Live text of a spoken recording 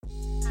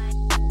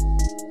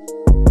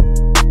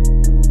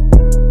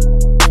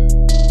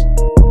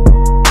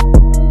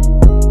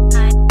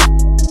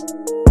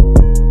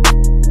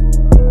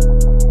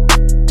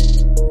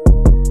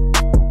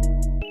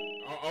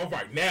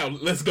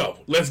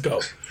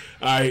go.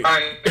 All right.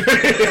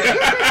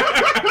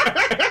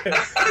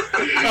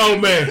 Oh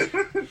man,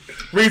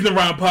 Reason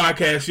Around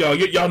Podcast, y'all.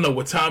 Y'all know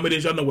what time it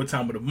is. Y'all know what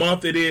time of the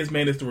month it is,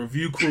 man. It's the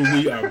review crew.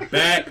 We are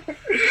back.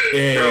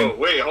 And bro,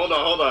 wait, hold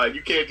on.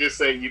 You can't just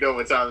say you know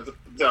what time of the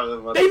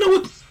month. They know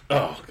what.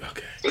 Oh,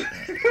 okay. All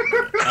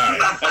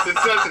right. That's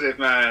insensitive,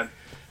 man.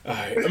 All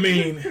right. I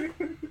mean,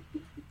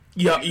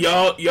 y'all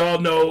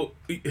know.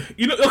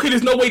 You know. Okay,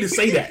 there's no way to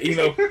say that. You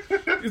know.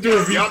 It's the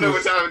review Y'all crew. know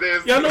what time it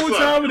is. Y'all know what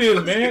time it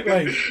is, man.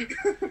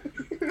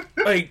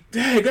 Like,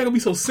 dang, I gotta be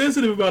so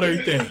sensitive about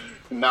everything.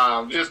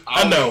 Nah,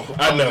 I know.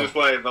 just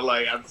playing, but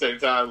like at the same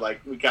time,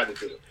 like we kind of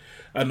do.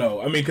 I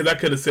know. I mean, because I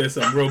could have said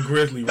something real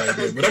grisly right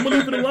there, but I'm gonna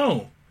leave it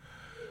alone.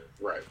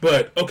 Right.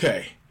 But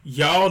okay,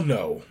 y'all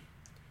know.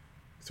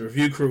 It's a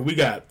review crew. We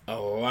got a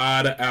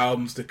lot of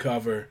albums to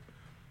cover.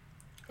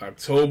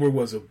 October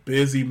was a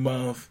busy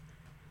month.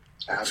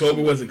 Absolutely.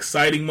 October was an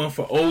exciting month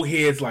for old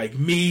heads like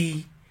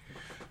me.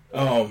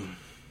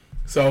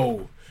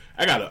 So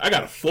I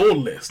got a full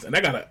list, and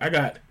I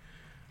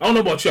don't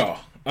know about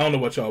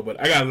y'all, but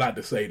I got a lot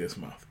to say this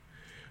month.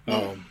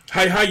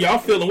 How y'all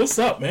feeling? What's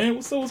up, man?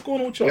 What's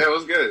going on with y'all? Yeah, it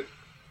was good.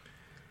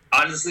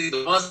 Honestly,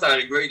 the month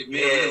started great to me.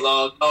 It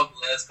logged off the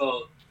last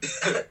call.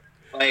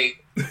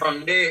 Like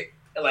from there,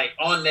 like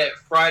on that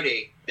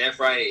Friday,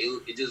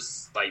 it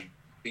just like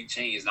be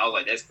changed, and I was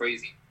like, that's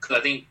crazy, because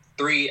I think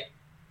three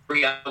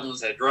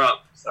albums had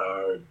dropped.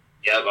 Sorry.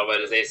 Yeah, I'm about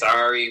to say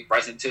Sorry,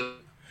 Bryson 2,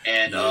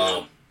 and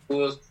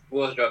who else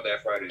dropped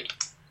that Friday?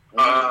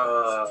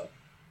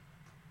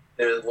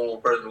 There's one more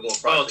person we're going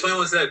to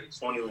 21 Savage.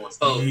 21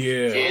 Oh,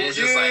 Yeah. It's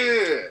just like,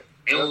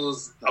 it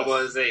was, I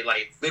was say,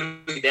 like,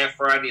 literally that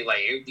Friday, like,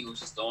 everything was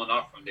just going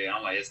off from there.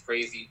 I'm like, it's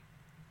crazy.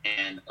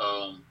 And,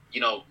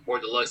 you know, more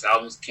deluxe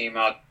albums came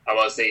out. I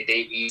was say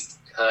Dave East,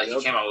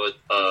 he came out with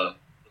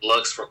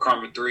Lux for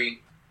Karma 3.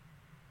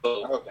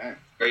 So,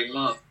 great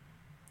month.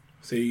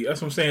 See,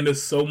 that's what I'm saying.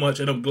 There's so much,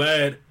 and I'm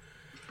glad.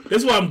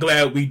 That's why I'm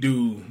glad we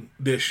do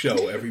this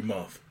show every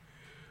month,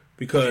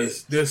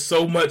 because there was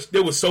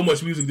so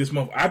much music this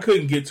month. I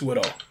couldn't get to it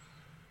all.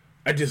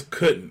 I just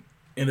couldn't.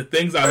 And the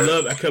things I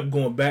loved, I kept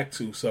going back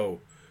to. So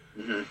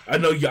I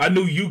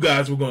knew you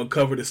guys were going to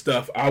cover the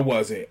stuff I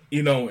wasn't,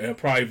 you know, and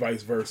probably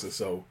vice versa.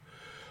 So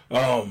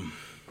I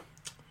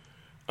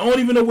don't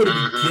even know where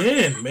to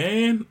begin,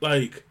 man.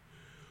 Like,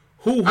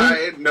 who?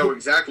 I know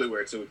exactly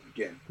where to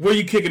begin. Where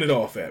you kicking it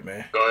off at,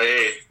 man? Go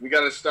ahead. We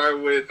got to start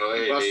with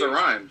Busta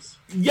Rhymes.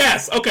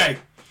 Yes. Okay.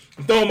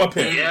 I'm throwing my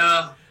pen.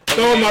 Yeah.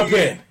 Throwing my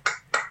pen.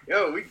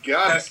 Yo, we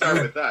gotta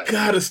start with that.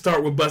 Gotta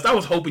start with Busta. I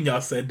was hoping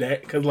y'all said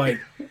that, because, like,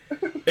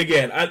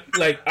 again, I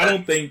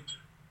don't think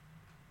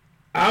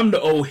I'm the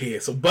old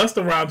head. So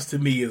Busta Rhymes to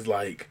me is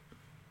like,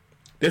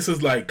 this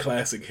is like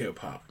classic hip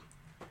hop.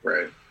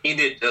 Right. He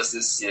did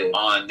justice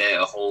on that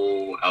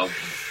whole album.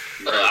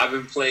 I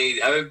haven't played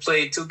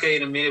 2K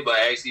in a minute, but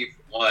I actually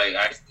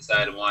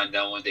decided to wind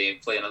down one day and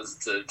play and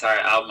listen to the entire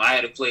album. I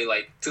had to play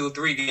like 2 or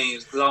 3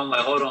 games because I'm like,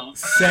 hold on.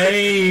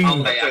 Same.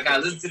 I'm like, I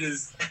gotta listen to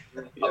this.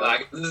 I'm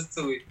like, I can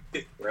listen to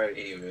it. Right.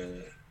 Hey,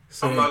 man.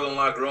 Same. I'm not going to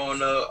lie,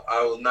 growing up,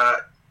 I was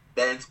not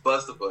that into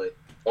Busta, but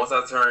once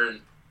I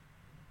turned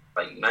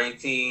like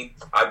 19,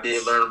 I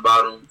did learn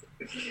about him.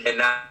 And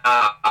now,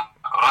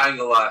 I ain't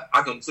gonna lie,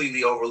 I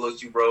completely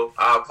overlooked you, bro.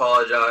 I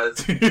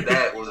apologize.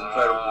 That was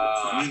incredible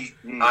for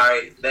me.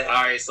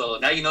 All right, so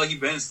now you know you've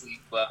been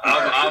asleep, but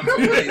I'm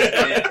really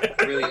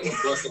a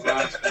Busta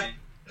Rhymes fan.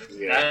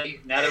 Yeah.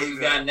 Now that we've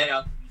gotten that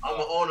out, I'm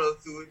going to own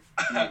up to it.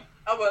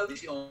 how about at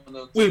least you own up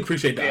to We it?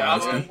 appreciate that. Yeah,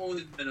 honesty. I've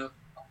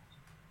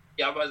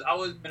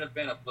always been a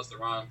fan of Busta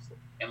Rhymes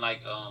and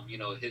like you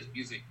know, his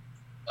music.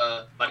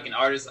 Like an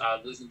artist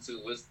I listened to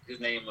was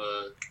his name.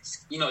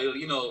 You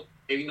know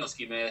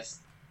Ski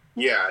Mask.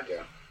 Yeah, I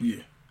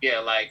do. Yeah.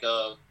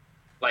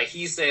 Like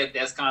he said,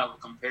 that's kind of a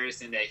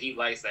comparison that he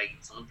likes. Like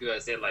some people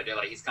have said, like they're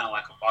like he's kind of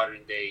like a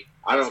modern day.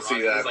 I don't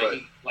see that,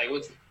 Like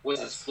what's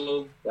his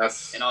flow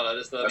that's and all that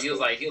other stuff. He was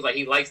cool. like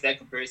he likes that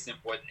comparison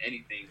more than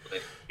anything.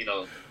 But you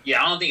know,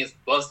 I don't think it's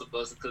Busta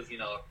because you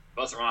know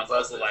Busta Rhymes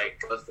also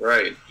like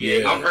right.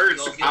 Yeah. I've heard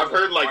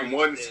like artist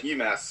one that- Ski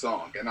Mask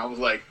song, and I was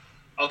like,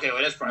 okay,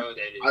 well that's probably what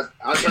that is.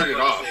 I turned it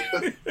off.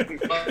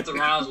 Busta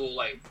Rhymes will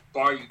like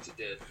bar you to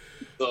death.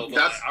 So but,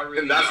 That's- like,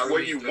 and that's I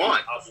what you enjoyed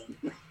want. the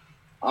album.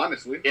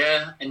 Honestly.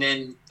 Yeah, and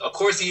then of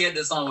course he had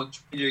this song with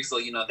Kendrick, so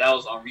you know that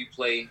was on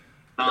replay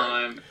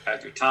time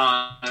after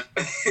time.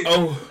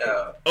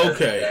 Oh,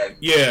 okay.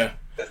 Yeah.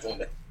 That's one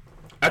that.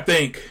 I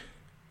think,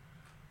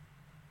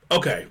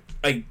 okay,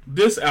 like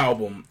this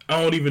album,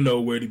 I don't even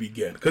know where to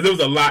begin, because there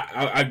was a lot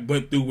I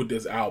went through with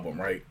this album,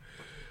 right?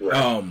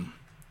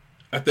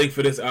 I think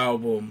for this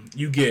album,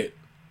 you get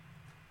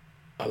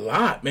a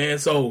lot, man.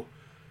 So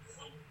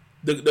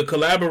the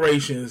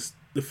collaborations,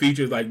 the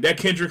features, like that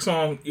Kendrick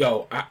song,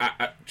 yo,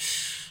 I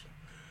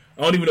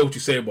don't even know what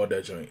you say about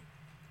that joint.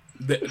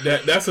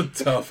 That's a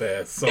tough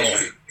ass song.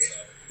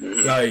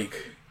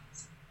 Like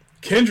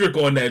Kendrick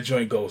on that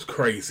joint goes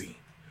crazy.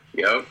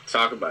 Yo,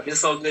 talk about it.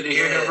 It's so good to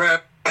hear him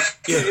rap.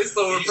 Yeah. It's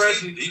so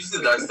refreshing. Did you see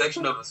the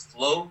dissection of his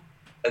flow?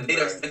 And they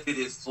dissected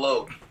his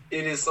flow.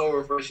 It is so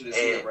refreshing to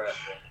see him rap.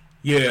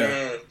 Yeah.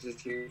 Man,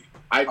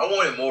 I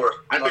wanted more.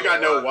 I think I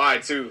know why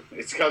too.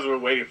 It's because we're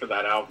waiting for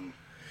that album.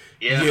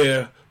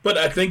 Yeah. But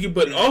I think,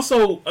 but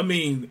also, I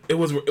mean, it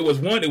was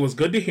one. It was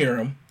good to hear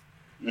him,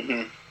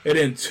 and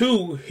then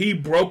two, he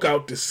broke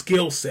out the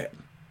skill set.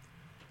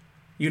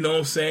 You know what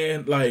I'm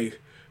saying? Like,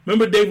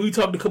 remember, Dave? We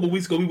talked a couple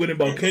weeks ago. We went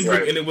about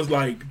Kendrick, and it was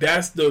like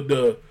that's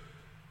the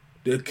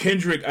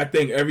Kendrick I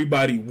think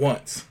everybody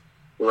wants.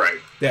 Right.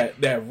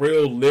 That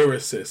real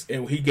lyricist,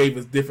 and he gave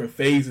us different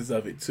phases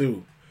of it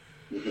too.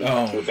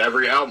 With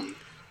every album.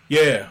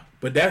 Yeah,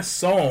 but that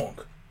song.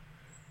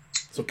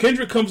 So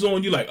Kendrick comes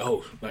on, you like,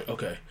 oh, like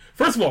okay.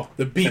 First of all,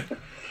 the beat.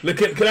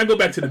 Can I go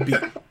back to the beat?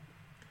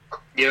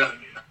 Yeah.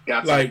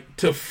 Gotcha. Like,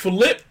 to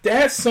flip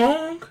that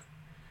song,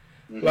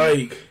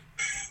 like,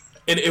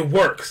 and it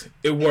works.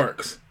 It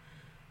works.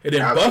 And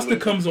then Absolutely.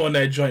 Busta comes on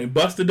that joint.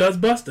 Busta does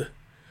Busta.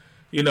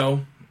 You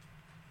know?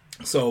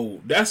 So,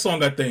 that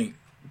song, I think,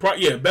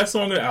 best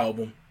song of the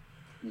album.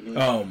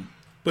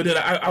 But then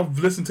I've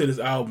listened to this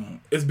album.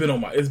 It's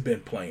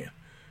been playing.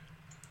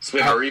 It's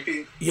been a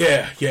repeat?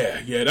 Yeah.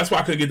 That's why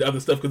I couldn't get the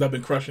other stuff, because I've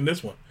been crushing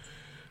this one.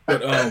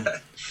 But I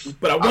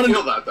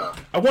feel that though.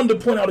 I wanted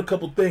to point out a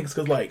couple things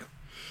because, like,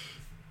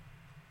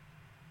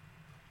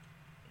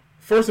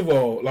 first of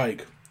all,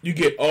 like, you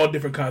get all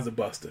different kinds of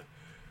Busta.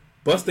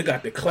 Busta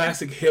got the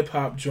classic hip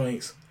hop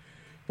joints,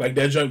 like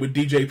that joint with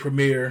DJ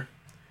Premier.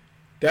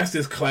 That's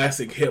this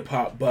classic hip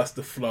hop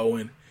Busta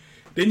flowing.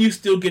 Then you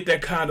still get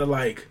that kind of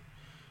like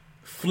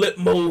flip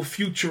mode,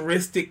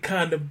 futuristic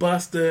kind of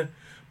Busta.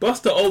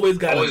 Busta always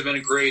been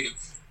a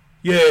creative.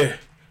 Yeah,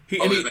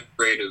 Always been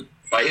creative.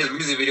 Like, his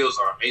music videos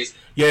are amazing.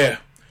 Yeah.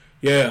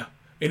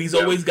 And he's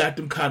always got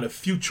them kind of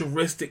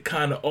futuristic,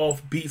 kind of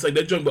off beats. Like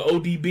that joint with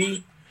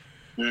ODB.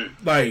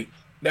 Like,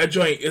 that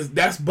joint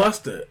that's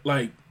Busta.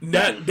 Like,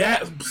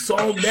 that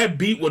song, that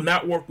beat will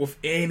not work with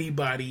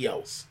anybody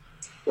else.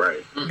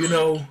 Right. You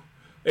know?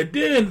 And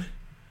then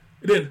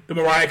the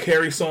Mariah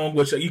Carey song,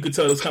 which you could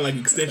tell is kind of like an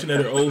extension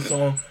of their old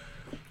song.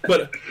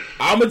 But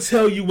I'm going to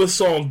tell you what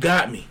song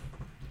got me.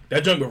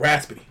 That joint with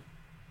Raspity.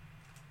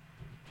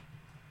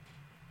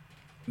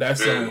 That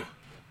song.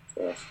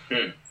 That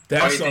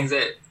Why song. do you think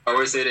that? I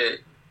always say that.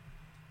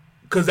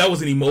 Because that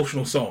was an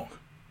emotional song.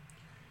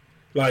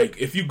 Like,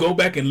 if you go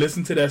back and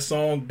listen to that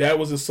song, that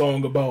was a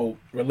song about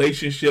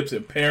relationships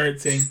and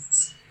parenting.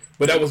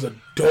 But that was a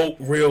dope,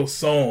 real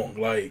song.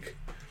 Like,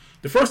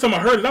 the first time I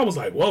heard it, I was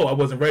like, whoa, I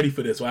wasn't ready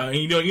for this.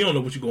 You don't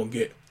know what you're going to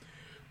get.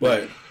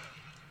 But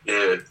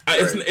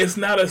it's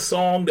not a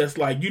song that's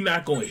like, you're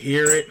not going to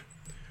hear it.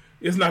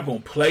 It's not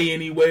going to play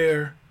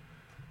anywhere.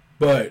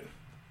 But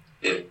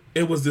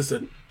it was just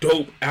a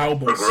dope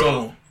album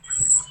song.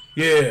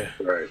 Yeah.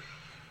 Right.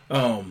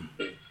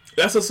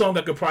 That's a song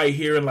I could probably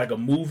hear in like a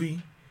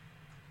movie,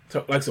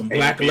 like some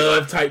Black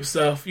Love type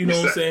stuff. You know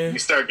what I'm saying? You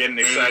start getting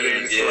excited.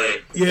 It's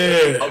like,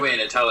 yeah. Oh man,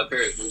 a Tyler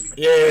Perry movie.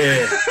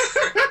 Yeah.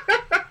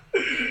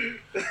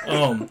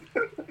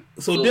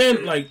 So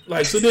then,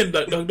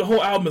 the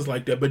whole album is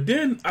like that. But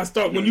then I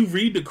start when you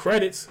read the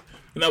credits,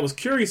 and I was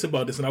curious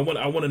about this, and I want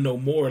to know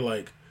more.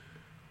 Like,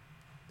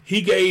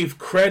 he gave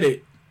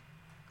credit,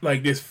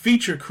 like this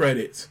feature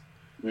credits,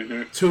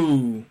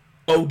 to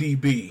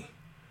ODB,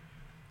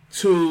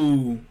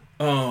 to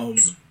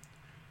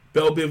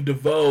Belle Biv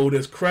DeVoe.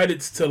 There's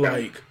credits to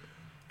like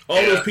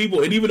all those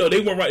people, and even though they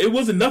weren't right, it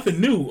wasn't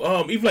nothing new.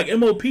 Even like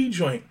MOP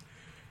joint,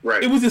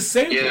 right? It was the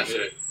same. Yeah.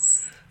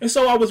 And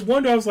so I was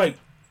wondering. I was like,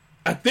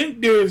 I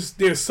think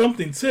there's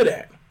something to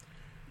that.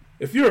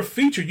 If you're a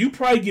feature, you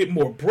probably get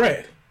more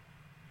bread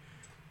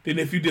than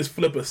if you just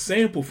flip a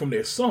sample from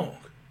their song.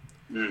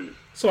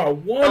 So I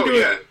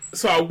wonder.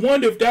 So I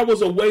wonder if that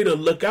was a way to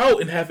look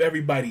out and have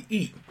everybody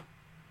eat.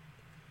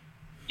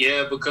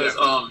 Yeah, because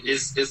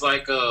it's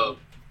like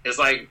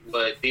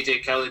what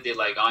DJ Khaled did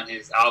like on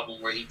his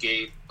album where he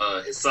gave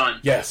his son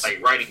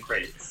like writing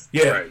credits.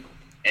 Yeah. Right.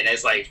 And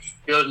it's like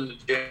building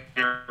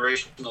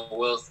generational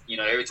wealth, you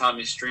know, every time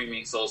it's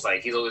streaming, so it's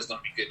like he's always gonna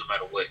be good no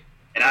matter what.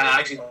 And I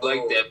actually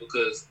like that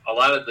because a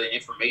lot of the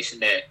information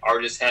that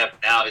artists have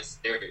now, it's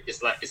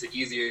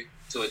easier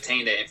to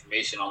attain that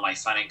information on like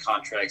signing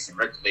contracts and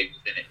record labels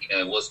than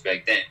it was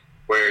back then,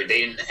 where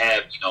they didn't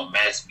have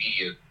mass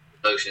media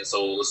production.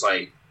 So it's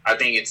like I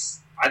think that's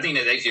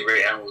actually a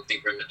very admirable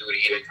thing for him to do,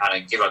 to even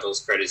kind of give out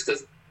those credits.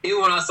 Because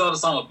even when I saw the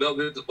song of Belle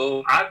Biv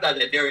DeVoe, I thought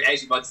that they were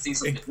actually about to see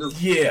something new.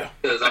 Yeah.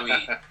 Because I mean,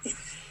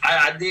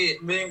 I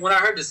did. Man, when I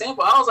heard the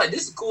sample, I was like,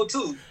 "This is cool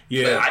too."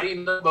 Yeah. But I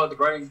didn't know about the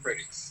writing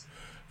credits.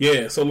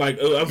 Yeah. So like,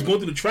 I was going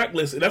through the track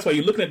list, and that's why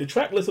you're looking at the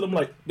track list, and I'm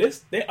like,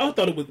 I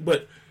thought it was,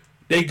 but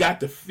they got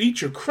the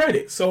feature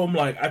credit. So I'm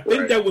like, I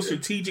think that was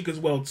strategic as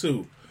well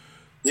too.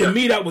 To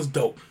me, that was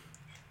dope.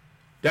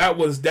 That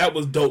was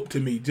dope to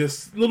me.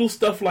 Just little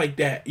stuff like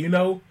that, you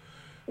know.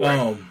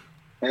 Right.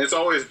 And it's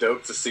always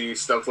dope to see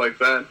stuff like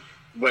that,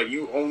 but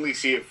you only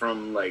see it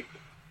from like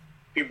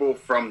people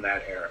from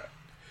that era.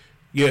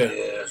 Yeah.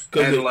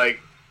 And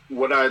like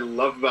what I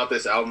love about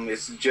this album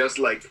is just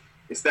like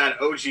it's that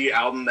OG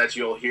album that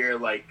you'll hear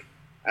like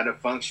at a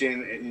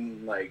function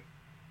and like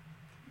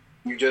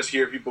you just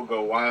hear people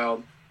go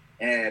wild.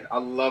 And I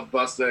love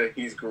Busta.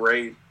 He's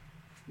great.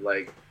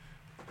 Like,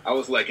 I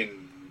was like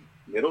in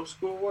middle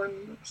school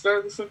when I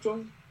started listening to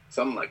him.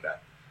 Something like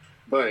that.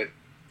 But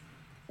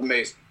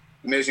amazing.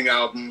 Amazing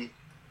album.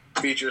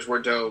 Features were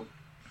dope.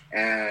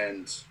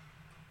 And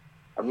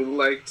I really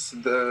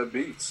liked the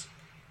beats.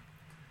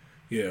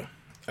 Yeah.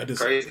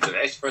 Crazy. The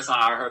actual first time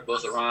I heard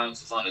Busta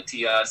Rhymes was on the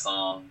T.I.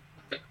 song.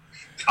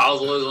 I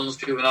was always one of those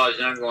people when I was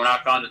younger when I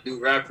found a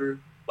new rapper.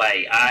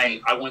 Like,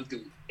 I went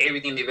through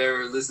everything they've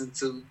ever listened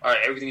to or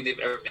everything they've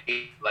ever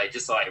made, like,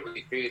 just so I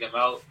really figured them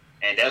out.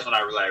 And that's when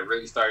I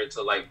really started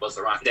to like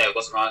Busta Rhymes. I did that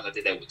with Busta Rhymes. I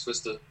did that with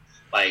Twista.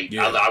 Like,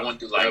 I went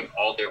through like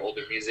all their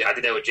older music. I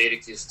did that with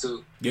Jadakiss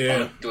too. Yeah. I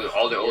went through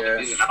all their older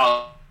music. And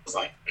I was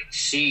like,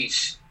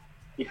 sheesh.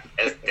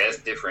 That's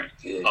different.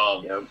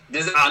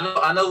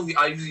 I know.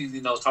 I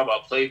usually talk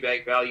about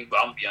playback value, but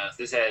I'm gonna be honest.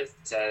 This has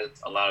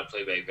a lot of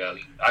playback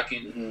value. I can.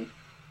 Mm-hmm.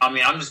 I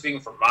mean, I'm just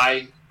speaking from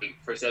my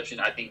perception.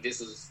 I think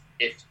this is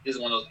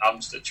one of those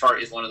albums. The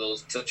chart is one of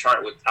those to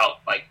chart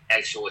without like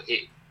actual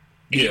hit.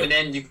 And even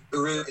then, you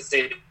really could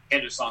say the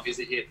Kendrick song is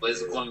a hit, but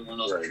it's only one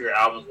of those pure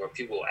albums where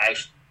people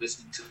actually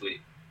listen to it,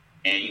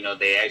 and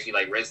they actually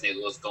like resonate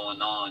with what's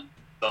going on.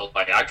 So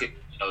like I could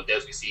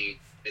definitely see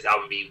this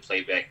album being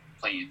played back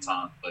plenty of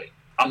time, but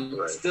I'm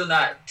still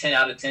not 10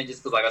 out of 10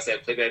 just because, like I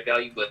said, playback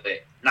value. But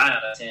 9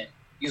 out of 10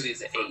 usually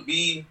it's an 8.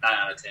 B 9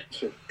 out of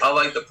 10. I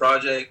like the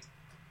project,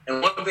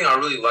 and one thing I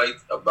really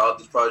liked about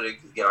this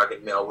project is, again, I can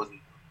admit I wasn't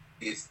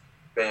the biggest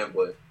fan,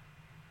 but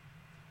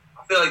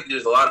I feel like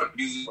there's a lot of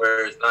music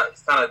where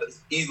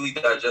it's easily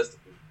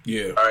digestible.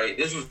 Yeah. All right,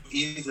 this was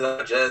easy to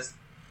digest,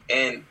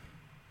 and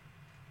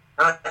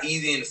not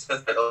easy in the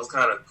sense that it was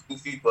kind of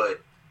goofy,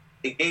 but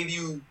it gave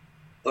you,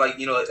 like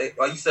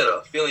you said,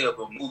 a feeling of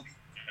a movie.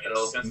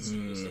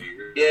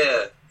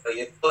 Yeah, like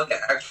it felt like an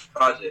action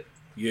project.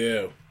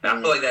 Yeah. And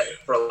I feel like that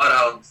for a lot of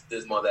albums,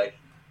 there's more action,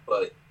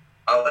 but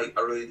I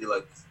really do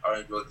like this. I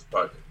enjoyed this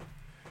project.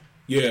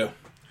 Yeah,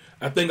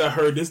 I think I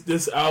heard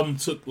this album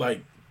took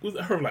like.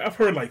 I've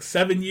heard like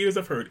 7 years.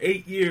 I've heard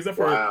 8 years. I've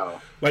heard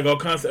like all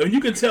kinds of. And you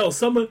can tell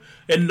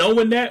and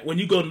knowing that when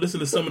you go and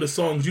listen to some of the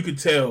songs, you can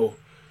tell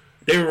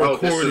they were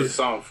recorded. This is a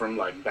song from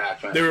like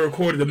back then. They were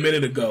recorded a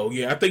minute ago.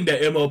 Yeah, I think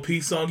that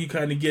MLP song you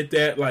kind of get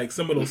that like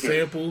some of those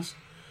samples.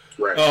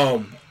 Right.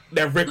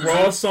 That Rick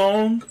Ross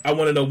song, I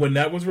want to know when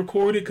that was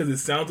recorded because it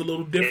sounds a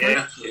little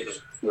different. Yeah.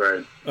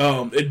 Right.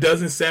 It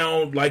doesn't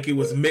sound like it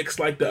was mixed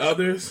like the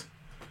others.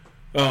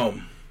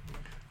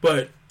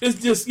 But it's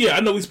just I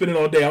know we spend it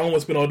all day. I don't want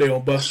to spend all day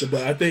on Busta,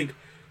 but I think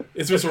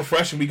it's just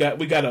refreshing. We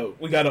got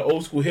an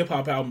old school hip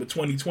hop album of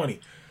 2020.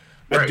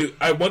 Right. The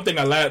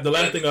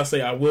last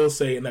thing I will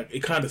say, and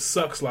it kind of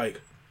sucks. Like,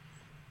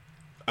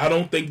 I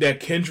don't think that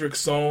Kendrick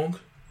song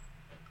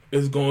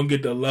is going to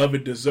get the love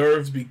it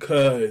deserves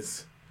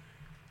because,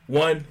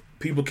 one,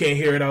 people can't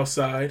hear it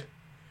outside,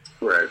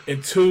 right,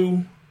 and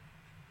two,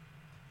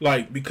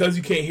 like because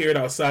you can't hear it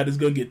outside, it's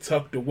going to get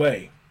tucked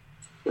away.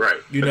 Right.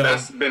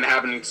 That's been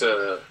happening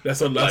to a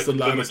lot the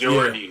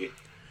majority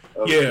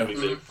of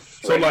music.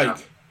 So like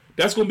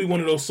that's gonna be one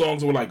of those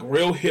songs where like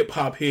real hip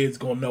hop heads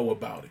gonna know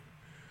about it.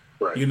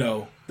 Right.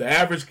 The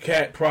average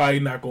cat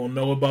probably not gonna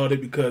know about it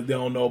because they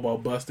don't know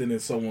about busting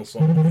and so on and so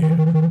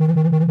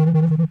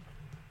on.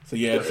 So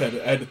I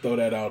had to throw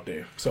that out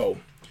there. So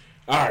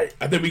all right,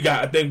 I think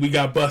we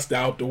got Bust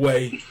out the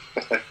way.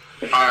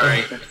 All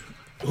right.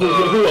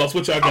 Who else?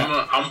 What y'all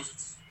got?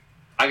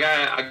 I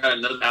got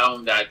another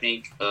album that I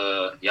think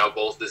y'all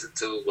both listened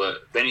to,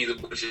 but Benny the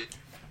Butcher.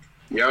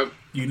 Yep.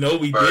 We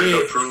did.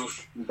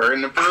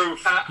 Burden of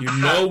proof.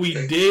 We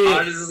did.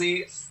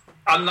 Honestly,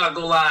 I'm not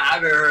gonna lie. I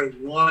haven't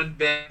heard one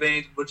bad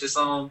Benny the Butcher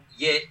song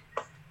yet,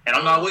 and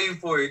I'm not waiting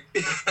for it.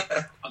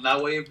 I'm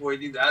not waiting for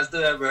it either. I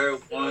still haven't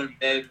heard one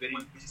bad Benny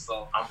the Butcher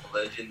song. I'm a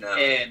legend now.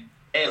 And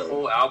that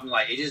whole album,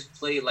 like, it just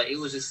played like it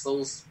was just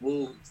so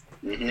smooth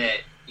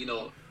that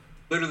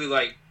literally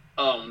like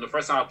the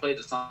first time I played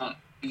the song.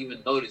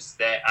 Even noticed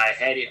that I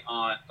had it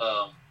on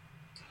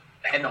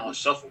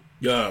shuffle.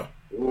 Yeah.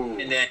 Ooh.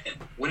 And then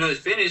when it was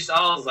finished,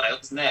 I was like, oh,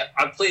 snap.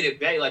 I played it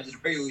back like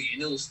just regularly,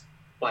 and it was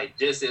like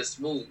just as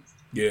smooth.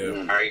 Yeah.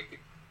 All right.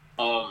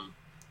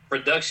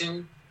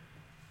 Production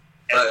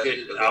as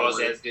good. I was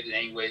as good as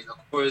anyways.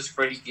 Of course,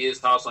 Freddie Gibbs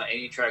talks on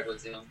any track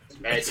with him. It's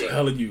magic. I'm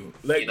telling you,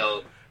 like,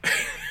 Toyota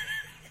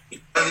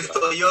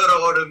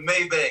or the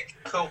Maybach.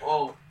 Come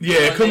on.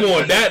 Yeah, come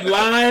on. That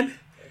line.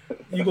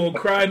 You gonna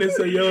cry in this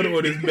Toyota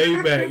or this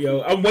Maybach,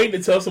 yo? I'm waiting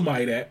to tell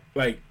somebody that.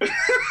 Like, let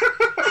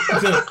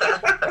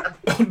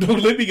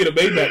me get a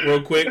Maybach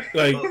real quick.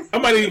 Like, I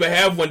might even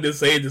have one to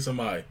say it to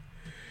somebody.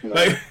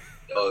 Like,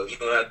 you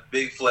gonna have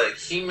big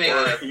flex. He made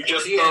you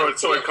just throw a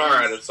toy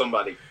car at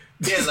somebody.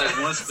 He had like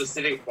one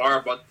specific bar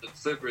about the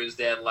Clippers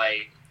that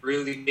like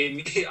really made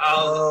me.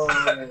 I'm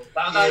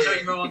not sure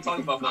you remember what I'm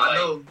talking about, but I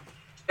know.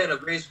 Had a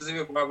very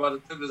specific part about the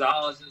Clippers. I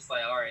was just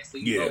like, all right, so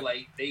you know,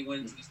 like they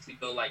went into the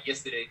studio like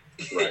yesterday.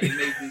 Right. They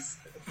made this.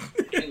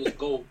 It was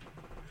gold.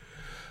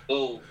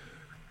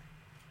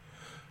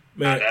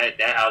 man,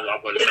 that album I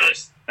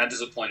was not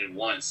disappointed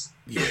once.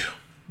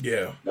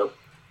 Yeah. Nope.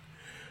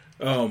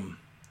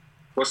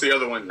 What's the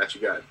other one that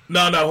you got?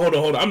 No, hold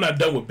on. I'm not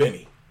done with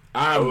Benny.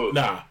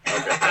 Nah.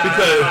 Okay.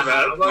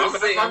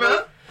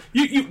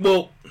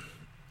 Because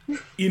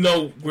you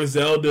know,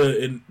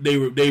 Griselda and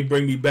they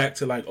bring me back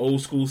to like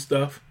old school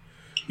stuff.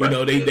 You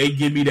know, they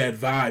give me that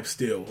vibe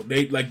still.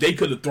 They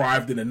could have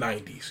thrived in the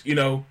 90s, you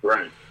know?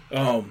 Right.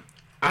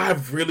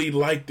 I've really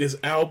liked this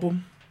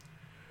album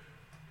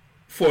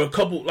for a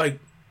couple, like,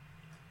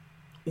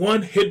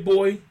 one, Hit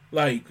Boy.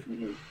 Like,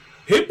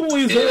 Hit Boy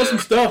is on some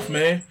stuff,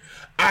 man.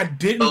 I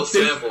didn't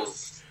think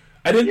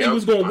it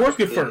was going to work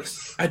at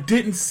first. I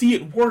didn't see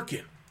it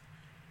working.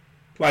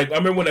 Like, I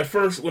remember when they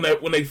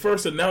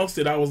first announced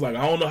it, I was like,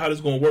 I don't know how this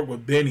is going to work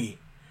with Benny.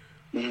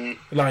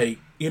 Like,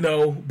 you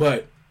know,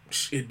 but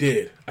it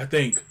did. I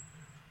think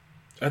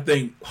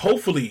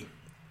hopefully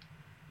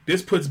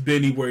this puts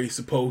Benny where he's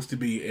supposed to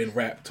be in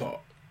rap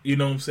talk. You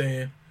know what I'm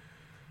saying?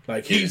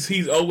 Like,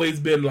 he's always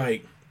been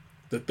like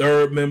the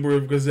third member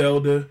of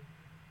Griselda,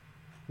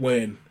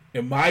 when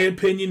in my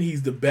opinion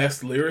he's the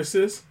best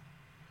lyricist.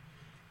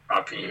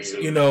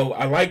 You know,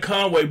 I like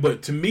Conway,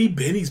 but to me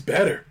Benny's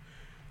better.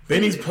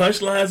 Benny's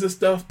punchlines and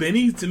stuff.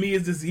 Benny to me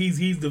is just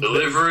he's the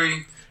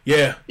delivery.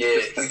 Yeah,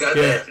 he's got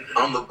that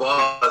I'm the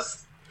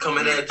boss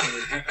coming at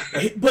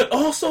you. But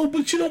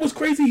you know what's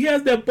crazy? He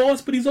has that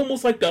boss, but he's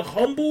almost like the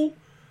humble.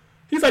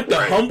 He's like the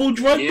humble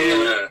drug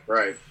dealer. Yeah,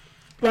 right.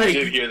 Like,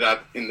 you hear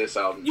that in this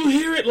album. You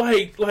hear it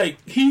like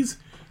he's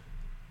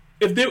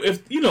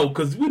if you know,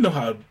 because we know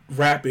how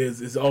rap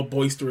is all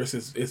boisterous.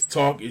 It's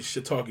talking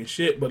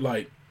shit. But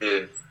like,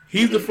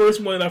 he's the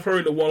first one I've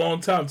heard in a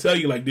long time tell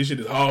you like this shit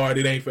is hard.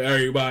 It ain't for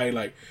everybody.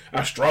 Like,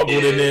 I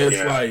struggled in this.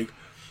 Yeah. Like,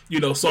 you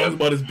know, songs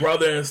about his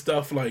brother and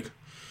stuff. Like,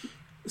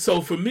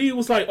 so for me, it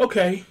was like,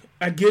 okay,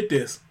 I get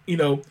this. You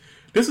know,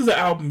 this is an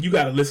album you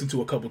got to listen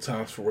to a couple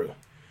times for real.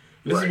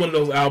 This is one of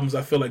those albums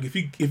I feel like if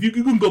you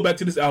can go back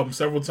to this album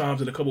several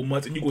times in a couple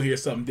months and you will hear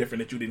something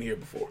different that you didn't hear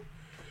before.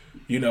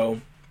 You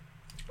know,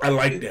 I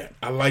like that.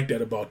 I like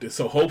that about this.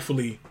 So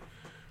hopefully,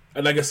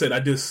 like I said,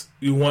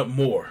 you want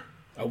more.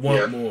 I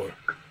want more.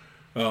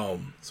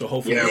 So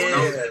hopefully,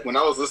 when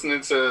I was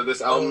listening to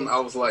this album, I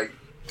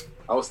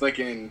was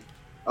thinking,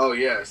 oh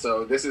yeah,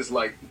 so this is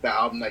like the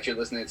album that you're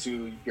listening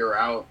to. You're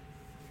out.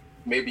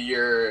 Maybe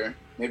you're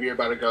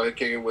about to go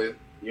kick it with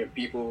your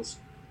peoples,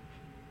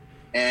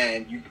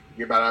 and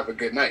you're about to have a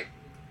good night,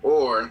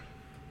 or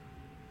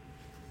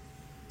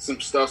some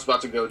stuff's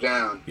about to go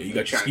down. Yeah, you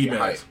got your ski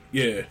mask.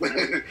 Yeah.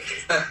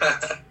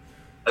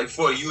 Like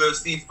for a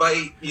UFC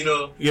fight, you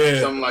know?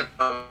 Yeah. Something like,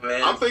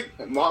 man. I'm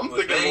thinking more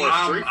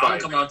street fight. I'm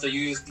coming out to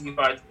UFC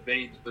fight to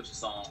Benny the Butcher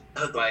song.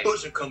 Like,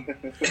 Butcher coming.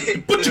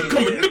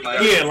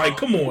 Yeah, like,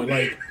 come on.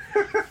 Like,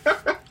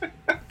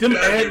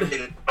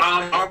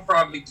 I'll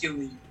probably kill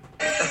you.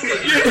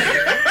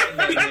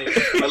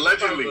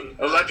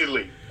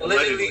 Allegedly.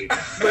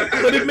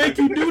 But it make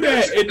you do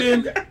that, and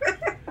then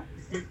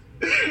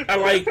I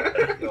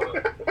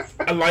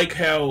like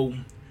how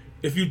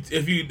if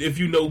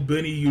you know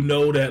Benny, you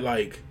know that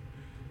like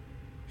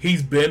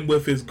he's been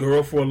with his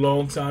girl for a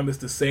long time. It's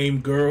the same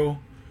girl,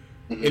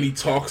 and he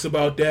talks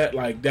about that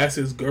like that's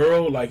his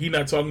girl. Like, he's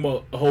not talking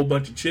about a whole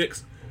bunch of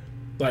chicks.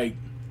 Like,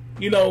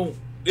 you know,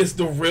 it's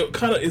the real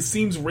kind of. It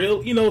seems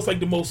real. You know, it's like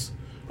the most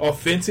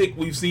authentic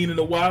we've seen in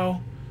a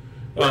while.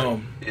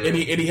 And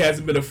he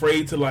hasn't been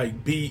afraid to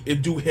like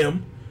do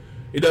him.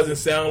 It doesn't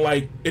sound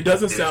like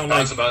about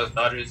his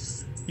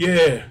daughters.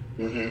 Yeah.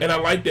 And I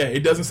like that.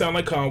 It doesn't sound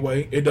like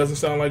Conway. It doesn't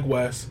sound like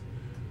Wes.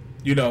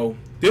 You know,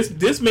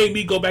 this made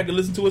me go back and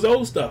listen to his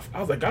old stuff. I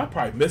was like, I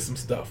probably missed some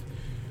stuff.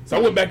 So I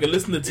went back and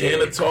listened to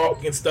Tana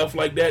Talk and stuff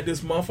like that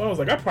this month. I was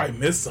like, I probably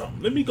missed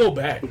something. Let me go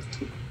back.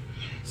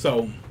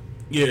 So,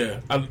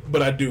 yeah,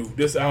 but I do.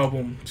 This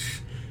album,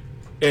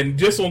 and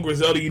just on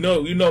Griselda, you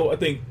know, I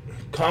think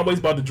Conway's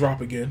about to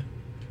drop again.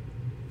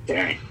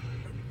 Dang.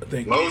 I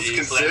think most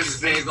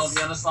consistent. Benny's gonna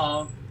be on the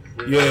song.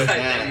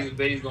 Yeah.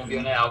 Benny's gonna be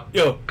on the album.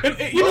 Yo, and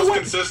you know what?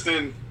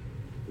 Consistent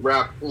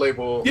rap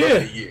label of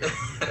the year.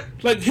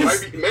 Like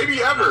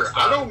maybe ever.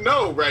 I don't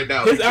know right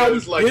now. His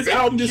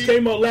album just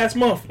came out last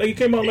month. Like, it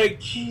came out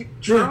like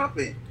keep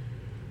dropping.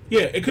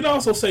 Yeah, it could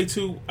also say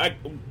too,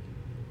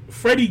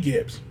 Freddie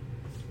Gibbs.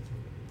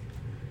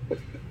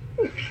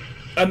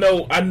 I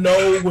know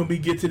when we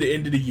get to the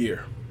end of the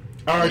year,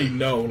 I already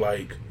know,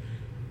 like,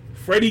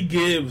 Freddie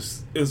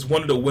Gibbs is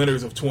one of the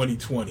winners of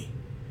 2020.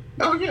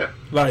 Oh yeah.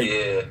 Like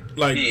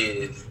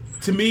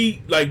to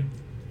me, like,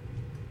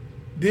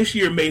 this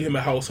year made him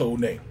a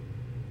household name.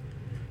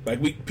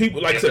 Like,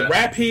 people, like I said,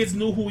 rap heads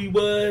knew who he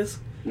was,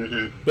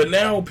 but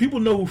now people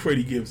know who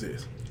Freddie Gibbs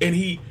is.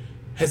 And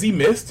has he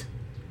missed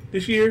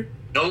this year?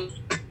 Nope.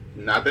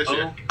 Not this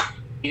year.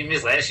 He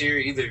missed last year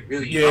either.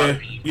 Really?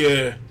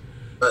 Yeah.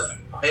 But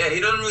he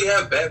doesn't really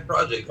have bad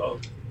projects.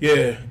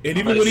 Yeah, and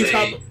even when he's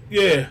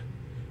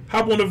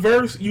hop on the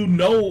verse, you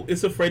know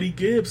it's a Freddie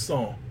Gibbs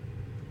song.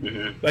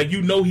 Like,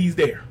 you know he's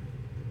there.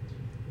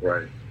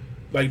 Right.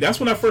 Like, that's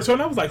when I first heard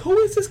it. I was like, who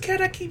is this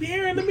cat I keep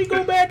hearing? Let me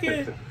go back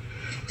and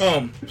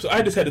so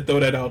I just had to throw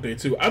that out there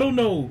too. I don't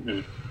know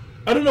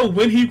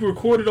when he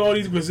recorded all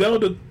these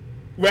Griselda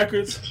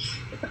records,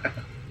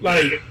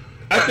 Like,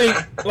 I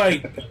think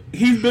like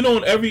he's been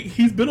on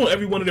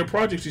every one of their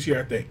projects this year.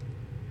 I think.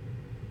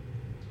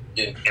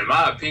 Yeah. In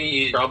my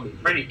opinion, probably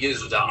Freddie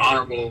Gibbs was an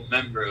honorable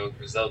member of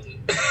Griselda.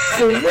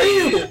 For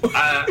real.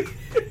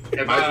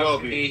 In my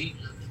opinion,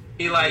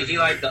 he like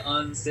the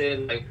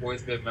unsaid like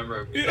fourth fifth member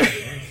of Griselda.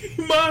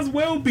 He might as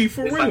well be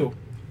for it's real. Like,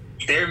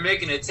 they're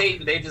making a tape,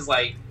 and they just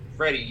like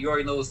Freddie. You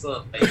already know what's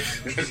up. Like,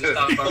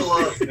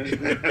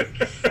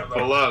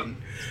 pull up.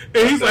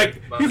 And he's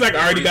like, I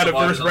already got a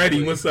verse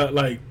ready. What's up?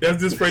 Like,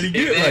 that's just Freddie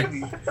Gibbs.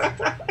 Exactly.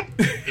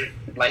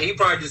 Like he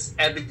probably just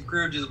at the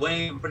crib just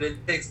waiting for the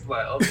text.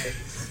 Like, okay,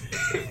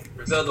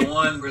 Griselda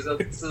 1,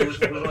 Griselda 2. Which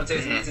one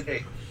takes me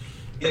today?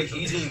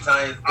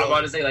 I'm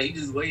about to say like he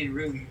just waiting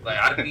really. Like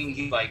I think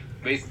he like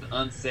basically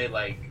unsaid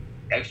like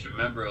extra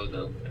member of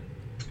the.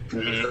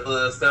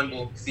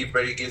 Assemble. See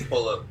Freddie Gibbs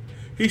pull up.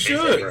 He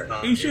should.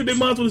 He should. They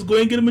might as well just go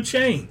ahead and get him a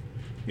chain.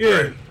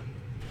 Yeah.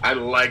 I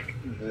like.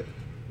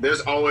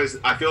 There's always.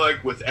 I feel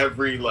like with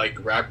every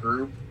like rap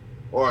group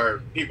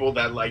or people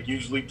that like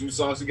usually do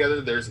songs together,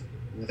 there's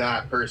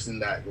that person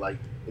that like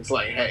it's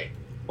like, hey,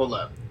 pull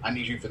up. I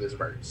need you for this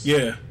verse.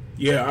 Yeah.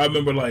 I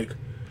remember like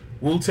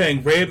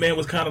Wu-Tang. Redman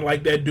was kind of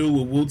like that dude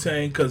with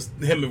Wu-Tang because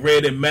him and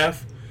Red and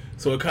Meth,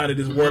 so it kind of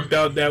just worked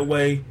out that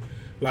way.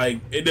 Like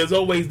there's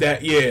always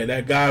that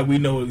that guy we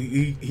know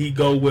he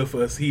go with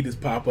us. He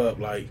just pop up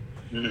like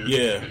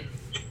yeah.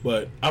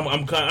 But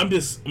I'm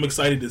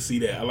excited to see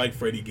that. I like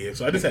Freddie Gibbs,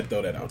 so I just had to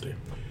throw that out there.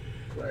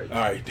 Right. All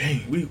right,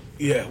 dang, we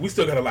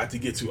still got a lot to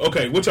get to.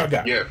 Okay, what y'all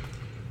got? Yeah.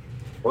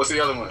 What's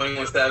the other one?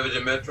 21 Savage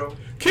and Metro.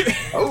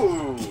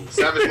 Oh,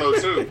 Savage Mode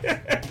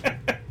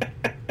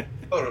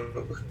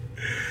 2.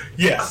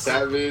 Yes.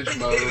 Savage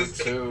Mode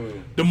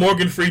 2. The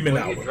Morgan Freeman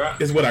album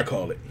is what I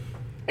call it.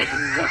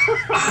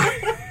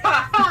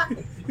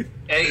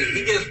 Hey,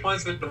 he gets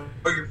points for the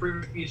Morgan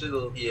Freeman feature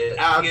though. Yeah,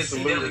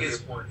 absolutely. He gets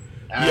points.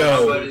 Yo,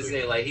 I'm about to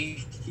say like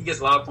he gets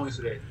a lot of points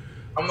for that.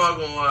 I'm not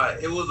gonna lie,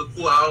 it was a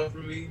cool album for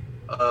me.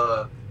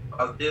 I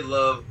did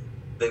love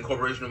the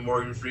incorporation of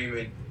Morgan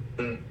Freeman,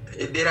 and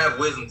it did have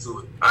wisdom to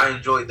it. I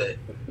enjoyed that.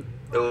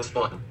 It was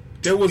fun.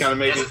 There was kind of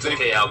made me think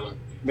album.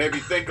 Made me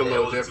think a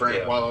little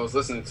different while I was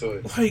listening to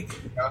it. Like,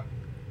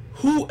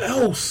 who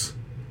else?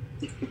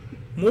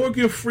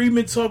 Morgan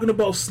Freeman talking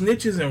about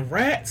snitches and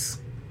rats.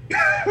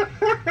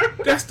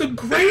 That's the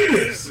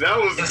greatest. That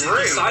was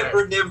great.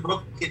 Cypher then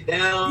broke it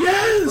down.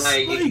 Yes,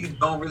 like you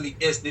don't really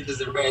get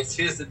snitches and rats.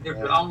 Here's the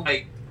difference. Yeah. I'm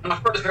like, when I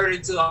first heard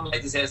it too, I'm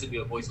like, this has to be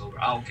a voiceover.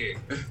 I don't care.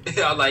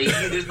 I'm like,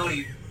 there's no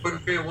need. Put a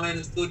fair one in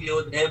the studio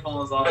with the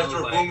headphones on.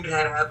 Metro Boomin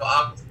had to have an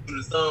option to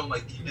the song.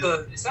 Like,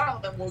 it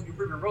sounded like Morgan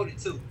Freeman wrote it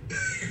too.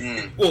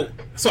 Well,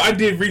 so I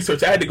did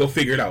research. I had to go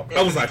figure it out.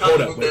 I was like,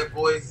 hold up.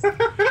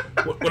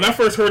 When I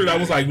first heard it, I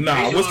was like,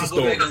 nah, what's the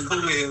story?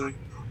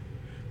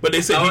 But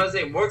they said I was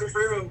saying Morgan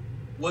Freeman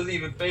wasn't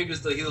even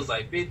famous till he was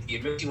like 50.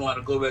 And maybe he wanted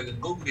to go back and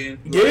Google him.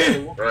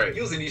 Yeah, right. He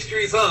was in these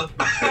streets, huh?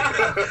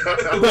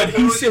 But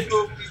he said,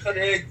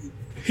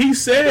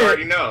 you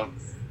already know.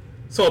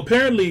 So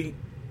apparently,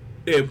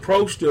 they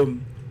approached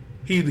him.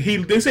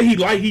 They said he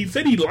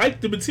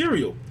liked the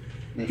material.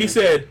 Mm-hmm. He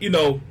said,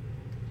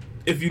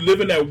 if you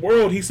live in that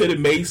world, he said it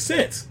made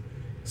sense.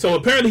 So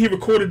apparently he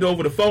recorded it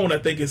over the phone, I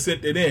think, and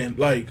sent it in.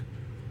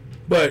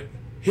 But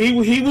he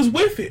was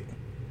with it.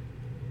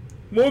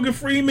 Morgan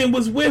Freeman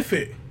was with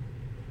it.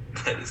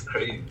 That is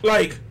crazy.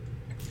 I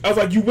was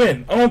like, you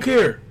win. I don't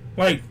care.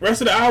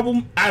 Rest of the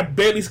album, I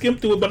barely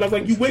skimmed through it, but I was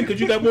like, you win because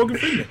you got Morgan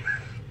Freeman.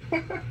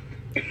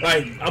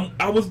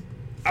 I was.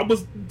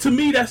 To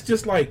me, that's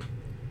just I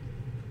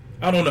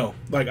don't know.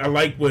 I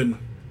like when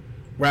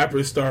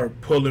rappers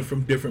start pulling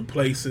from different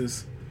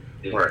places,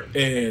 right?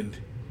 And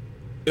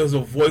it was a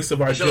voice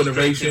of our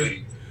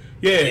generation.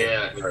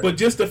 Yeah. Right. But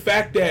just the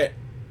fact that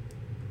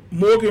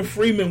Morgan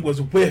Freeman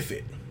was with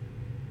it.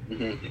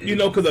 Mm-hmm.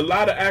 Because a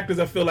lot of actors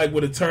I feel like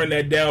would have turned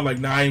that down,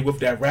 nah, I ain't with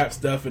that rap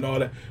stuff and all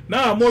that.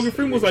 Nah, Morgan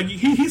Freeman was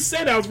he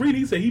said, I was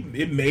reading, he said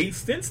it made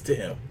sense to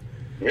him.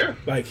 Yeah.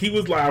 He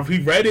was he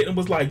read it and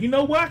was like, you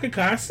know what, I can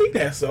kind of see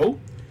that,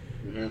 so.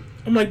 Mm-hmm.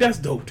 I'm like, that's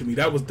dope to me.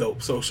 That was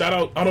dope. So shout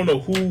out, I don't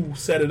know who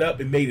set it up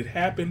and made it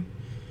happen,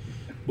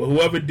 but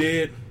whoever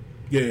did,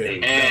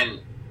 yeah. And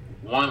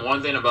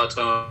one thing about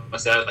Tony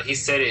Savage, he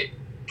said it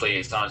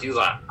plenty of times. He was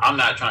like, I'm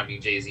not trying to be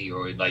Jay-Z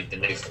or the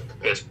next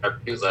best rapper.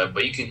 He was like,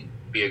 but you can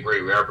be a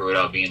great rapper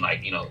without being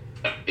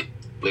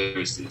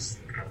lyricist.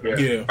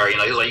 Yeah. Or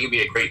he's like, you can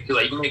be a great. He's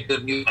like, you can make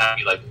good music and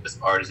be like this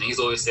artist. And he's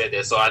always said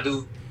that. So I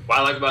do. What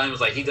I like about him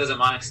is he doesn't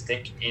mind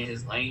staying in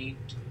his lane,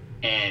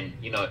 and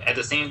at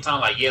the same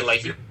time, he even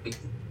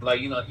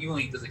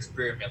he does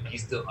experiment, but he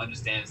still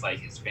understands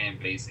his fan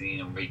base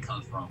and where he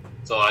comes from.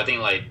 So I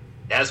think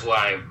that's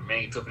why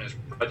many took in this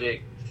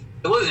project.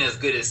 It wasn't as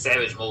good as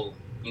Savage Mode,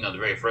 the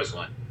very first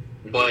one.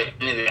 But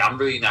I'm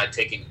really not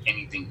taking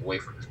anything away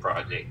from this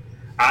project.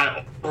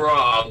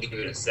 Overall, I'll give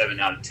it a 7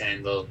 out of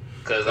 10 though,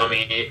 because I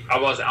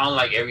don't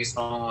like every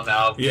song on the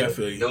album. Yeah, I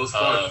feel you. It was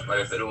fun. Like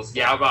I said, it was.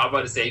 Yeah, I'm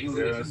about to say it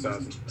was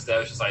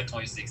established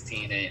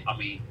 2016, and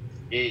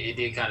it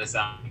did kind of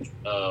sound,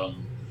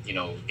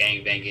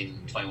 gang banging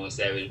 21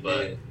 Savage,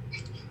 but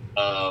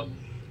Well,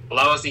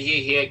 obviously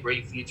he had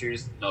great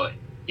features.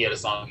 He had a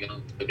song,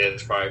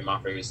 that's probably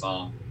my favorite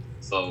song.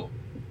 So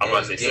I'm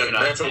about to say 7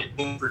 out of 10. Metro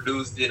Boom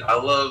produced it. I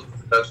love the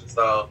production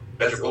style.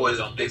 That's always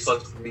a big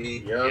plus for me.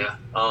 Yeah.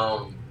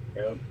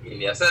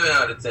 Yeah, 7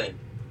 out of 10.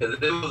 Because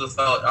it was a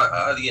solid.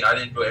 Again, I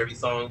didn't enjoy every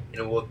song,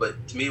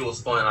 but to me it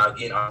was fun. I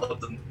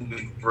love the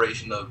movie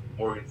inspiration of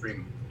Morgan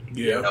Freeman.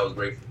 Yeah, that was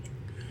great.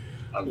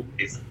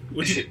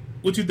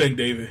 What you think,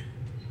 David?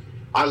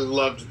 I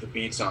loved the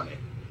beats on it.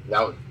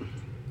 That was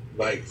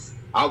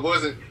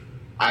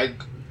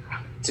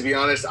to be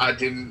honest, I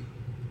didn't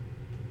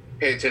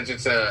pay attention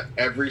to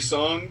every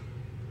song,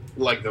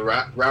 like the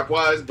rap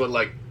wise, but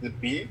like the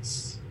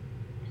beats,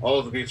 all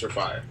of the beats are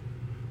fire.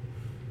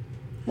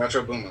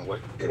 Metro Boomin, what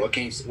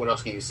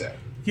else can you say?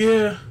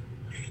 Yeah,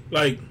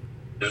 like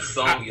the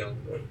song,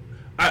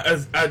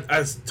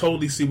 I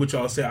totally see what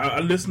y'all say. I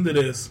listened to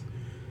this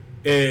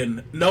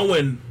and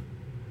knowing,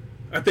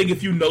 I think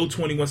if you know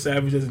 21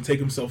 Savage doesn't take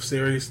himself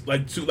serious, he's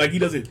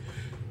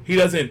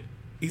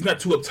not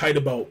too uptight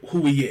about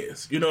who he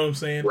is. You know what I'm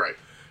saying? Right.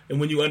 And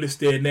when you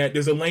understand that,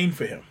 there's a lane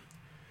for him.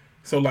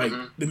 So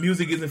the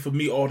music isn't for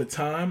me all the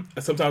time.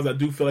 Sometimes I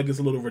do feel like it's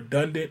a little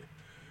redundant,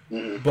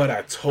 but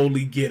I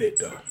totally get it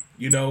though.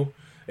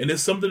 And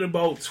there's something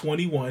about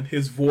 21,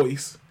 his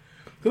voice.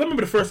 Because I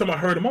remember the first time I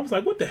heard him, I was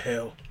like, what the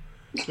hell?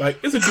 Like,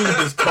 it's a dude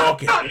just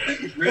talking.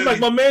 Really? I'm like,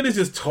 my man is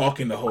just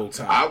talking the whole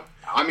time.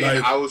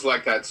 I was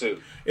like that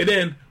too. And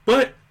then,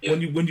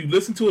 when you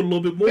listen to it a little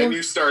bit more, then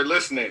you start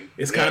listening.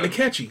 It's kind of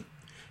catchy.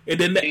 And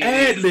then the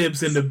ad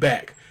libs in the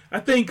back.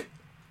 I think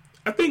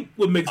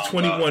what makes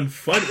 21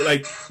 funny,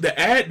 like the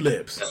ad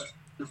libs.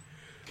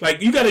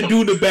 Like you got to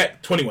do in the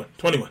back 21.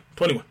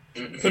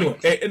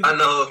 And I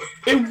know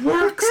it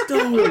works though.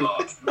 I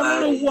don't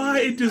know why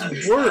it just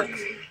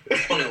works.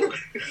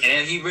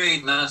 And he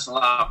very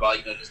nonchalant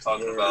about just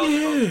talking about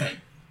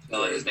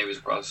like his neighbors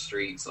across the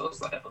street. So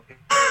it's like okay.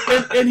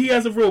 And he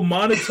has a real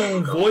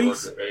monotone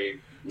voice.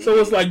 So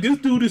it's like this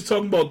dude is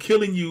talking about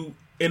killing you,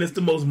 and it's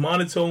the most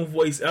monotone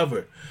voice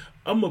ever.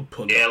 I'm gonna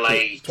pull up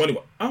quick.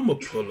 21. I'm gonna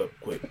pull up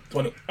quick.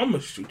 21. I'm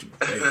gonna shoot you.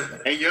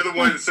 And you're the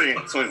one saying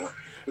 21.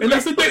 And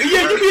that's the thing.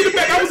 Yeah, you be in the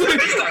back. I was really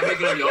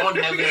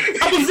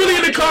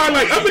in the car.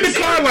 Like I'm in the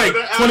car. Like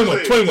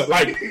 21.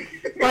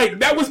 Like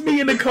that was me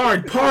in the car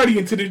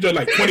partying to the joint.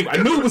 Like 21.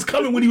 I knew it was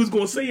coming when he was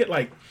gonna say it.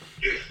 Like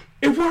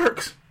it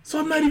works. So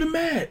I'm not even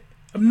mad.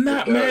 I'm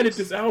not mad at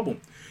this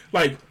album.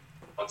 Like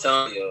I'm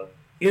telling you.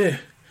 Yeah.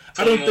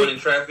 I don't think in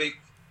traffic.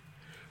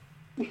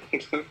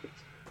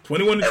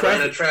 21 in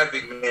traffic.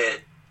 Traffic, man.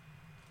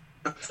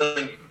 I'm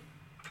telling you.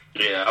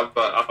 Yeah, I'm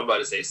about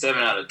to say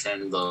 7 out of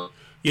 10 though.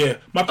 Yeah,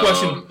 my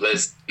question.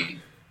 Let's see.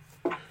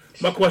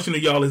 My question to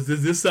y'all is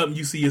this something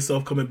you see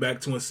yourself coming back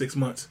to in 6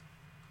 months?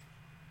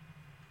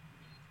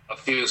 A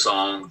few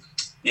songs.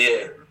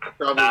 Yeah.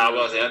 Probably. I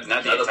was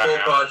not the entire full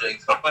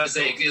project. I'm about to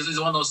say because it's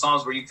one of those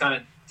songs where you kind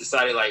of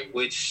decided like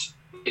which.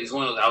 It's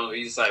one of those albums where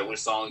you decide which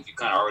songs you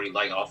kind of already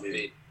like off of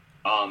it.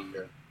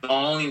 The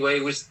only way,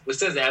 which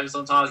says that happens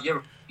sometimes, you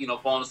ever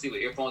falling asleep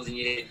with earphones in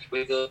your head, you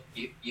wake up,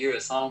 you hear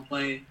a song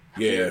playing.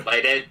 Yeah.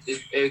 Like that,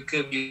 it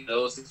could be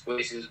those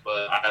situations,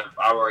 but I've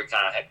already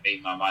kind of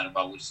made my mind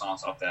about which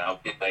songs off that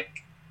album.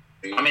 Like,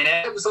 I mean,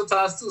 that happens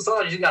sometimes too.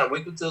 Sometimes you gotta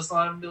wake up to a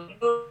song and be like,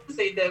 no, this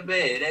ain't that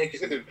bad,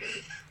 actually.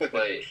 But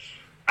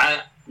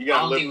I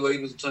don't think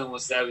Waiting with 21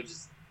 Savage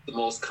is the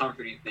most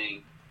comforting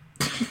thing.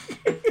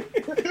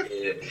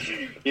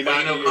 You're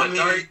not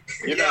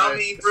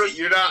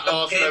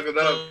all snuggled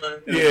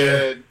up.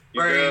 Yeah.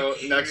 Your girl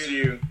next to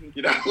you.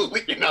 You're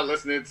not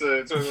listening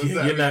to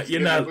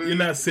you're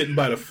not sitting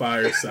by the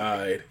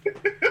fireside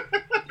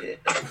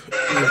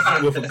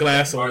with a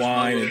glass of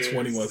wine and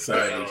 21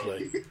 Savage.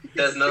 Like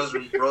that's nose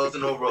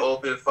roasting over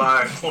open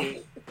fire.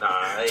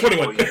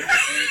 21.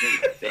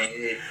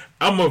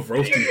 I'm gonna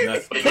roast these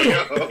nuts.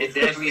 It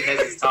definitely has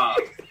its time.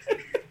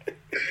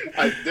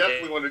 I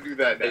definitely want to do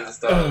that now.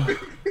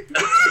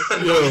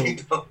 Yo,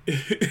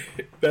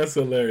 that's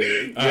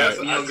hilarious. Yes,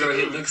 right. Girl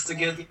hit looks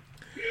together.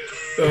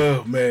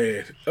 Oh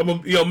man,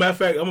 matter of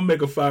fact, I'm gonna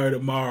make a fire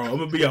tomorrow. I'm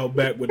gonna be out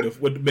back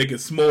with making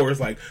s'mores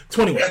like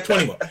 21.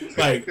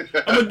 Like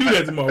I'm gonna do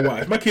that tomorrow.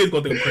 Watch, my kids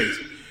gonna think I'm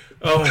crazy.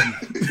 All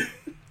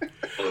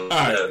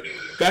right,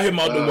 got him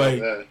out the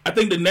way. Man. I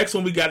think the next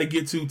one we got to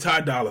get to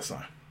Ty Dolla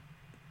 $ign.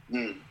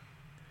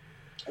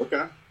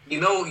 Okay. You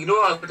know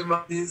what I think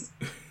about this?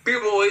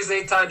 People always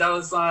say Ty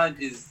Dolla $ign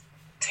is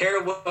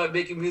terrible at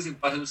making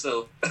music by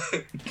himself,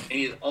 and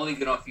he's only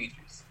good on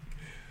features.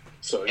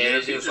 So and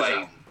it's just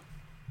like,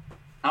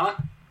 huh?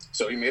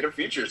 So he made a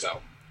features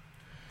album.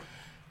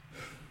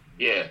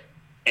 Yeah,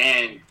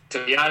 and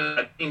to be honest,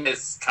 I think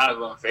that's kind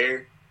of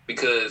unfair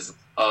because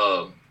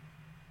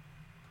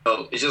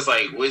it's just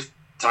like with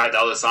Ty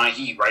Dolla $ign,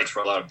 he writes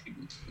for a lot of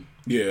people too.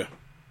 Yeah,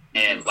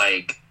 and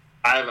like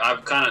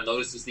I've kind of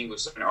noticed this thing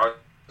with certain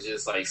artists,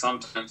 just like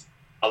sometimes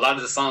a lot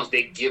of the songs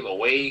they give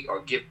away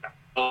or give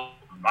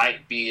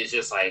might be, it's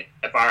just like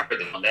if I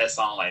heard it on that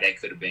song, like that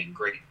could have been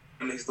great.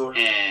 And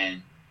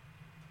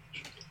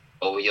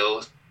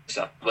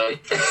shot, but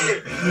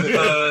you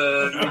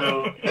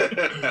know.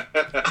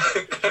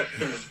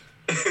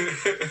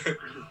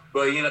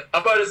 But you know,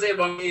 I'm about to say,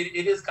 but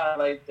it is kind of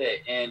like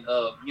that, and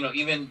you know,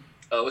 even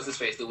what's his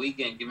face, The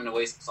Weeknd giving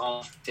away some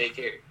songs, Take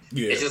Care.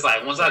 Yeah. It's just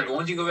like once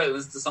you go back and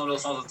listen to some of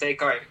those songs, Take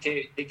Care,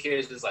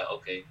 is just like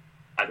okay,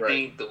 I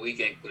think The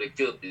Weeknd could have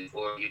killed this,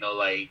 or you know,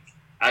 like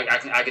I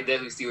can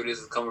definitely see where this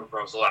is coming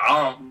from. So like,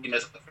 I don't mean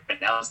that's an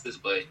analysis,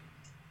 but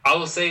I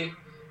will say,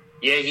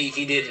 yeah,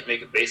 he did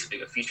basically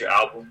make a feature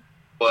album,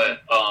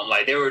 but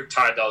like they were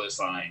Ty Dolla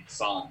 $ign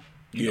songs.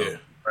 Yeah. Know?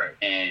 Right.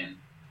 And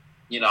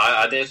you know,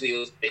 I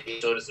definitely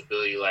showed this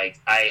ability. Like,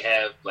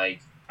 I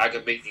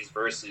could make these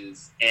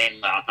verses, and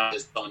I'm not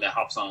just throwing that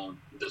hops on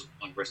just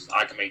one verse.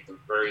 I can make the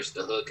verse,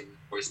 the hook, and the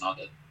voice, and all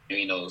that.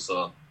 You know,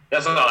 so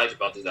that's what I liked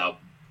about this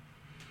album.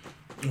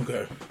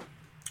 Okay.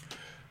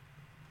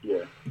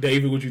 Yeah.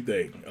 David, what you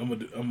think? I'm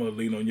gonna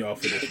lean on y'all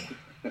for this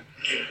one.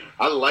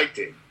 I liked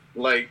it.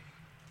 Like,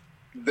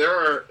 there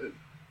are,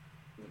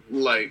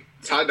 like,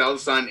 Ty Dolla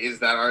 $ign is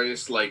that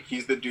artist. Like,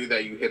 he's the dude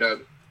that you hit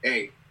up.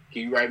 Hey,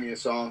 can you write me a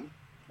song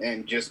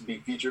and just be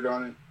featured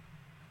on it?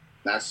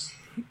 That's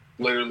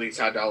literally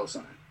Ty Dolla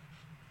 $ign.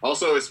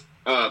 Also, it's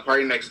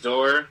Party Next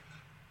Door,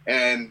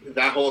 and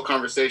that whole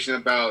conversation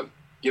about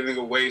giving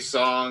away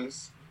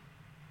songs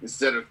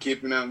instead of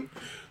keeping them.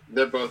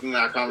 They're both in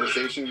that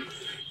conversation.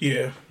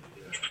 Yeah.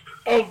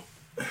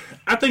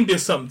 I think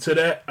there's something to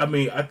that. I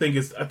mean, I think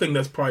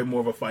that's probably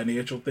more of a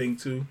financial thing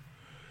too.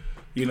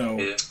 You know,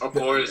 yeah, of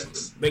course.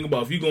 Think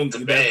about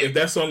if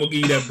that song will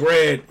give you that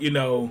bread, you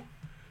know.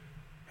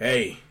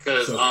 Hey,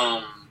 because you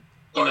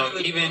know,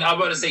 even I'm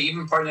about to say,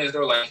 even Party Next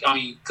Door, like I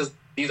mean, because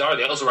they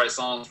also write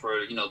songs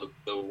for you know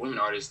the women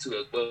artists too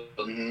as well.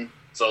 Mm-hmm.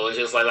 So it's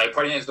just like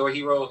Party Next Door,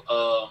 he wrote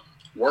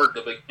Work.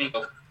 The big thing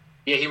of,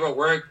 he wrote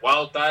Work,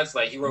 Wild Thoughts,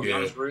 like he wrote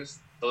Beyond Verse.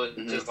 So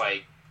it's just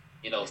like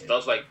you know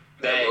stuff like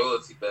that.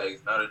 Royalty bag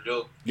is not a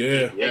joke.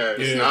 Yeah,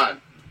 it's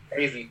not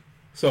crazy.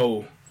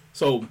 So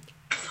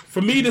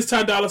for me, this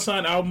Ty Dolla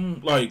 $ign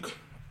album, like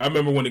I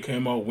remember when it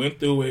came out, went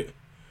through it.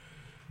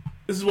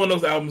 This is one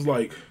of those albums,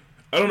 like,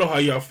 I don't know how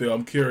y'all feel.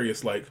 I'm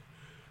curious. Like,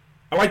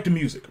 I like the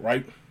music,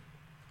 right?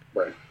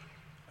 Right.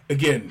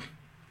 Again,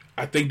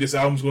 I think this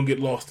album's going to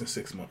get lost in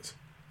 6 months,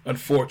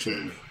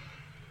 unfortunately.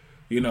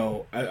 You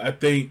know, I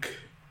think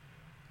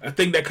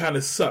that kind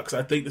of sucks.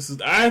 I think this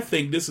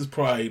is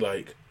probably,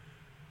 like,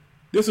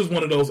 this is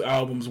one of those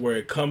albums where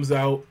it comes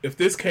out. If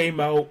this came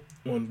out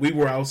when we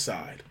were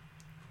outside,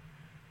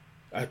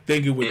 I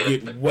think it would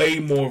get way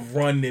more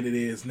run than it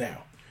is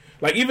now.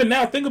 Like, even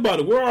now, think about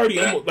it. We're already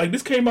like,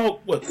 this came out,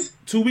 what,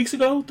 2 weeks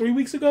ago? 3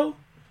 weeks ago?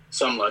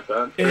 Something like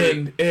that.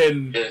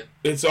 And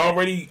it's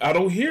already, I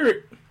don't hear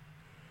it,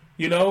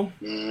 you know?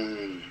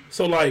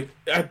 So, like,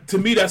 to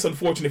me, that's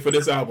unfortunate for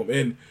this album.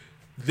 And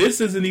this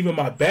isn't even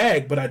my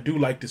bag, but I do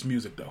like this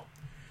music, though.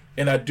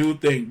 And I do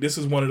think this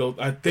is one of those,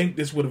 I think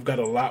this would have got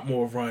a lot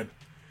more run.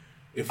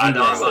 If I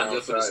know it's not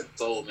good for the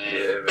soul, man.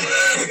 Yeah,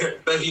 man.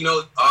 But you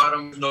know,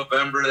 autumn,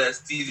 November, that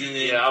season.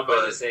 Yeah, I'm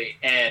about to say,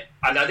 and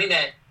I think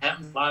that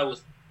happens a lot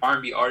with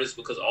R&B artists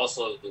because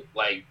also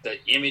like the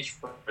image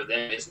for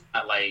them is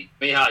not like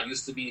maybe how it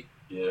used to be.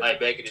 Yeah. Like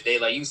back in the day,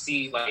 like you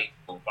see like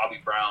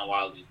Bobby Brown,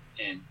 Wiley,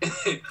 and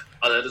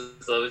other.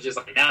 So it's just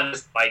like now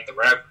it's like the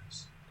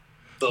rappers.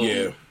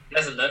 So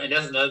that's another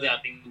thing I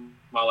think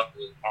about like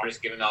with artists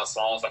giving out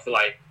songs. I feel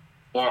like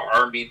more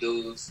R&B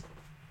dudes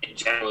in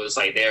general, it's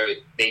like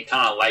they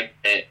kind of like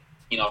that,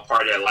 you know,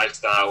 part of their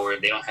lifestyle where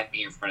they don't have to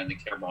be in front of the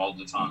camera all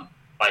the time.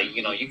 Like,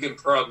 you know, you could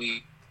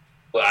probably,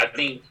 well, I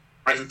think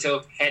Bryson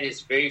Tiller had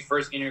his very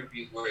first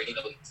interview where, you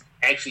know, he's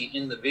actually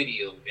in the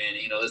video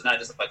and, you know, it's not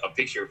just like a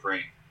picture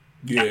frame.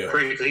 Yeah.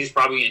 Because he's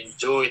probably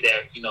enjoyed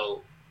that, you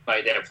know,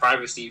 like that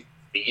privacy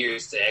for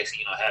years to actually,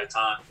 you know, have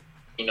time.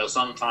 You know,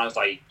 sometimes,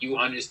 like, you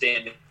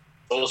understand that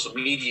social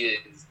media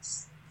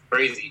is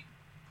crazy.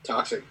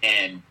 Toxic.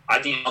 And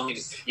I don't think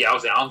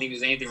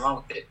there's anything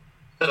wrong with it.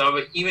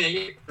 Because even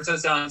in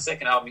the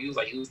second album, he was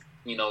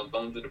you know,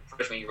 going through the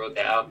depression when he wrote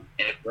that album.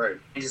 And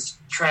it's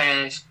just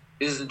trash.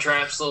 This isn't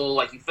trap soul.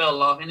 Like, he fell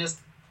off. And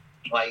it's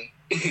like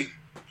the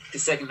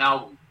second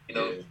album, you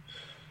know?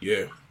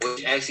 Yeah.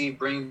 Which actually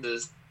brings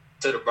us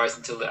to the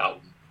Bryson Tiller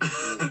album.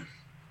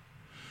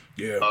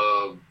 Yeah.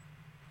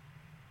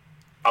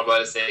 I'm about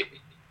to say,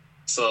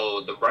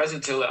 so the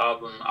Bryson Tiller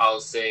album, I'll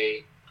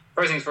say,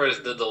 first things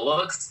first, the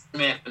deluxe,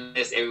 man,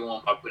 finesse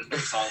everyone by putting their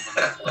songs on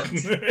the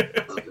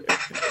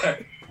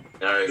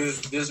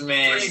deluxe. This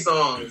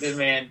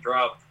man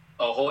dropped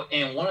a whole,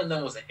 and one of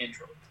them was an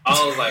intro. I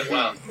was like,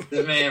 wow,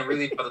 this man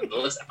really brought the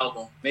deluxe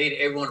album, made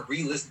everyone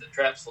re-listen to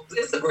Trap Soul.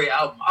 It's a great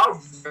album. I'll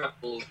listen to Trap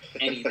Soul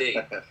any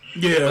day.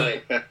 Yeah.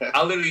 But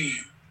I literally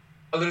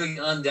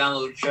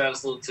undownloaded Trap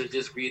Soul to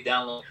just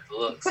re-download the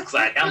deluxe. Because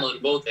I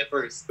downloaded both at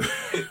first.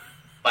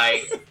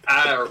 Like,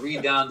 I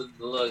re-downloaded the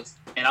deluxe,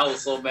 and I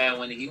was so mad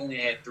when he only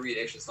had 3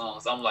 extra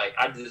songs. I'm like,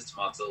 I did this to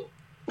my soul.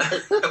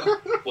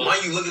 Well, why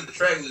you look at the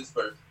track list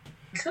first?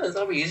 Because,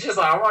 I mean, it's just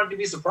like, I wanted to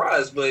be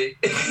surprised, but...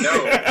 No,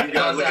 you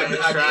gotta look at the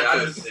track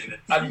list.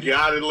 You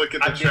gotta look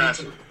at the track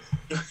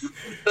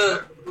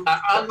list.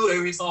 I knew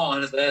every song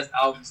on his last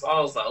album, so I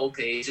was like,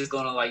 okay, it's just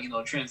gonna like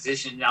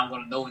transition. Now I'm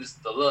gonna know when it's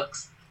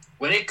deluxe.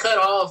 When it cut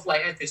off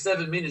like after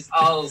 7 minutes,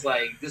 I was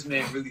like, this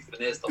man really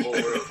finessed the whole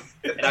world,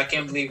 and I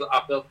can't believe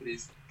I fell for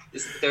this.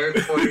 This third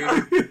quarter,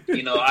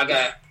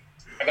 I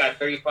got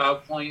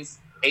 35 points,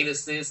 8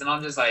 assists, and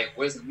I'm just like,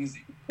 where's the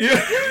music? Yeah.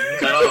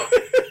 Cut off.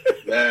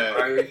 Man,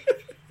 Right?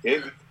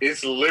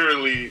 it's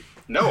literally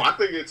I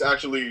think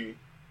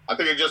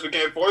it just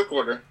became fourth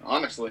quarter.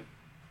 Honestly.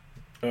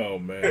 Oh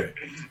man.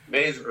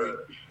 Basically.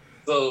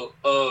 So,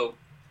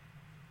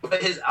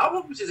 but his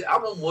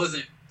album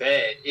wasn't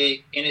bad.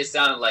 It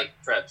sounded like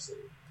trap soul.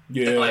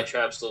 Yeah. Like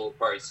trap soul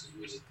parts,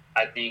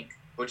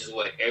 which is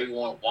what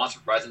everyone wants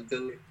from Bryson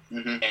Tiller.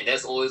 Mm-hmm. And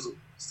that's always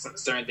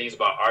certain things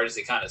about artists.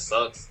 It kind of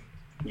sucks.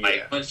 Yeah.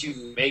 Like once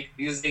you make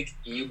music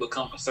and you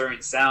become a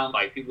certain sound,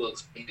 like people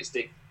expect you to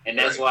stick. And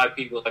that's why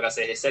people, like I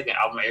said, his second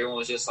album, everyone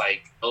was just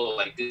like, oh,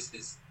 like this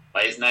is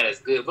like it's not as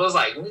good. But it's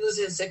like when you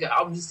listen to his second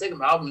album is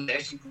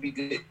actually pretty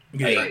good.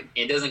 Yeah. Like,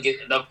 it doesn't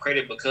get enough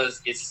credit because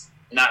it's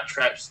not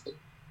trap stuff.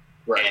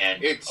 Right.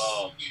 And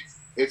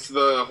It's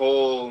the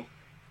whole.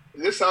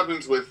 This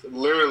happens with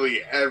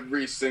literally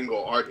every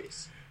single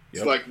artist. It's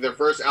Yep. like their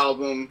first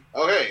album.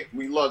 Oh, hey,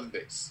 we love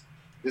this.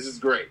 This is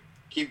great.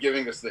 Keep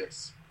giving us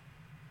this.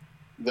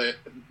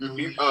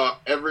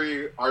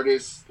 Every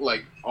artist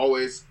like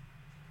always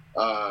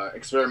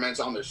experiments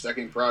on their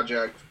second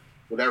project,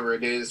 whatever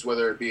it is,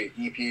 whether it be an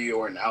EP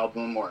or an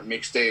album or a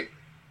mixtape.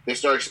 They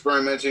start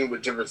experimenting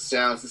with different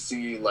sounds to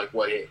see like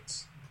what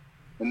hits,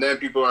 and then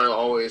people are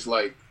always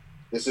like,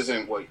 "This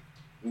isn't what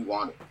we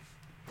wanted."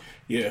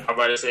 Yeah. I'm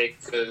about to say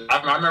because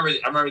I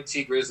remember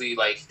T Grizzly,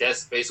 like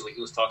that's basically what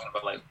he was talking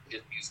about, like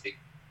his music,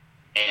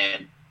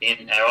 and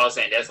I was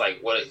saying that's like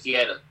what he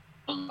had a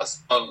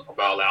song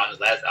about like on his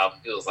last album.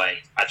 It was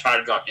like I tried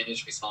to drop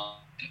industry song,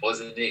 it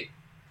wasn't it.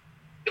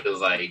 It was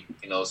like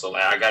so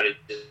like I got to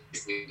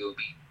basically do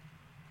beat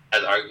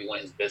as arguably one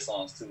of his best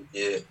songs too.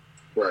 Yeah.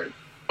 Right.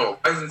 Oh,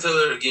 Bryson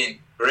Tiller again,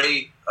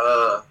 great.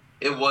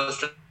 It was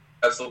Trap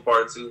Soul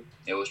Part 2.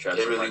 It was trap.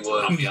 It really Soul,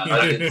 was. I'll be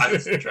honest. I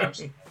did trap.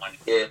 Soul.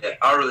 Yeah, that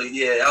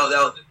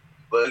was.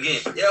 But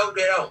again, yeah, it was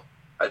great album.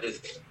 I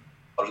just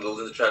thought it goes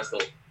into Trap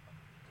Soul.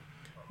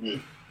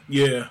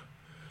 Yeah.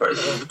 Right.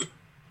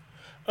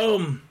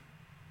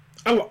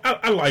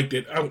 I liked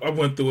it. I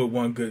went through it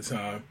one good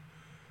time.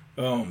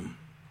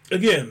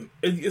 Again,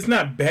 it's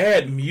not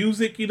bad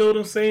music. You know what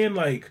I'm saying?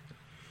 Like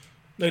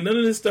none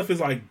of this stuff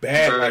is like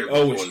bad. Like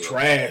it's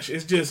trash.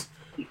 It's just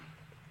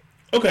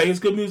okay. It's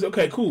good music.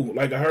 Okay, cool.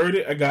 Like I heard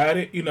it. I got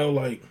it.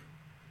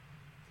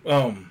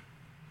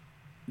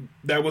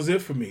 That was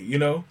it for me.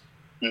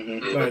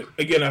 Mm-hmm. Like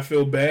again, I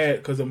feel bad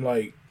because I'm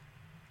like,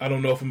 I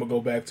don't know if I'm gonna go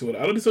back to it.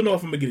 I just don't know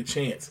if I'm gonna get a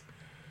chance.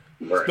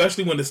 Right.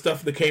 Especially when the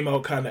stuff that came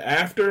out kind of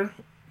after.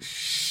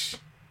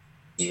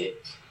 Yeah.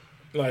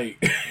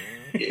 Like,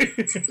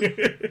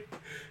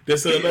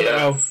 there's another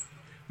album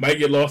might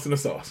get lost in the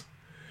sauce.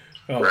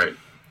 Right.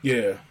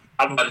 Yeah.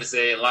 I'm about to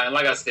say,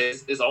 like I said,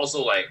 it's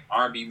also like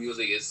R&B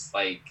music is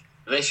like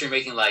unless you're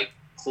making like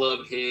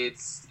club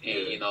hits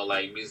and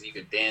like music you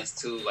can dance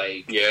to,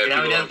 like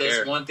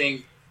that's one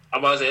thing. I'm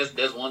about to say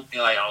that's one thing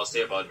like I would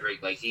say about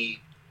Drake. Like he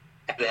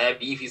had to have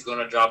if he's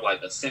gonna drop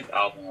like a synth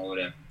album or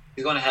whatever,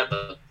 he's gonna have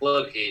a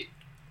club hit,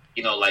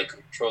 like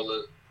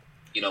Controller,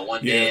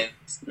 One Dance,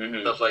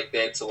 stuff like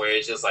that, to where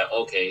it's just like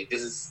okay,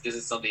 this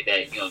is something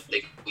that they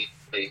can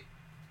play,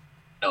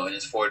 and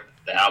it's for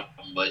the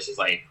album, but it's just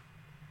like.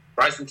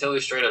 Bryson Tiller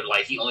straight up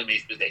like he only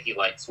makes music that he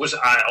likes, which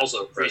I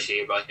also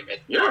appreciate about him.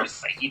 Like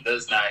he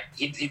does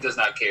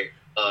not care.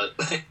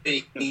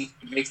 He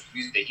makes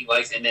music that he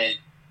likes, and then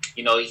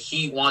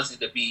he wants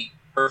it to be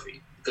perfect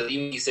because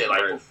even he said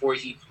like before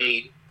he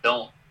made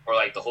Don't or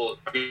like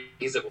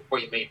he said before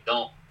he made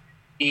Don't,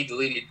 he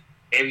deleted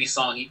every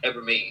song he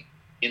ever made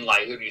and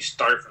like literally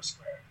started from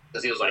scratch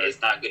because he was like it's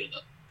not good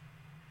enough,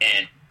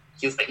 and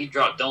he was like he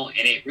dropped Don't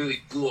and it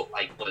really blew up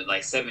like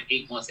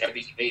 7-8 months after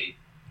he made it.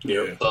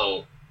 Yeah.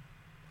 So.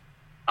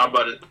 I'm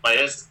about to I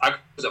just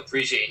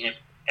appreciate him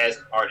as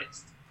an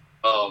artist.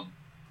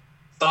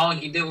 Song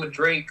he did with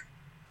Drake,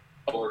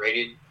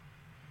 overrated.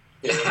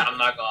 Yeah. I'm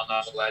not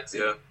gonna lie to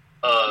you.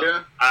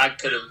 I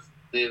could have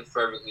lived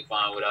perfectly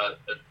fine without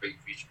a Drake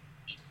feature.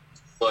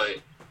 But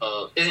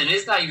and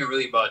it's not even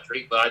really about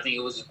Drake, but I think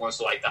it was just more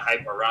so like the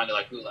hype around it,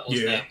 like we were like,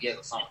 snap, he has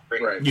a song with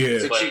Drake. Right. Yeah.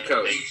 It's a cheat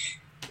code.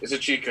 It's a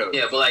cheat code.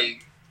 Yeah, but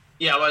like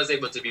I was about to say,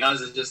 but to be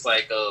honest, it's just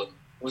like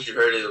once you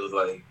heard it, it was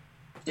like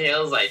it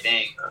was like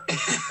dang.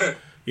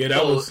 Yeah,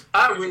 that was.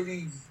 I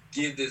really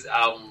give this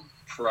album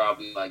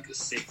probably like a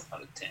 6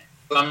 out of 10.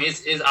 But I mean,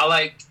 it's I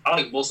like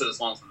most of the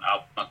songs on the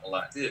album. I'm not gonna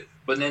lie. Yeah.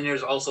 But then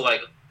there's also like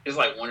there's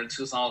like 1 or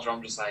 2 songs where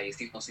I'm just like, is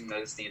he gonna sing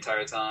like this the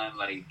entire time?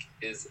 Like,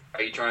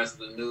 are you trying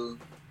something new?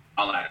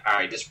 I'm like, all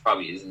right, this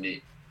probably isn't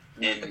it.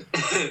 And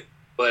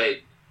but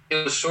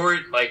it was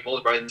short. Like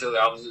most Bryson Tiller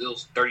albums, it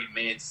was 30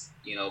 minutes.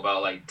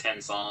 About like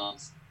 10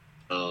 songs.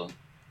 But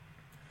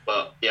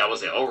yeah, I would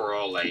say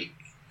overall like.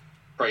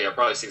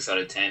 Probably 6 out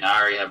of 10. I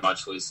already have my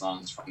choice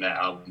songs from that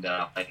album that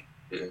I like.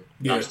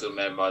 Yeah. I'm still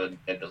mad about it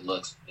at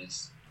deluxe.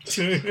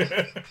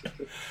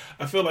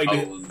 I feel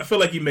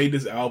like he made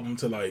this album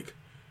to like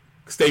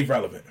stay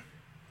relevant.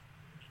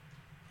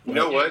 You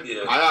know what?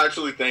 Yeah. I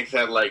actually think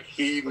that like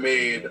he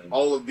made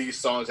all of these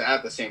songs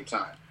at the same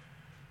time.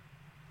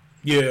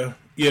 Yeah,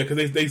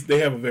 because they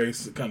have a very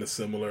kind of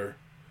similar.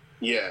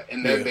 Yeah,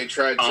 and then they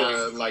tried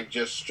to like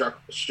just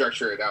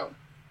structure it out.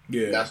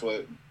 Yeah, that's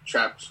what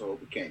Trap Soul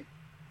became.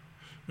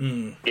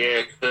 Mm.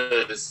 Yeah,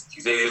 because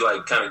they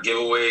like kind of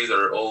giveaways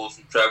or old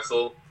from Trap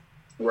Soul.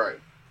 Right.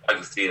 I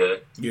can see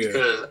that. Yeah.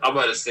 Because I'm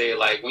about to say,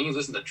 like, when you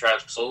listen to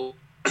Trap Soul,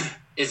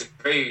 it's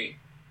very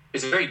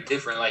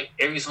different. Like,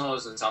 every song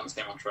doesn't sound the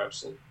same on Trap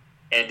Soul.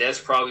 And that's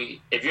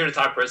probably, if you're the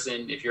type of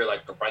person, if you're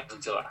like right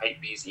until a hype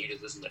beats and you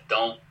just listen to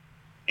Don't,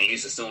 and you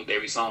just assume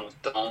every song was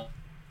Don't,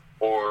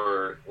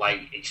 or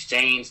like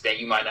Exchange, then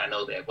you might not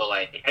know that. But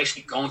like,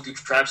 actually going through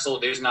Trap Soul,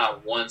 there's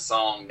not one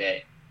song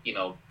that, you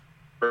know,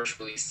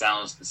 virtually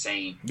sounds the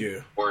same.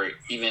 Yeah. Or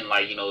even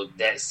like, you know,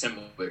 that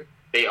similar.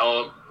 They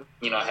all,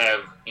 you know,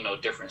 have, you know,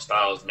 different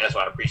styles, and that's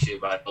what I appreciate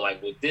about it. But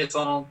like with this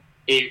song,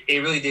 it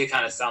really did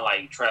kind of sound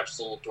like Trap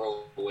Soul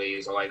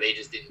throwaways, or like they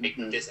just didn't make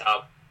this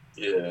album.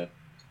 Yeah.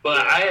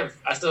 But I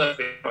still have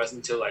to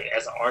listen to, like,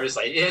 as an artist,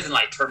 like, it hasn't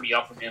like turned me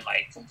off from him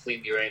like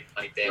completely or anything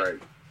like that.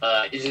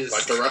 Right. It's just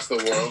like the rest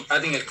of the world. I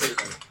think it's pretty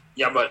good.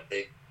 Yeah, but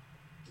okay.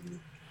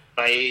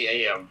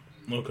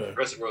 The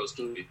rest of the world is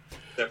stupid.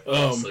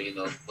 So you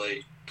know, but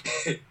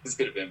this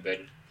could have been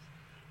better.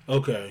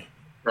 Okay.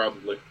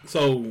 Probably.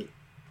 So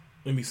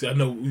let me see. I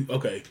know.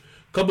 Okay,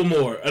 couple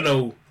more. I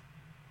know.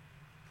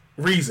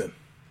 Reason.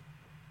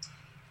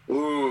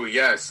 Ooh,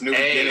 yes, New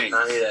Beginnings.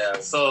 Yeah.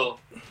 So,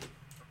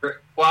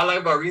 what I like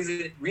about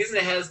Reason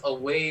has a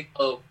way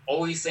of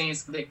always saying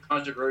something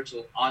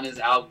controversial on his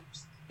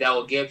albums that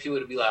will get people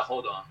to be like,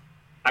 "Hold on,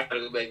 I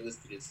gotta go back and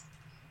listen to this."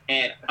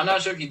 And I'm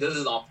not sure if he does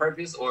this on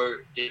purpose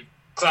or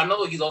because I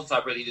know he's also the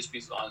type of he just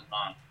speaks on his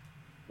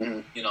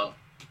mind, you know.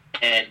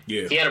 And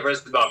he had a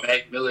verse about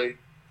Mac Miller.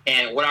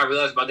 And what I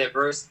realized about that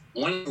verse,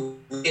 when you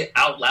read it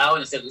out loud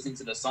instead of listening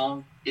to the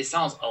song, it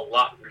sounds a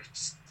lot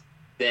worse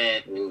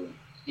than,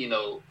 you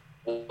know,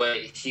 what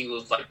he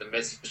was like, the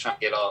message he was trying to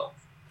get off.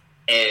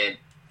 And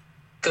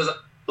because,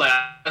 like,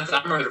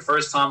 I remember the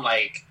first time,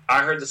 like,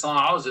 I heard the song,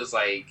 I was just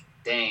like,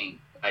 dang,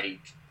 like,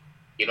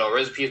 you know,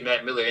 rest in peace,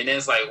 Mac Miller. And then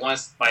it's like,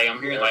 once, like,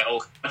 I'm hearing, like,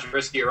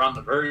 controversy around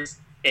the verse.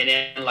 And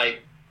then,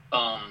 like,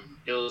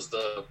 it was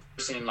the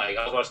person, like,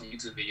 I was watching a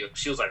YouTube video.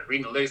 She was, like,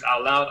 reading the lyrics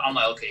out loud. I'm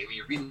like, okay, when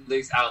you're reading the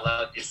lyrics out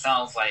loud, it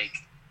sounds like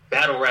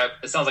battle rap.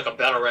 It sounds like a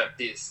battle rap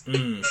diss.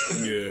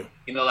 Yeah.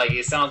 You know, like,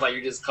 it sounds like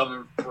you're just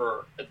coming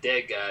for a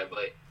dead guy.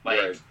 But,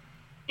 like,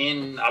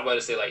 I'm about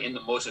to say, like, in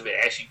the motion of it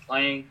actually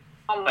playing,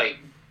 I'm like,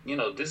 you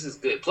know, this is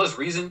good. Plus,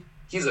 Reason,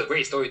 he's a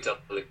great storyteller.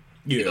 Yeah.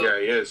 You know? Yeah,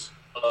 he is.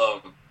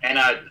 And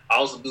I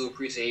also do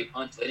appreciate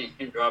Punch letting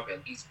him drop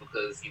at least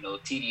because, you know,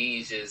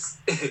 TDE is just...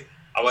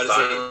 I want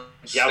to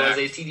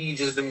say TDE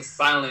just been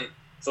silent,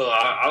 so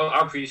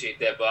I appreciate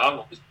that. But I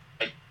always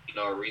like, you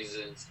know,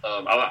 Reasons.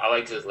 I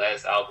liked his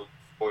last album,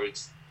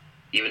 Sports,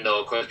 even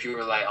though of course people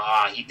were like,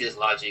 he did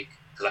Logic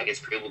because I guess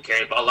people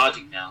caring about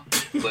Logic now.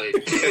 But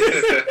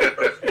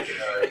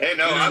hey,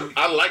 no,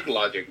 I like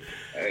Logic.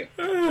 Hey,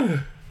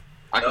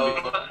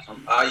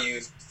 I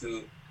used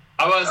to.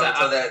 I was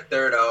until that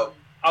third album.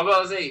 I was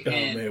about to say,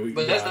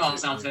 but that's not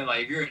what I'm saying.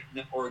 Like, if you're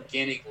an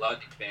organic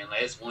Logic fan,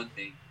 like that's one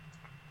thing.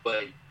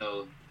 But, you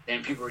know,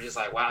 then people were just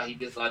like, wow, he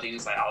did Logic. And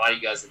it's like, a lot of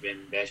you guys have been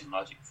bashing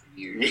Logic for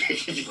years.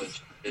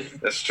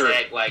 That's true.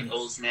 Act like,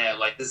 oh, snap.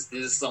 Like, this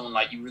is someone,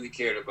 like, you really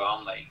cared about.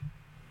 I'm like,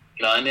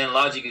 you know, and then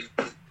Logic is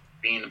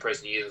being the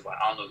person he is. Like,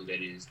 I don't know who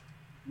that is.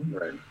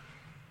 Right.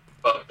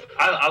 But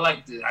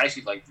I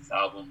actually like this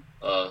album.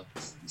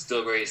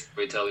 Still great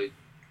storyteller. You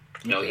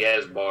know, he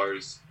has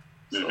bars.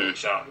 So,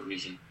 shout out to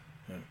Reason.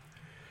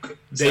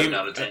 7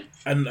 out of 10.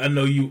 I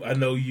know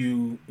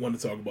you want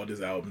to talk about this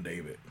album,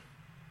 David.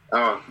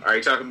 Oh, are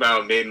you talking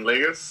about Made in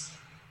Lagos?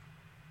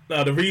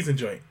 No, the Reason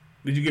joint.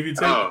 Did you give your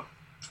take?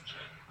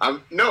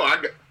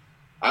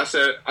 I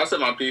said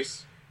my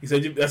piece. You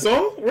said that's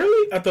all?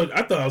 Really? I thought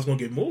I was gonna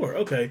get more.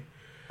 Okay.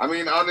 I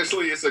mean,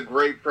 honestly, it's a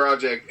great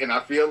project, and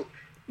I feel,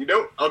 you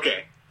know,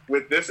 okay,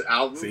 with this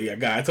album. See,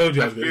 I told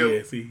you I was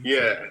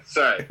gonna.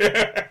 Sorry.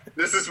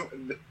 This is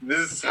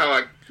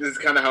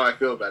kind of how I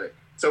feel about it.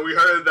 So we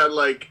heard that,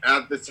 like,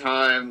 at the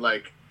time,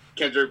 like,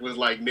 Kendrick was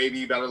like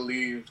maybe about to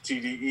leave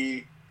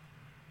TDE.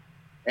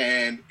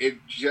 And it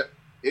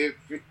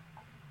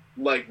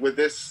like with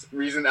this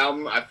Reason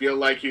album, I feel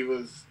like he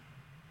was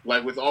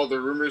like with all the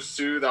rumors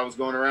too that was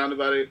going around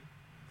about it.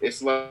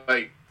 It's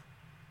like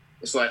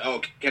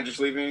oh, Kendrick's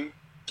leaving.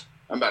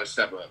 I'm about to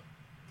step up.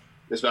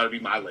 This about to be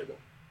my label.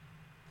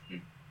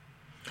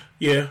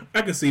 Yeah,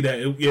 I can see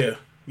that.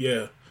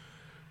 Yeah.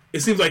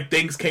 It seems like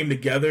things came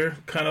together,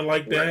 kind of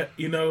like that,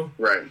 you know.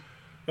 Right.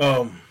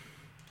 But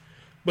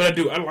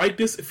I like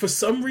this for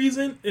some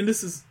reason, and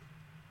this is.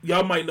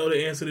 Y'all might know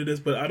the answer to this,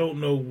 but I don't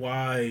know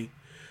why.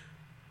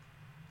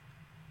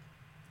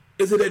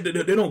 Is it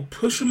that they don't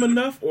push him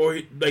enough? Or,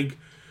 like,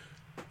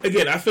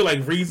 again, I feel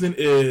like Reason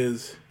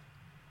is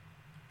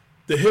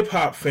the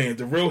hip-hop fans,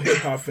 the real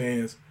hip-hop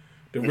fans,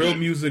 The real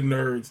music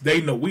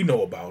nerds, we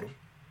know about him.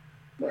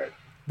 Right.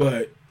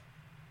 But,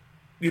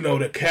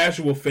 the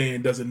casual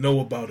fan doesn't know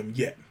about him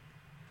yet.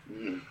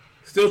 Mm-hmm.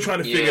 Still trying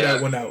to figure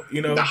that one out,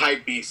 The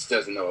hype beast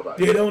doesn't know about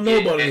it. They don't know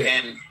about it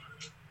yet. And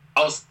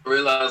I also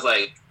realized,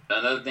 like,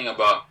 another thing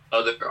about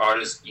other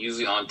artists,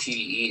 usually on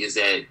TDE, is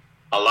that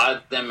a lot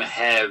of them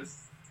have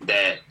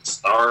that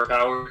star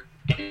power,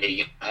 and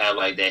they have,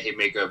 like, that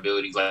hitmaker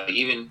ability. Like,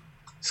 even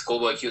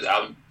Schoolboy Q's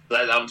album,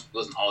 that album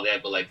wasn't all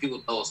that, but, like,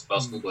 people know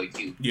about Schoolboy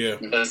Q. Yeah.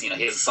 Because, he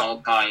has a song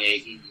with Kanye,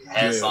 he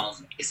has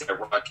songs with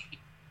A$AP Rocky.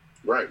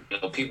 Right.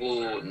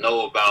 People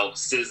know about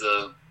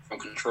SZA from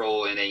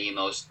Control, and then,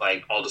 it's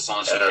like all the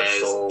songs she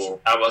has.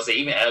 Soul. I would say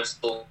even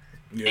Absol,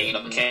 Yeah.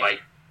 and,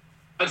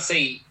 I'd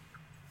say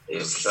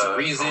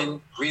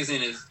reason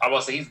is, I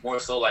would say he's more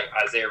so like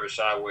Isaiah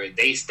Rashad, where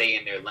they stay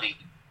in their lane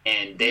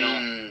and they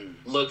don't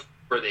look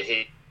for the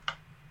hit.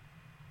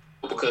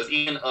 Because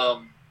even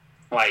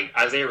like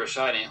Isaiah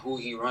Rashad and who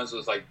he runs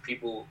with, like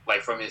people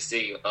like from his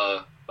city,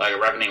 like a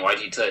rapper named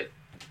YG Tut,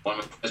 one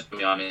of my friends put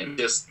me on it.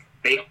 Just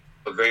they have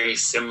a very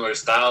similar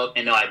style,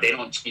 and like they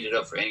don't change it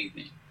up for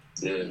anything.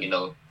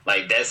 Yeah.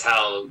 Like that's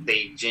how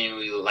they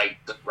genuinely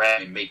like to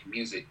rap and make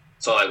music.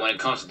 So like when it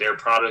comes to their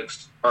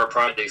products or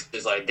projects,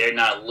 it's like they're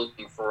not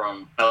looking for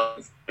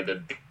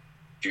the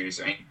pictures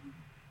or anything,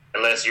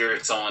 unless you're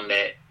someone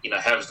that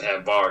happens to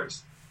have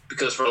bars.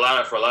 Because for a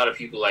lot of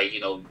people, like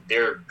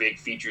their big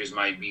features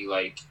might be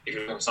like, if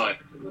you're someone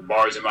with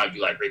bars, it might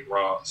be like Rick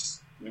Ross,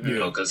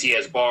 because he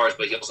has bars,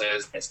 but he also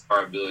has that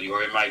star ability.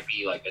 Or it might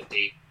be like a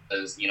Dave,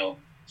 because he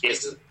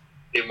has a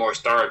bit more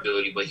star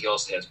ability, but he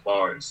also has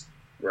bars.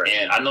 Right.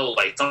 And I know,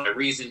 like, some of the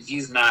reason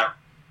he's not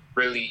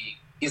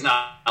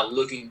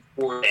looking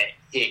for that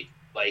hit.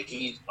 Like,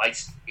 he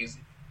likes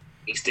music.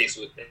 He sticks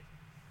with it.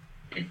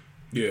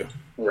 Yeah.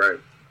 Right.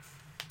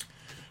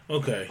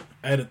 Okay.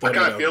 I kind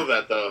of feel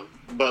that, though.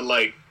 But,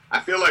 like, I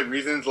feel like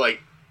Reason's,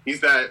 like,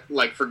 he's that,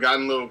 like,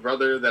 forgotten little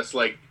brother that's,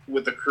 like,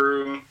 with the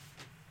crew.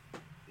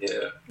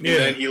 Yeah. And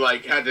then he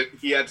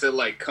had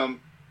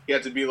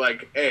to be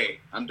like, hey,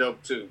 I'm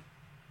dope, too.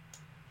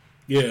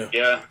 Yeah.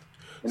 Yeah.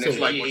 And it's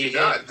like, what you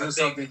got? Do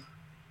something.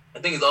 I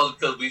think it's also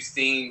because we've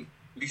seen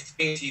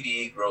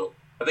TDE grow.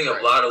 I think a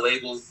lot of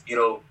labels,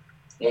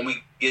 when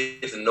we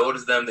get to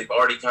notice them, they've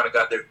already kind of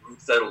got their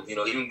group settled.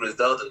 Even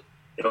Griselda,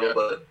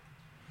 But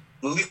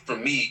at least for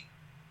me,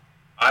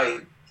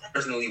 I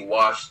personally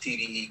watched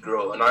TDE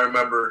grow, and I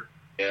remember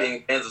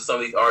being fans of some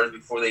of these artists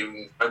before they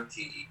even went to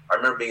TDE. I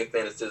remember being a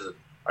fan of SZA.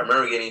 I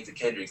remember getting into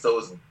Kendrick.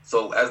 So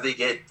as they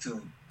get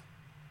to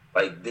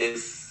like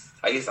this.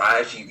 I guess I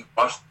actually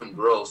watched them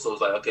grow, so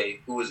it's like, okay,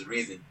 who is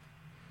Reason?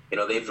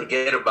 They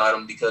forget about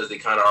him because they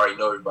kind of already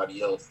know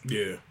everybody else.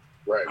 Yeah.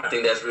 Right. I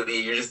think that's really,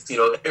 you're just,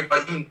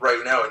 everybody, even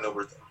right now,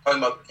 we're talking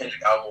about the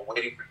Kendrick album,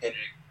 waiting for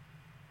Kendrick,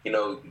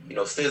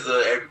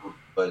 SZA, everyone,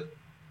 but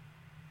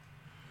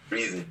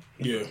Reason.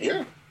 Yeah.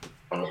 Yeah.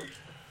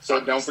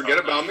 So don't forget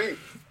about me.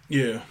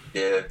 Yeah.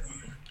 Yeah.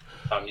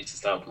 I need to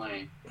stop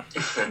playing.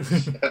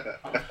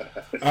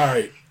 All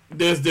right.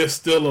 There's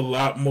still a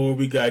lot more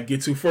we got to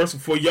get to. First,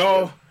 for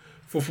y'all,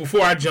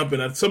 before I jump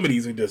in, some of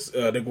these are just,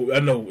 I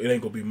know it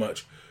ain't going to be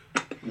much.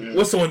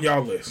 What's on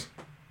y'all list?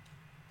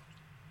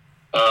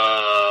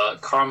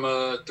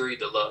 Karma 3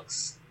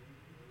 Deluxe.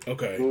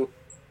 Okay.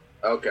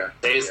 Okay.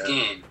 Stay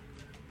Skin.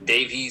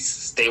 Davies,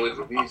 stay away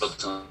from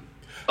Upton.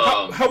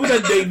 How was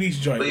that Davies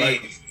joint?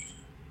 Like,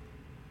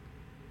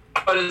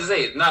 I was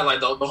say, not like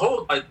the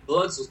whole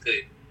Deluxe was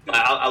good.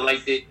 I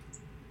liked it.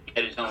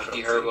 Had it done with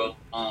D Herbo.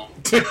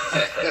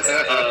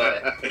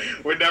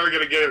 We're never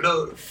gonna get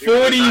it.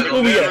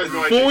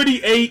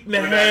 48 and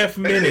a half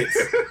minutes.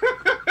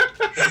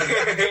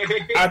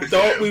 I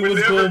thought we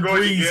was going to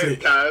breeze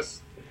it.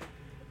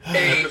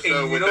 Hey, you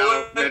know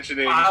what?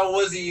 I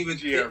wasn't even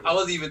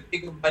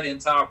thinking about the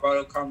entire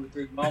Brother Karma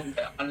 3 moment.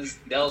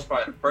 Honestly, that was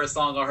probably the first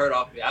song I heard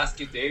off it. I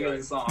skipped every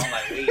other song. I'm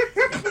like, wait,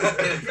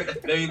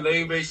 let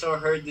me make sure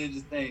her did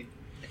his thing.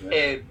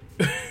 And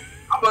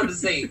I'm about to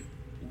say,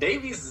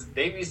 Davies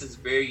is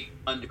very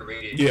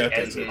underrated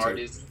as an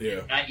artist.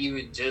 Yeah. Not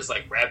even just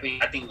like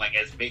rapping. I think like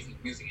as making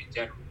music in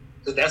general.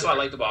 Because that's what I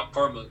liked about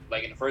Karma,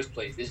 like in the first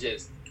place. It's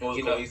just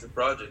he's a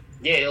project.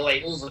 Yeah,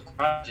 like it was a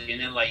project,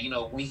 and then like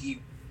when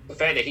the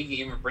fact that he can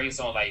even bring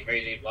someone like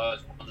Mary J.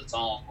 Blige on the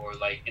song, or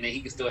like, and then he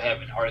can still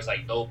have an artist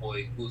like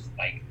Doughboy who's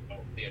like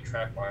a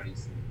trap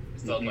artist and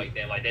stuff like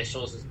that. Like that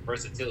shows his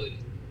versatility.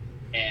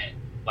 And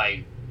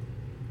like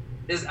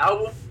this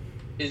album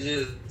is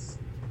just,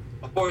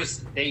 of course,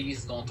 Davies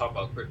is gonna talk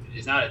about Krypton.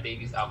 It's not a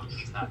Davies album.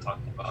 He's not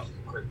talking about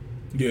Krypton.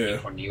 Yeah.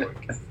 Or New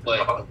York,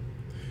 but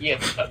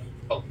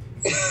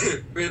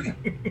really,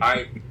 all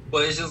right.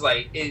 But it's just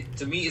like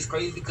to me, it's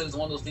crazy because it's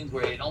one of those things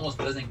where it almost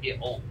doesn't get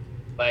old.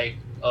 Like,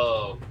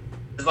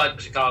 it's like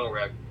Chicago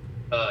rap.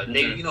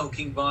 Dave, you know who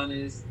King Von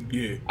is?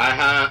 Yeah,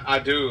 I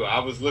do. I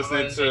was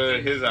listening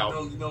to his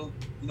album. You know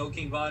who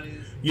King Von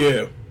is?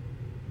 Yeah.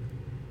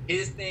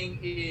 His thing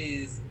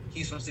is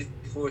he's from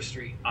 64th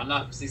Street. I'm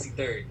not from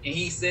 63rd, and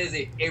he says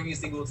it every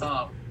single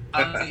time.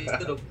 Honestly, it's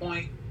to the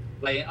point.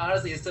 Like,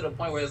 honestly, it's to the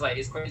point where it's like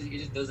it's crazy. It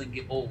just doesn't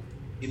get old.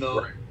 you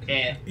know. Right.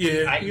 And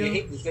Yeah, I yeah.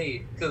 hate to say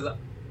it because I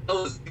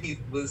know it's beef,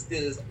 but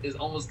still, it's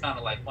almost kind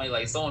of like funny.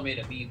 Like someone made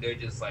a meme, they're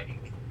just like,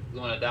 "He's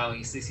gonna die when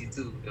he's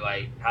 62." They're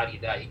like, "How did he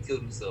die? He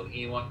killed himself.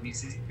 He didn't want to be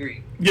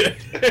 63." Yeah.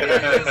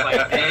 It's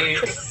like, dang.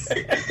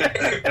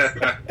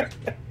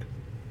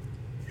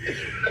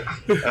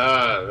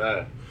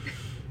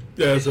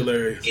 That's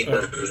hilarious.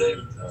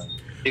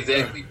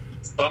 Exactly.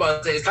 So I'm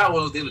about to say it's kind of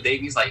one of those things with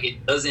Davies. Like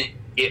it doesn't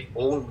get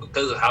old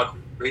because of how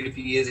creative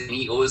he is, and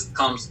he always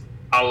comes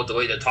out with the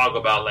way to talk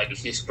about like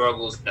his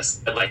struggles. And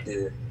like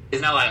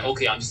it's not like,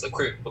 okay, I'm just a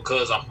crip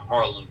because I'm from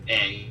Harlem,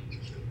 and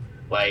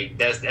like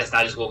that's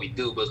not just what we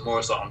do, but it's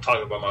more so I'm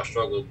talking about my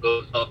struggle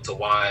building up to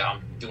why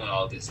I'm doing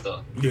all this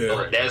stuff. Yeah.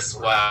 So that's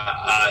why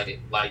I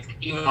like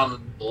even on the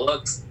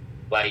deluxe,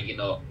 like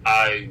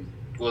I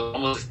was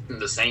almost in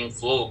the same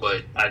flow,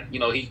 but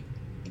he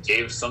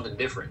gave something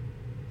different.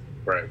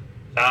 Right.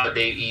 Shout out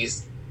Dave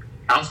East.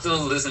 I'm still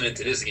listening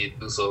to this again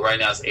too, so right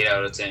now it's 8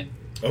 out of 10.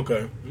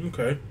 Okay.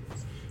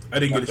 I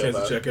didn't get a chance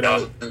to check it I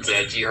out. was listening to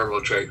that G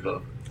Herbo track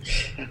though.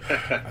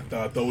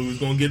 I thought we was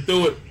gonna get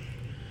through it.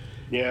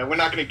 Yeah, we're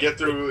not gonna get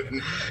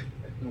through.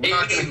 Maybe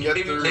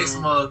next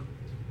month.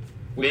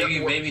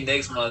 Maybe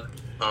next month.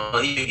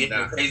 He been getting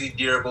a crazy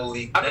durable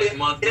league. Next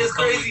month It's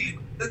crazy.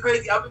 It's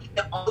crazy. I've been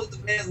getting all the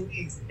man's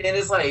leagues, and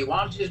it's like,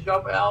 why don't you just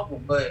drop an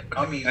album? But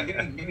I mean,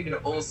 maybe they're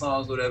old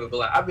songs, or whatever. But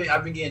like, I've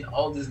been getting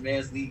all this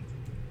man's leagues.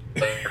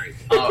 Like,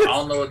 I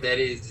don't know what that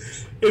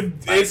is.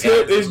 It's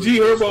G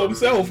Herbo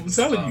himself. I'm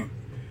telling you.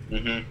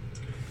 Mm-hmm.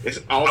 It's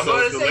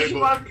also the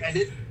label.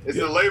 It's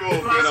the label,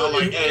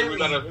 like, hey, we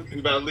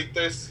gotta leak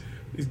this.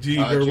 It's G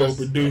Herbo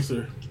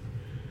producer.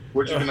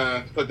 We're just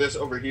gonna put this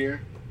over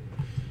here.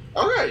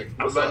 All right.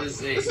 I was about to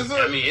say. It's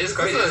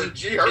crazy. This is a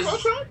G Herbo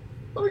track.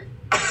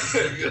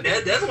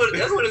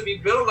 That's what it be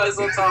feeling like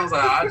sometimes.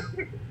 Like,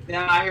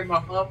 I hear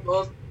my phone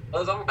goes,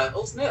 I'm like,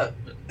 oh snap!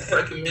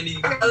 Recommending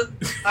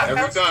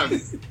every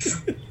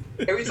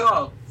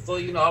time. So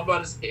I'm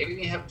about to say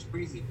everything happens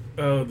crazy.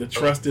 Oh, the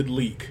trusted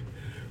leak.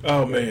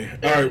 Oh man!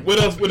 All right,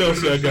 what else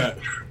y'all got?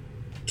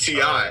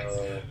 T.I.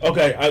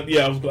 Okay,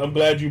 I'm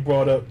glad you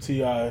brought up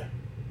T.I.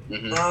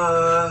 Mm-hmm.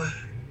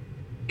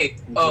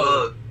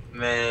 Look,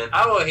 man,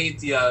 I don't hate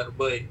T.I.,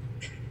 but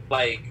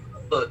like,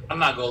 look, I'm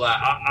not gonna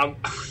lie.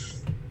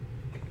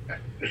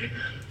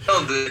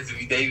 don't do it to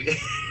me, David.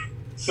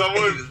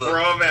 Someone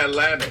from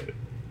Atlanta.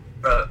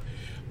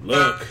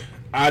 Look,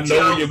 I know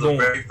where you're going.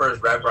 The very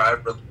first rapper I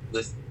ever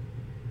listened.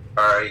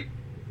 All right,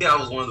 I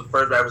was one of the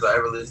first rappers I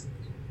ever listened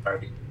to. All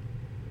right.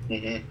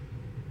 Mm-hmm.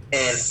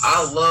 And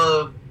I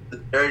love the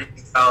dirty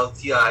style of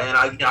T.I. And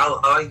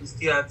I like this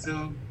T.I.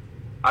 too.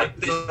 I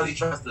think he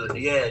tries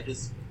to,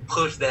 just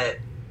push that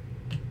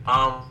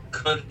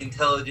country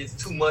intelligence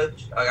too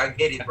much. Like, I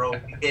get it, bro.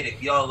 We get it.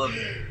 We all love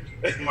it.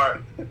 It's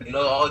smart.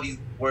 All these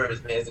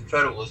words, man. It's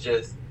incredible. It's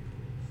just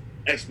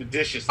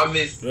expeditious. I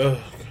miss.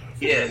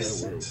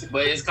 Yes.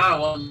 But it's kind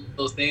of one of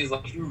those things,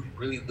 like, you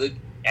really look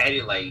at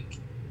it, like,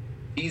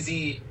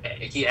 he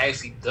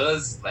actually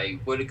does,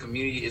 like, for the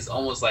community, it's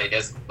almost like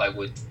that's, like,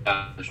 what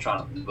I was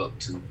trying to live up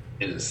to,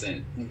 in a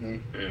sense.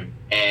 Mm-hmm.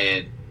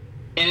 And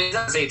it's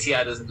not to say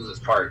T.I. doesn't do his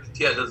part.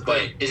 T.I. does,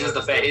 but it's just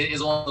the fact,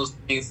 it's one of those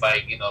things,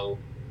 like,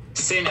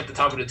 sitting at the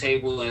top of the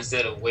table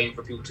instead of waiting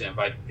for people to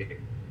invite you there.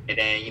 And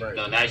then,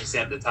 now you're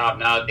sitting at the top,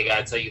 now they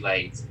gotta tell you,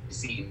 like, you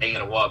see, they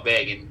gotta walk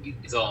back, and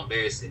it's all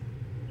embarrassing.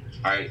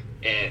 All right?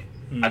 And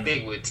I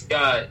think with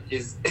T.I.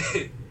 is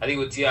just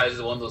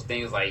one of those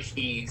things, like,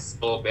 he's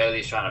so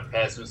badly trying to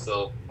pass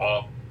himself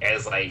off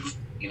as, like,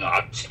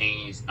 I've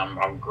changed,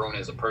 I'm grown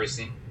as a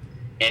person.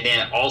 And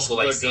then also,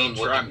 like, seeing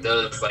what he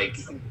does, like,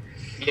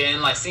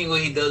 and, like, seeing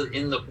what he does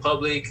in the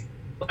public,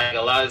 like,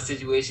 a lot of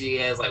situations he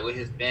has, like, with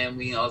his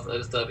family and all this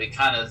other stuff, it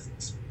kind of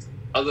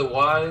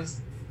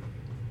otherwise.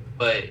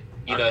 But,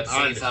 at the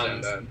same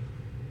time,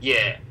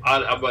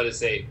 I'm about to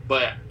say,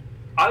 but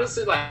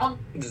honestly, like, I don't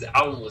think this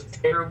album was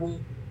terrible.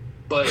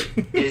 But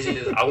it's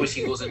just, I wish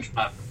he wasn't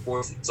trying to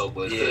force it so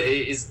much. Yeah.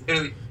 It's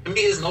literally, to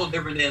me, it's no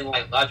different than,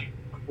 like, Logic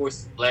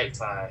forces Black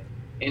Side,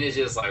 and it's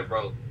just like,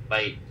 bro,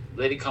 like,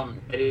 let it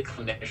come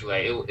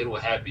naturally. Like, it will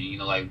happen.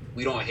 Like,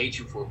 we don't hate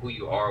you for who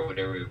you are or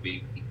whatever it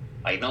be.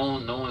 Like, no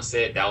one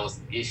said that was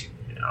the issue.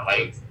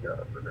 Like,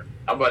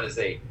 I'm about to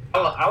say,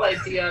 I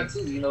like T.I.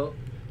 too.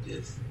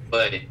 Yes.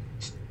 But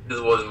this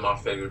wasn't my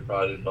favorite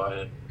project by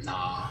him.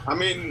 Nah. I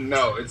mean,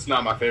 no, it's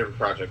not my favorite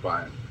project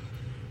by him.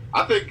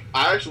 I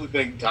actually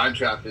think Time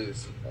Trap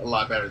is a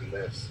lot better than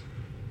this.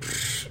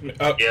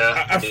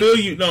 I feel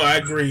you. No, I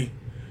agree.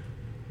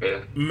 Yeah.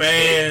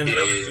 Man,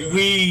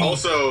 we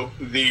also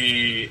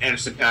the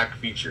Anderson .Paak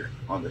feature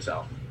on this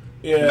album.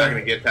 Yeah, we're not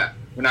gonna get that.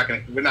 We're not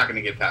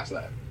gonna get past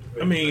that.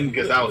 I mean,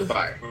 because that was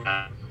fire.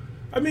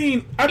 I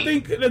mean, I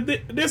think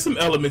that there's some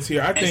elements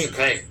here. I think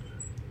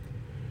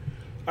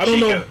I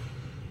don't know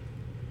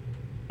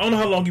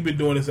how long you've been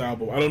doing this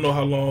album. I don't know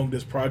how long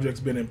this project's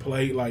been in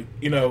play. Like,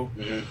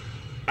 Mm-hmm.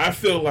 I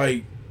feel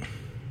like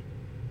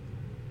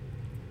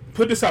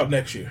put this out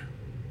next year.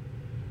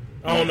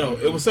 I don't know.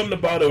 It was something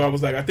about it. I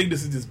was like, I think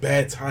this is just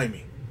bad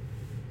timing.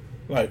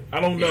 Like, I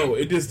don't know.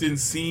 It just didn't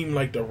seem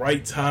like the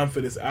right time for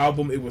this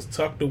album. It was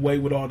tucked away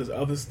with all this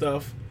other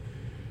stuff.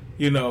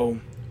 You know,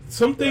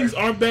 some things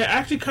aren't bad. I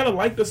actually kind of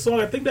like the song.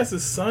 I think that's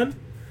his son.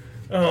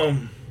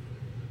 I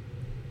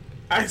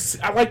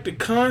like the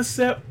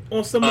concept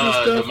on some of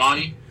the stuff.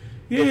 Damani?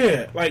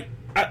 Yeah, like,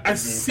 I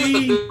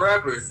see...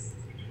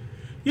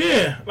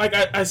 Yeah, like,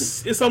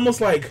 it's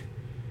almost like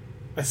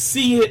I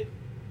see it,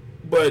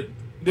 but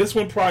this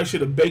one probably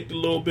should have baked a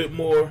little bit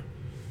more.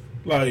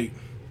 Like,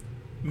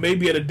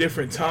 maybe at a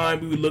different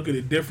time we would look at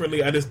it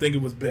differently. I just think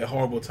it was bad,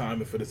 horrible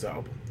timing for this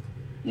album.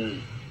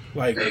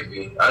 Like,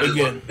 maybe. I just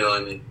wasn't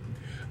feeling it.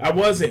 I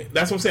wasn't.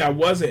 That's what I'm saying. I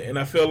wasn't. And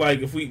I feel like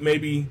if we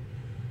maybe,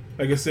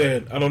 like I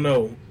said, I don't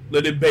know,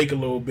 let it bake a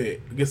little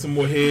bit. Get some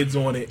more heads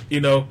on it. You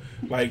know,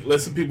 like,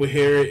 let some people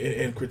hear it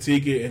and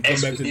critique it and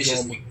come back to the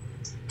drama.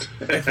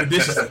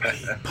 Expeditiously.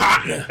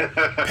 Partner.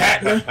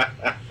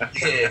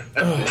 Yeah.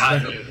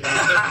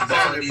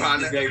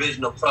 This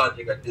original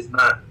project I did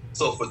not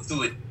so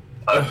fortuitous.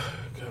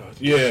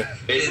 Yeah.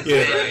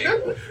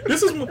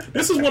 This is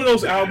one of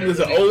those albums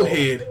as an old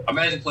head.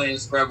 Imagine playing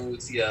Scrabble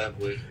with T.I.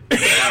 boy.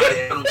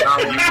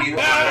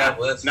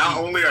 Not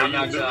only are you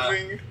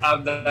losing,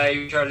 I'm not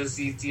even trying to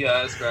see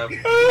T.I. Scrabble.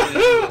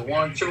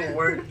 One true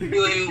word.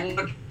 You ain't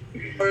one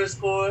first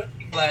score.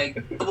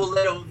 Like, double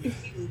letter.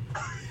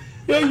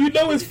 Yeah, you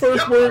know his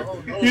first word.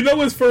 You know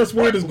his first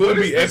word is going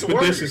to be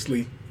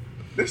expeditiously.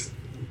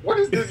 What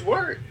is this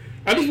word?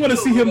 I just want to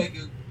see him.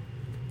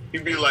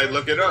 He'd be like,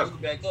 look it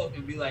up. Back up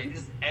and be like,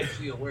 this is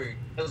actually a word.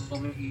 That's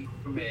gonna make me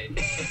mad.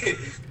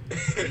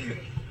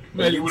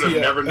 Man, you would have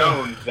never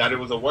known that it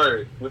was a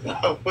word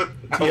without.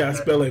 T.I.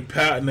 spelling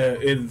partner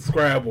in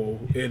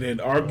Scrabble and then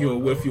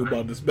arguing with you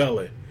about the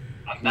spelling.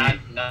 I'm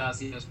not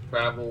seeing a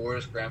Scrabble or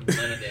Scramble,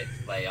 none of that.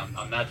 Like,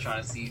 I'm not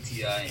trying to see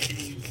T.I.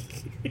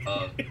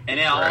 and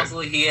then also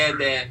he had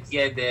that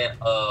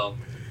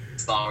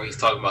song where he's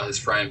talking about his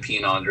friend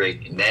peeing on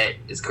Drake, and that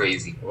is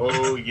crazy.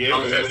 Oh yeah.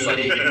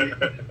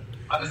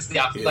 Honestly,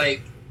 I feel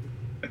like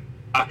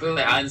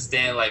I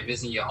understand like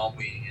missing your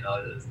homie and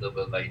all that stuff,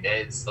 but like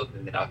that is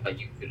something that I feel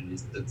like you could have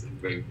just took to the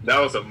grave.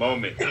 That was a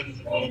moment. That was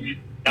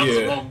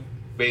a moment,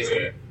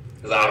 basically.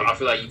 Because I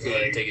feel like you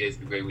could take it as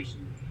the grave with you.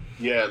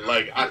 Yeah,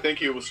 like I think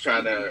he was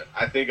trying to.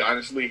 I think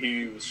honestly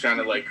he was trying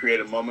to like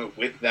create a moment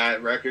with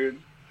that record,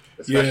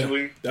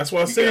 especially. Yeah, that's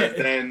what I said.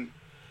 Then,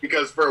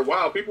 because for a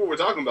while people were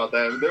talking about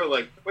that, and they were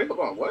like, "Wait, hold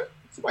on, what?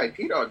 Somebody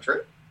peed on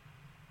Drake?"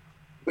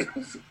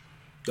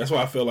 That's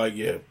why I feel like,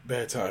 yeah,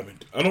 bad timing.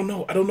 I don't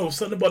know.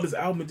 Something about this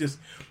album just,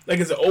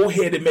 like, as an old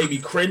head, it made me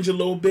cringe a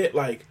little bit.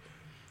 Like,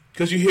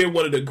 because you hear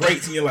one of the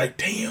greats and you're like,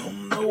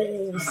 damn,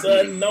 no,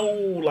 son, no.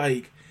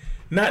 Like,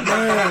 not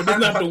now. That's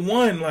not the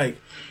one. Like,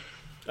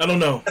 I don't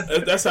know.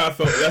 That's how I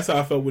felt. That's how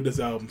I felt with this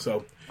album.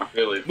 So,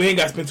 really, we ain't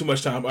got to spend too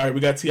much time. All right, we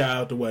got T.I.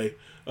 out the way.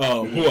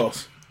 Who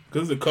else?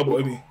 Because there's a couple.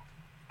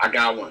 I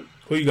got one.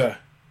 Who you got?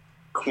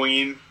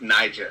 Queen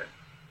Naija.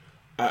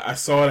 I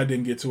saw it. I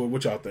didn't get to it.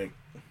 What y'all think?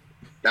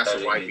 That's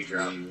a wifey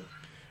drop.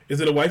 Is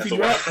it a wifey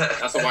drop?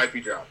 That's a wifey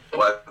drop.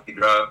 Wifey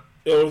drop.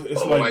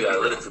 It's like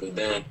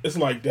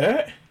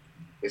that.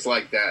 It's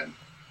like that.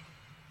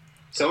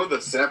 Some of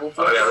the sample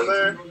footage on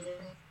there,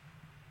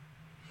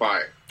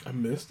 fire. I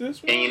missed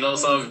this one. And you know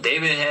something,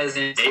 David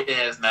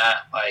has not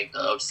like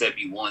upset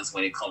me once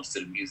when it comes to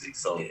the music.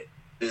 So I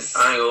ain't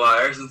gonna lie.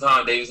 Every single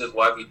time David says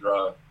wifey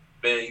drop,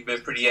 you've been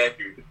pretty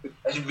accurate.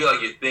 That should be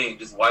like your thing,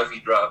 just wifey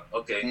drop.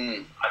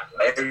 Okay.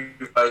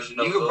 Everybody should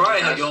know. You could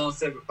probably have your own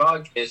separate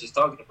podcast just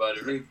talking about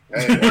it, really.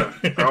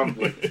 Hey,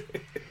 probably.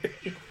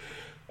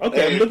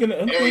 Okay, I'm looking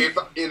at. Hey,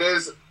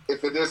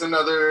 if it is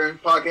another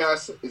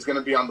podcast, it's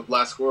gonna be on the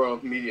Black Squirrel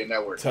Media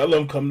Network. Tell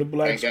them come to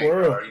Black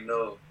Squirrel. I already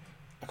know.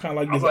 I kind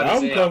of like this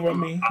album cover.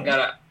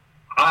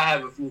 I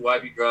have a few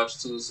wifey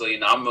drops too, so you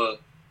know I'm gonna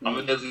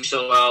definitely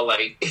show out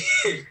like.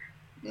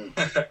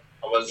 I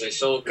wasn't say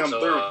show come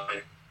through.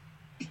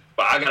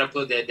 But I gotta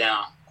put that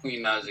down,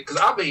 Queen Naija, because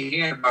I've been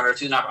hearing about her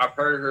too, and I've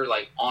heard her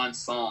like on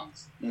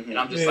songs, and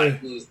I'm just like,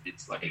 who's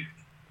this? Like,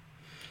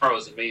 her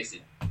was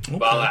amazing,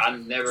 but like, I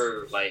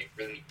never like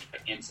really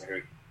into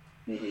her.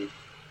 I'm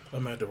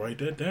gonna have to write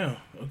that down.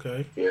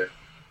 Okay. Yeah.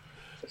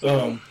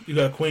 You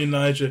got Queen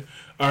Naija.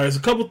 All right, there's a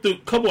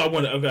couple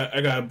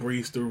I gotta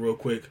breeze through real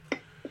quick.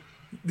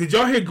 Did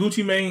y'all hear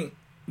Gucci Mane?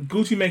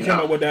 Gucci Mane came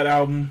out with that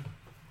album.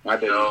 I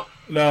didn't.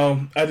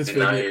 No, I just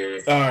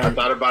figured. All right. I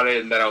thought about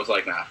it, and then I was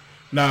like,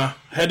 Nah,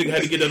 had to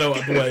get that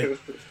out the way.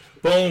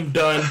 Boom,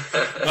 done.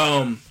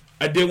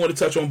 I did want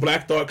to touch on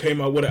Black Thought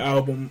came out with an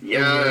album.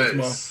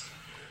 Yes.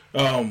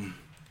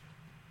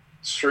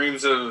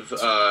 Streams of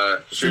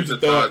Thought.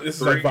 This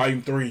is like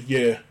volume 3.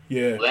 Yeah.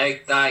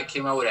 Black Thought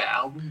came out with an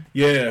album.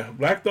 Yeah,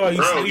 Black Thought.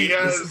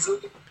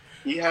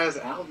 He has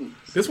albums.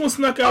 This one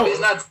snuck out.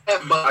 It's not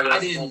that, but I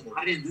didn't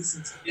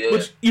listen to it.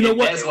 Which, you know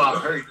what? That's why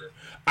I've heard it.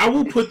 I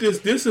will put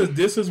this. This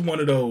is one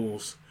of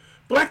those.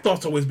 Black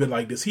Thought's always been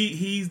like this.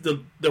 He's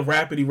the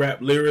rapidy rap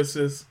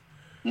lyricist.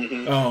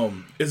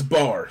 It's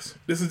bars.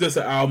 This is just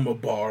an album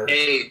of bars.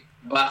 Hey,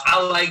 but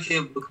I like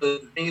him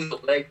because the things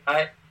with Black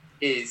Thought,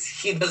 is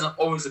he doesn't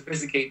over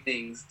sophisticate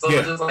things. So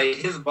it's just like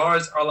his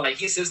bars are like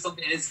he says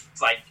something and it's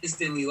like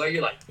instantly like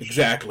you're like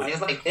exactly. Like,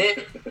 it's like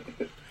that.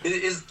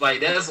 It's like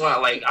that's why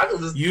like I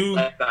could listen you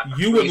to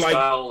you would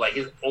like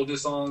his older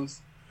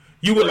songs.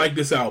 You would like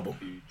this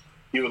album.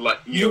 You would like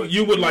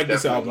you would like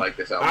this album. Like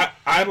this album.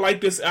 I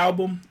like this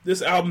album.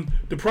 This album.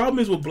 The problem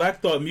is with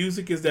Black Thought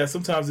music is that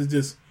sometimes it's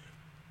just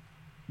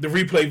the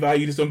replay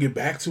value. You just don't get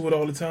back to it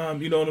all the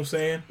time. You know what I'm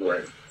saying?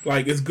 Right.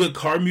 Like it's good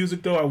car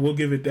music though. I will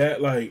give it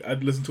that. Like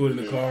I'd listen to it in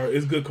the car.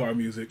 It's good car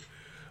music.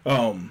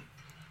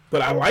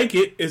 But I like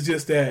it. It's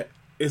just that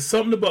it's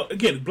something about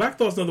Black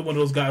Thought's another one of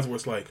those guys where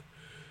it's like,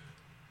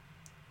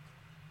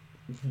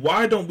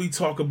 why don't we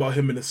talk about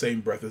him in the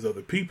same breath as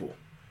other people,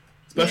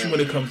 especially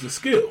when it comes to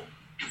skill?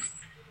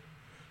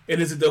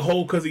 And is it the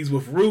whole because he's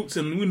with Roots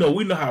and we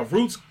know how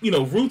Roots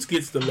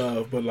gets the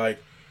love, but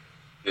like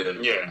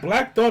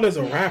Black Thought as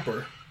a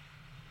rapper,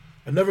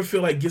 I never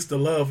feel like gets the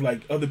love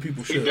like other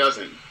people should. He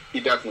doesn't. He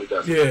definitely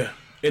doesn't. Yeah.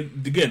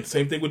 And again,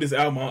 same thing with this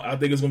album. I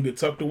think it's going to get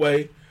tucked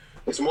away.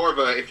 It's more of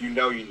a if you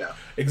know, you know.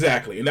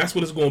 Exactly. And that's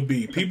what it's going to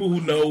be. People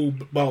who know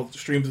about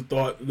Streams of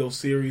Thought, those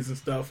series and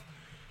stuff,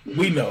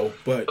 we know.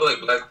 But I feel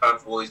like Black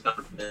Thought's always kind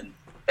of been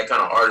that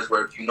kind of artist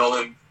where if you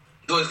know him,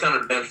 he's always kind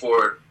of been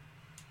for,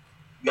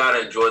 you got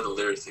to enjoy the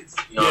lyrics.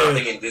 I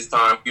think in this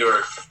time, you're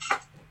a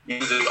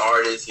music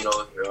artist, I'm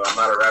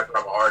not a rapper,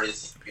 I'm an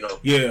artist,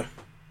 Yeah.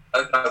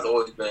 Black Thought's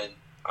always been,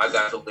 I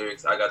got the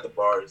lyrics, I got the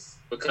bars.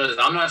 Because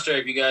I'm not sure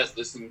if you guys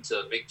listen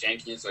to Mick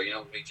Jenkins or you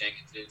know who Mick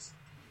Jenkins is.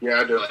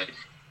 Yeah, I do. But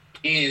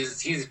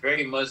he's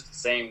very much the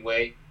same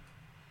way.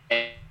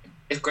 And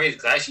it's crazy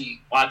because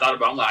actually, when I thought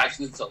about it, I'm like, I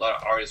actually listen to a lot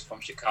of artists from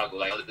Chicago.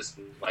 Like, I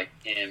listen to like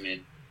him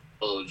and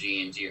Polo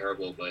G and G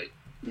Herbo, but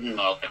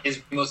it's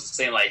pretty much the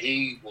same. Like,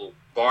 he will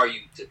bar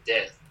you to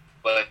death,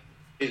 but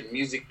his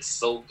music is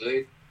so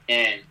good.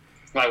 And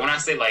like, when I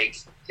say like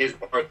his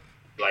bar,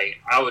 like,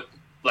 I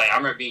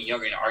remember being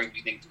younger and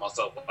arguing, thinking to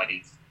myself, like,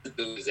 this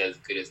dude is as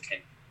good as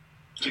Kenny.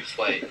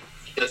 But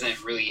he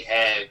doesn't really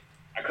have.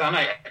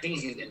 I think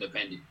he's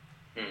independent,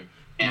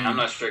 and I'm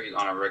not sure if he's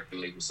on a record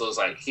label. So it's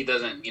like he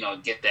doesn't,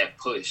 get that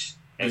push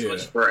as much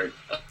as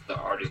the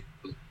artist.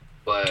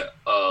 But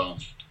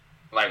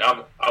like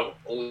I've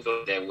always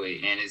felt that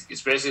way, and it's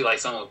especially like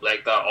someone with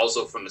Black Thought,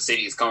 also from the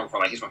city he's coming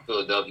from. Like he's from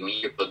Philadelphia. When you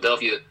hear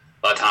Philadelphia,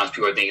 a lot of times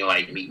people are thinking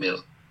like Meek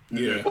Mill,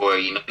 or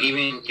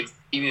even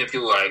if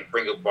people like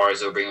bring up bars,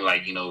 they'll bring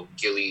like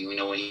Gilly,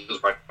 when he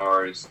was writing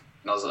bars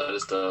and all this other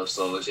stuff.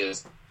 So it's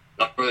just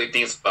not really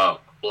things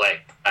about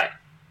Black Thought.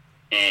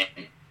 And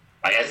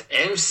like as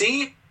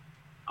MC,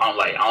 I'm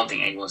like, I don't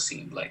think anyone's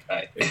seen Black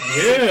Thought.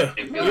 Yeah.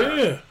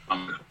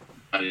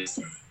 I just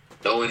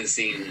no one has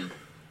seen him.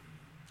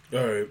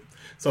 All right,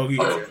 so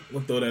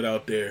we'll throw that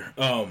out there.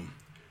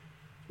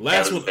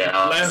 Last one.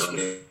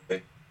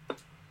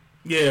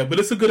 Yeah, but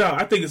it's a good album.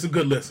 I think it's a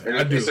good listen.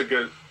 I do. It's a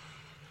good.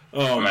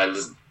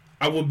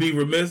 I would be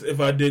remiss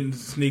if I didn't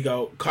sneak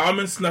out.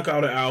 Common snuck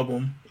out an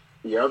album.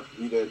 Yep,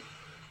 he did.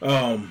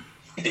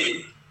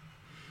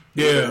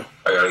 Yeah.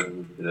 I gotta give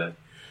you that.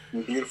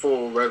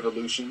 Beautiful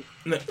Revolution.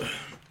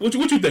 What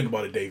you think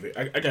about it, David?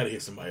 I gotta hear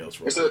somebody else.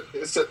 It's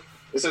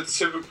a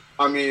typical.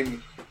 I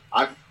mean,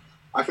 I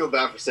feel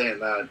bad for saying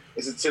that.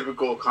 It's a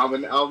typical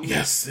Common album.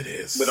 Yes, it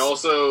is. But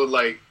also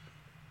like.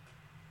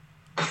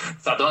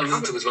 So I don't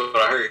listen to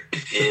what I heard.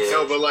 Yeah.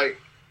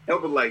 No,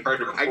 but like,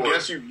 I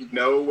guess you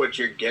know what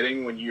you're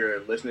getting when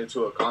you're listening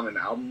to a Common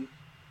album.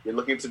 You're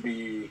looking to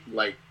be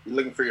like, you're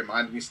looking for your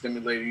mind to be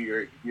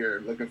stimulated. You're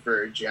looking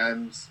for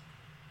gems.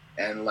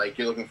 And like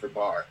you're looking for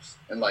bars,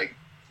 and like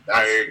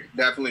that's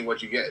definitely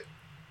what you get.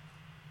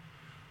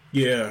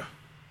 Yeah.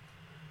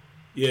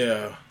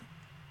 Thomas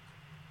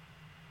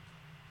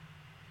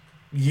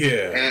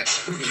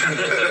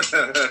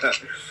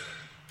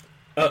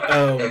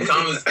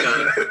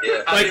kind of,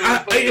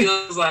 it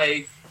feels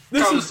like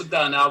Thomas took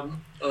down an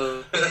album.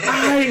 Well,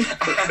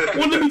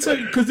 let me tell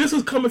you, because this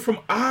is coming from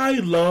I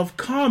love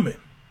Common,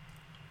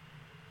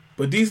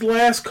 but these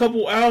last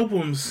couple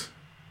albums.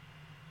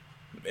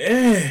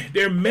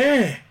 They're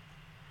meh.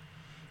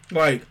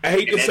 Like, I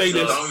hate to say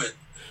this.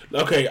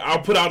 Okay, I'll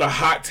put out a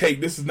hot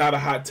take. This is not a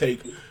hot take,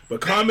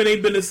 but Common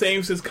ain't been the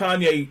same since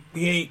Kanye.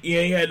 He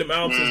ain't had them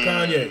albums since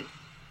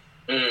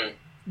Kanye.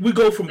 We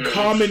go from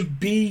Common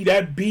B,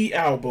 that B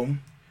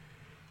album,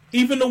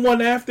 even the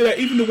one after that,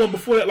 even the one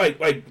before that.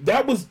 Like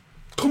that was,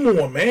 come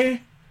on,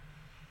 man.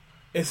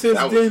 And since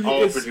that then, was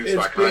all produced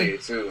by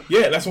Kanye too.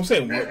 Yeah, that's what I'm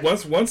saying. Man.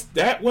 Once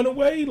that went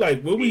away,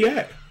 like where we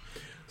at?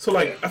 So,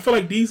 like, I feel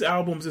like these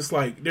albums, it's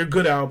like, they're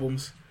good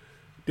albums.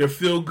 They're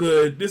feel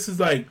good. This is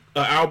like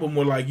an album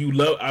where, like, you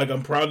love, like,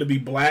 I'm proud to be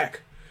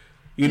black.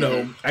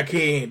 I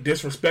can't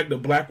disrespect a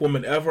black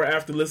woman ever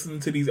after listening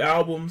to these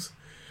albums.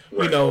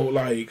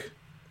 Right.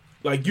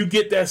 Like, you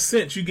get that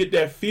sense, you get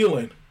that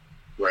feeling.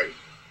 Right.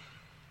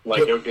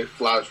 Like, you'll get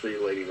flowers for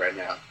your lady right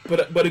now.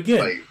 But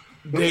again,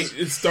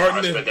 it's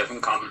starting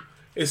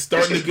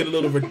to get a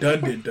little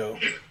redundant, though.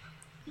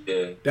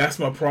 Yeah. That's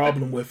my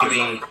problem with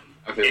it.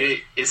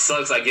 It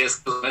sucks, I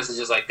guess,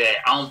 messages like that.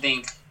 I don't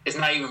think it's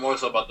not even more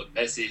so about the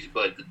message,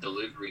 but the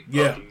delivery of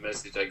the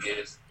message, I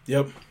guess.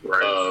 Yep.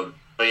 Right.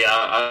 But yeah,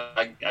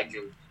 I get what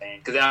you're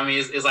saying. Because, I mean,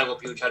 it's like what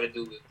people try to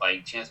do with,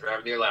 like, Chance the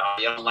Rapper. They're like,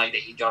 oh, y'all don't like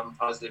that he dropping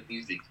positive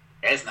music.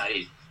 That's not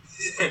it.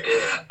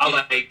 I'm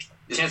like,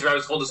 Chance the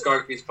Rapper's whole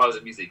discography is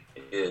positive music.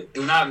 Yeah.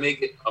 Do not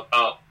make it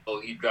about,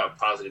 he dropped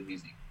positive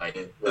music. Like,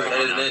 at the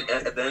end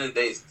of the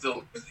day, it's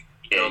still music.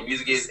 You know,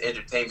 music is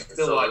entertainment.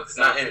 Still, so like, it's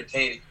not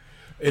entertaining.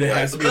 It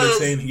has to be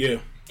entertaining, yeah.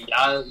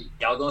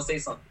 Y'all gonna say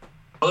something.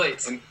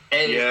 But,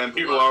 and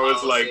people are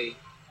always like,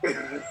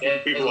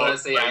 people want to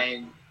say I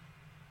ain't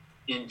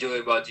enjoy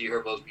about G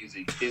Herbo's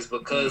music is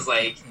because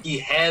like he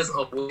has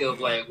a way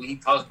of like when he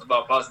talks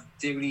about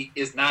positivity,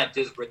 it's not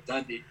just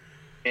redundant.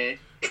 And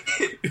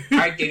all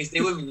right, Kenny,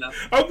 stay with me now.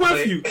 I'm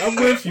with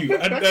you.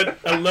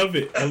 I love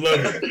it.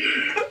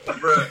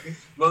 Bro.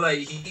 But like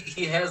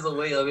he has a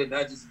way of it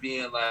not just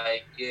being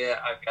like, yeah,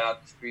 I got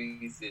out the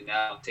streets and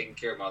now I'm taking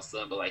care of my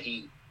son, but like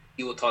he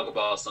will talk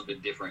about something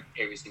different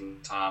every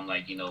single time,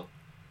 like, you know,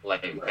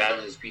 like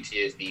battling his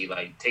PTSD,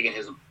 like taking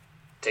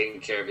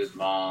care of his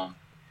mom.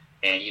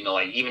 And, you know,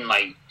 like, even,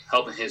 like,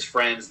 helping his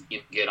friends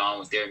get on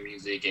with their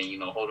music and, you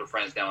know, holding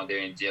friends down when they're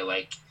in jail.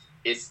 Like,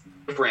 it's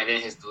different,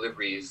 and his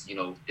delivery is, you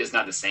know, it's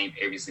not the same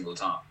every single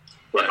time.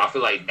 Right. And I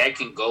feel like that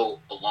can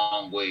go a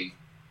long way,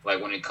 like,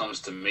 when it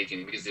comes to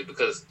making music.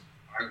 Because,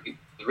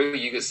 really,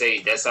 you could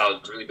say that's how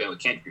it's really been with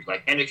Kendrick.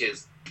 Like, Kendrick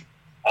has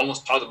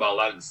almost talked about a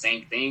lot of the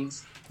same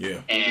things.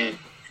 Yeah. And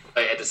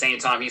at the same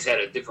time, he's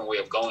had a different way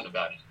of going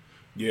about it.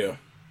 Yeah.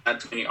 Not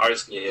too many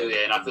artists can do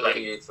that, and I feel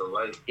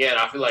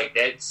I feel like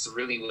that's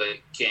really what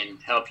can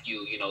help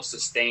you, you know,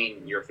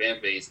 sustain your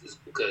fan base. Is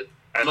because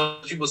I know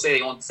people say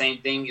they want the same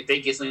thing. If they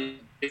get something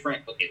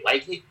different, but they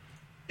like it,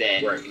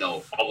 then you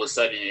know, all of a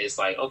sudden it's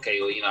like, okay,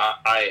 well, you know,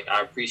 I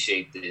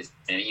appreciate this,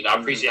 and you know, I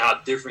appreciate how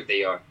different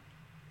they are.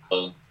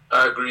 So,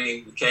 I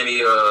agree,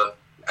 Kenny.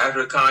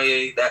 After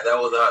Kanye, that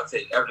was a hot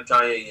take. After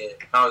Kanye,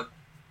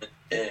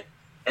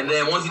 and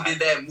then once he did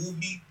that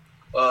movie.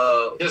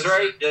 That's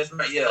right,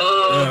 yeah.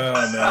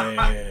 Oh,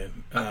 man.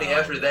 I think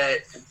after that,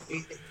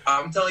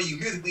 I'm telling you,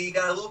 musically, it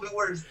got a little bit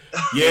worse.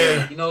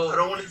 Yeah. You know, I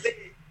don't want to say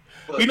it.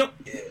 But, you know,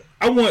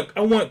 I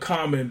want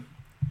Common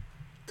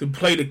to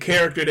play the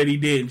character that he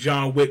did in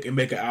John Wick and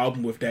make an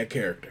album with that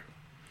character.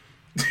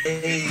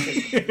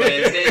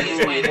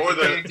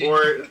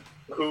 or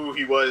who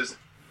he was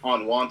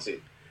on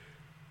Wanted.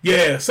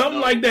 Yeah,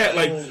 something like that.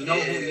 Like, you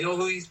know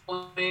who he's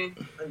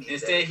playing?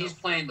 Instead, he's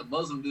playing the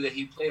Muslim dude that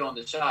he played on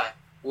The Shot.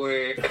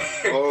 Where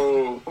that's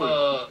who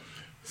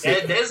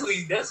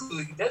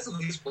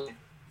he's playing.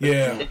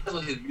 Yeah, that's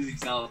what his music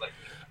sounds like.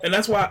 And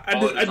that's why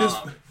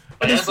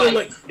I just feel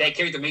like that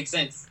character makes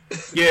sense.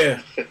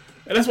 Yeah,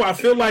 and that's why I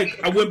feel like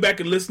I went back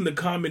and listened to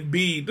Common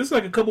B. This is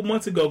like a couple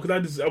months ago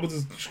because I was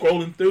just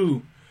scrolling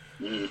through,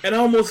 and I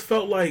almost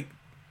felt like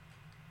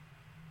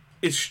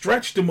it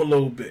stretched him a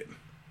little bit.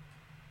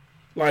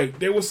 Like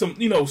there was some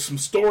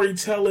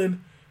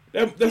storytelling.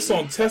 That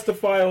song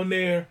 "Testify" on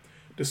there.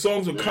 The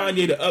songs with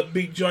Kanye, the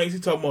upbeat joints, he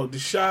talking about the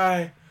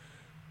Shy.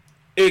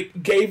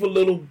 It gave a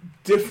little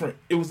different.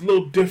 It was a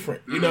little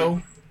different, you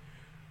know.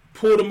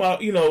 Pulled them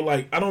out, you know,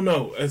 like I don't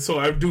know. And so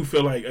I do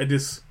feel like I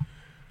just,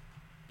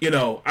 you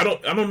know, I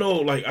don't know,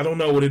 like I don't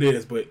know what it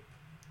is, but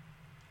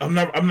I'm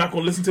not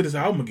gonna listen to this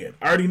album again.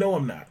 I already know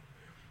I'm not.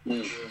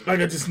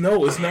 Like I just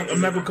know it's not.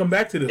 I'm not gonna come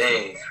back to this.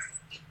 Dang.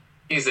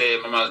 He said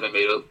my mind's been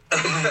made up.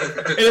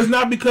 And it's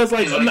not because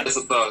like I'm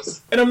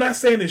not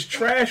saying it's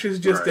trash. It's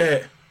just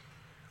that.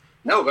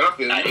 No, but I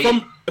feel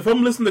if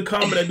I'm listening to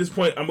Common at this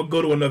point, I'm gonna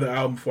go to another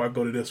album before I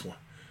go to this one,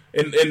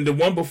 and the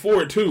one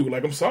before it too.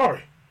 Like I'm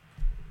sorry,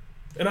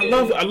 and I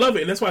love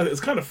it, and that's why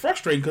it's kind of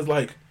frustrating because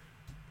like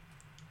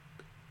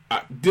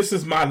this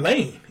is my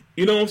lane.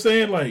 You know what I'm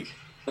saying? Like,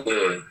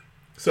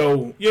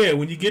 so yeah,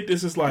 when you get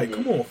this, it's like,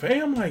 come on,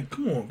 fam, like,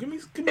 come on, give me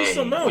something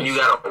else. When you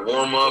gotta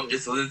warm up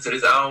just to listen to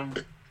this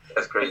album,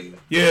 that's crazy.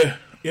 Yeah.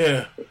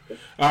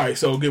 All right,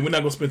 so again, we're not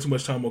gonna spend too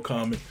much time on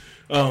Common.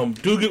 I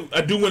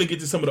do want to get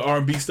to some of the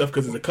R&B stuff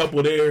because there's a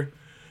couple there.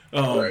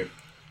 Right.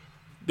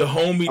 The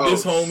homie,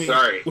 this homie.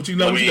 Sorry. What you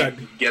got? Let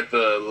me get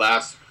the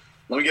last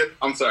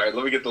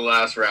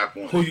rap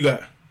one. Who you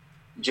got?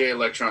 Jay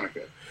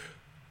Electronica.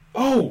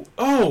 Oh!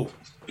 I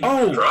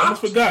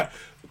almost forgot.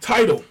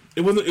 Tidal.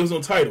 It was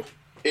on Tidal.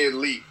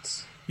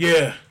 Elite.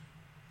 Yeah.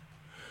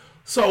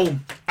 So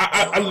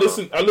I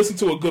listened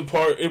to a good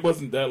part. It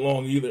wasn't that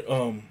long either.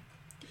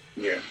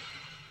 Yeah.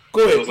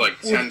 Go ahead. It was like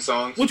 10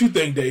 songs. What you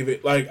think,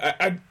 David? Like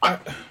I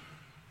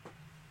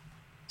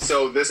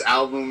So this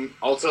album,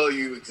 I'll tell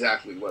you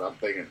exactly what I'm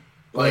thinking.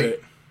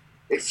 Like,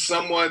 it's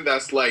someone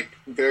that's like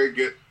very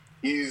good.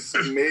 He's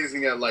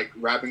amazing at like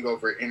rapping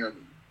over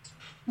interludes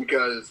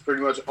because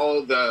pretty much all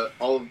of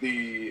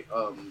the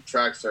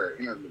tracks are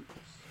interludes,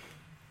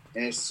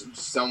 and it's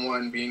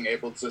someone being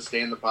able to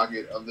stay in the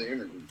pocket of the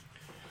interlude.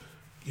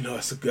 You know,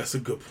 that's a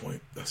good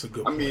point. That's a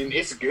good point. I mean,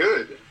 it's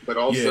good, but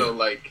also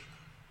like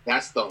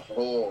that's the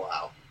whole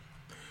album.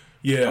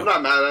 Yeah, I'm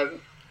not mad at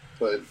it,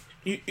 but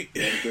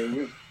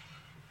this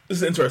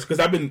is interesting because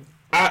I've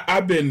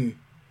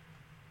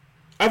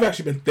I've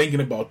actually been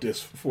thinking about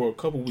this for a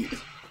couple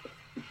weeks.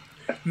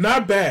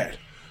 Not bad.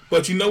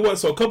 But you know what?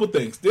 So a couple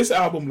things. This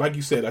album, like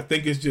you said, I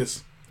think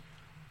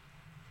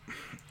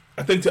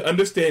to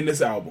understand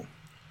this album,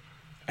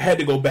 I had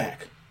to go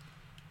back.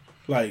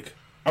 Like,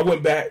 I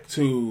went back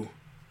to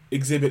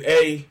Exhibit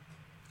A.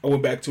 I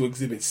went back to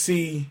Exhibit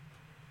C.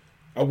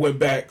 I went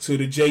back to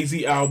the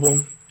Jay-Z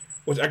album,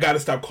 which I got to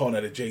stop calling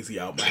that a Jay-Z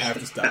album. I have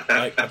to stop.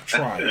 Like, I'm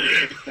trying.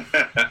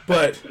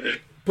 But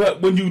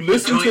when you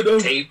listen to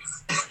those...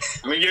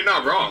 I mean, you're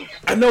not wrong.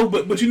 I know,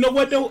 but you know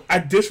what, though? I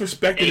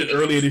disrespected it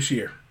earlier this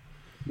year.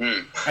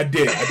 I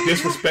did. I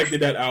disrespected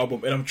that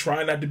album, and I'm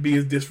trying not to be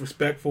as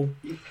disrespectful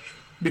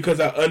because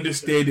I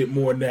understand it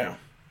more now.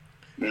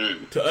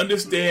 To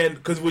understand,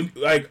 because when,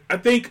 like, I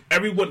think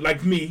everyone,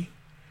 like me,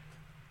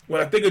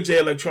 when I think of Jay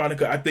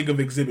Electronica, I think of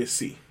Exhibit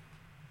C.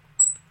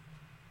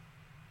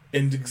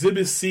 And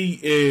Exhibit C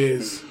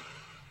is,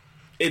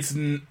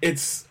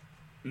 it's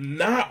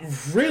not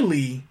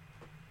really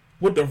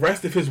what the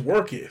rest of his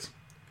work is.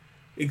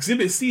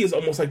 Exhibit C is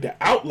almost like the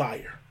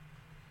outlier.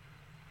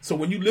 So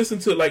when you listen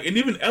to, like, and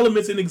even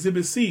elements in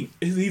Exhibit C,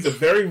 he's a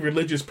very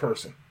religious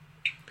person.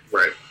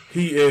 Right.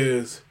 He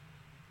is.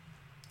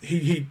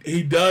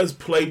 He does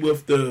play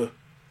with the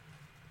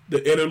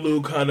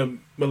interlude kind of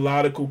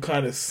melodical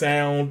kind of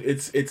sound.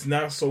 It's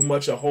not so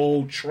much a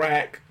whole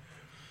track,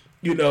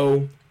 you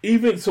know.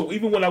 Even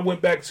when I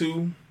went back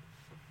to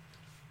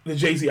the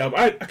Jay-Z album,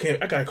 I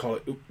gotta call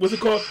it. What's it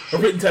called? A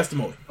Written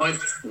Testimony.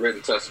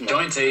 Written Testimony.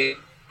 Joint tape.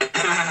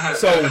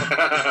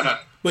 So,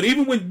 but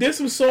even when there's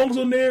some songs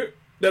on there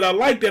that I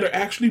like that are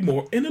actually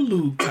more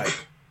interlude type,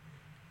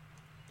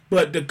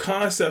 but the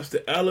concepts,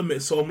 the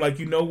elements. So I'm like,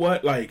 you know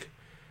what? Like,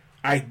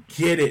 I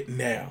get it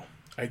now.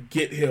 I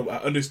get him. I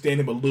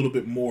understand him a little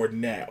bit more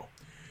now,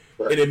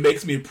 and it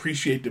makes me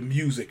appreciate the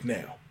music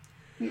now.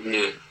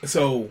 Mm-hmm.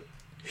 So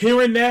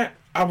hearing that,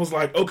 I was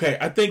like, okay,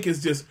 I think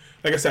it's just,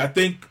 like I said, I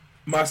think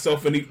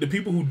myself and the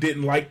people who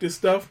didn't like this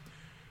stuff,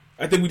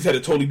 I think we just had a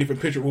totally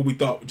different picture of what we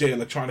thought Jay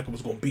Electronica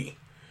was going to be.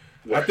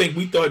 Right. I think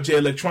we thought Jay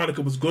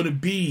Electronica was going to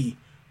be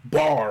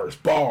bars,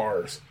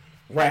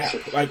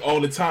 rap, like all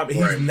the time. And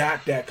he's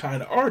not that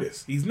kind of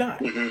artist. He's not.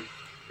 Mm-hmm.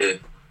 Yeah.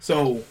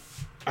 So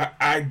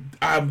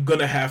I'm going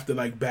to have to,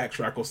 like,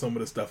 backtrack on some of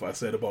the stuff I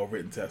said about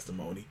Written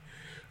Testimony.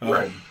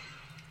 Right.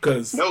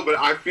 Cause, no, but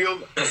I feel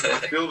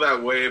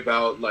that way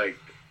about, like,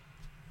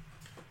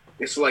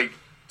 it's like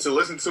to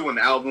listen to an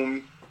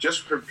album,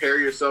 just prepare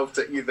yourself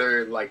to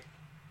either like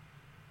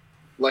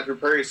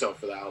prepare yourself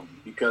for the album,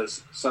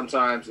 because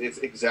sometimes it's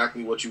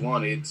exactly what you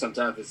wanted,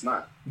 sometimes it's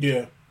not.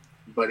 Yeah.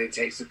 But it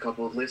takes a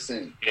couple of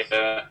listens.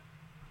 Yeah.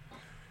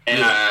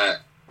 And I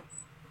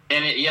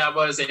was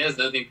about to say that's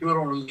the other thing.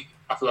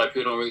 I feel like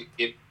people don't really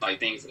give like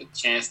things a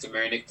chance to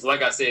marinate. Because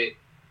like I said,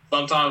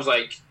 sometimes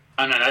like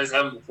I just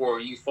happened before.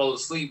 You fall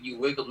asleep, you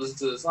wake up,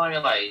 listen to the song,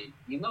 you're like,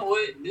 you know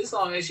what? This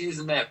song actually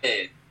isn't that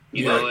bad.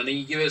 You know, and then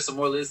you give it some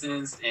more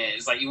listens, and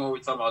it's like, even when we're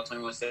talking about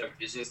 21 Savage,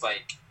 it's just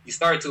like you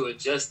start to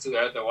adjust to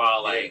it after a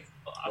while. Like,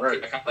 I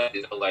kind of like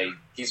this, like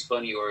he's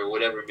funny or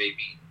whatever it may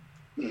be.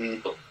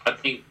 Mm-hmm. But I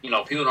think, you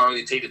know, people don't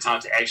really take the time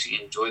to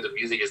actually enjoy the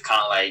music. It's kind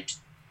of like,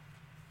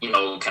 you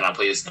know, can I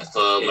play this in the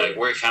club? Like,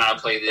 where can I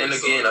play this? And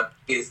again, I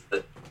think it's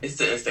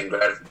the instant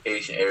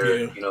gratification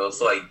era. Yeah. You know,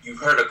 so like you've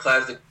heard a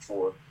classic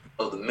before.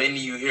 So the minute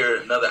you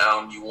hear another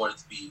album, you want it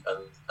to be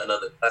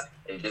another classic.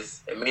 And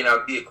just, it may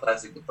not be a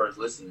classic the first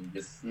listen.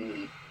 Just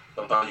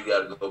sometimes you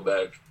got to go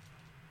back.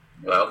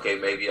 You're like, okay,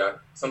 maybe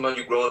sometimes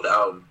you grow with the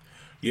album.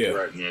 Yeah.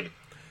 Right.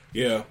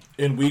 Yeah.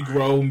 And we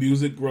grow,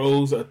 music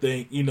grows. I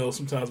think, you know,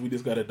 sometimes we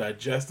just got to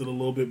digest it a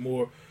little bit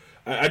more.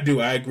 I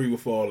agree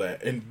with all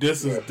that. And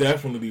this is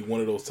definitely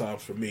one of those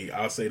times for me.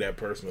 I'll say that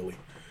personally.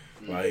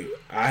 Like,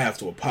 I have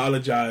to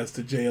apologize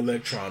to Jay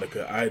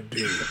Electronica. I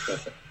do.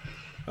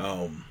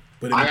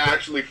 But I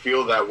actually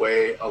feel that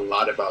way a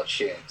lot about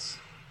Chance.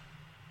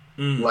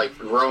 Like,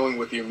 growing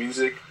with your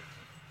music.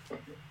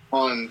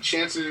 On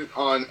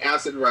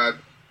Acid Rap,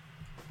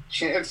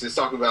 Chance is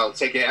talking about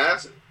taking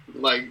acid.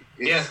 Like,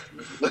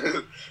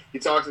 he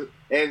talks,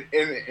 and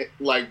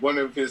like one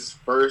of his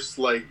first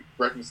like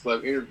Breakfast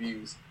Club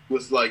interviews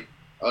was like,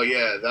 oh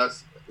yeah,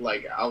 that's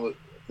like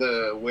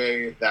the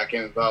way that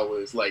came about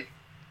was like,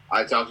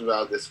 I talked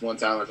about this one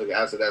time I took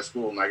acid at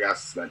school and I got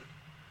suspended.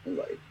 I'm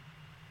like,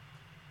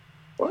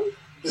 what?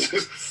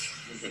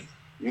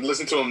 You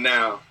listen to him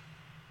now.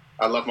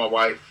 I love my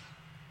wife.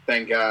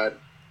 Thank God.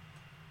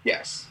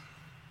 Yes.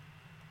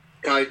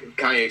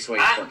 Kanye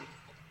explains funny.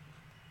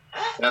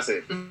 That's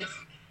it.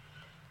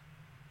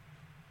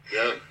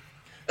 Yep.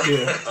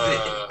 Yeah.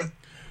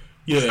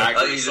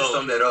 I need to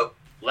sum that up.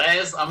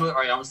 Last, I'm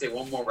gonna say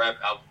one more rap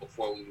album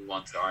before we move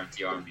on to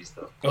the R&B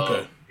stuff.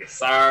 Okay.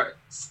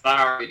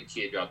 Sorry, the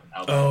Kid dropped an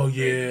album. Oh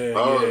yeah.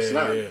 Oh, yeah,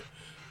 snap. yeah.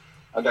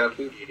 I got a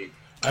few.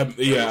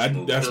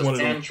 That's one of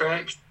 10 them.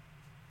 tracks.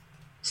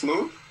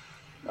 Smooth?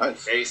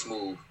 Nice. Very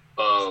smooth.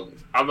 I'm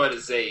about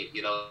to say,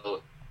 you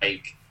know,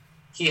 like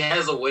he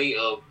has a way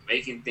of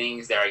making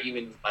things that are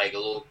even like a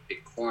little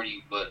bit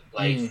corny, but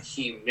like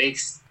he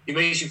makes he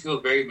makes you feel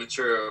very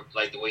mature,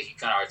 like the way he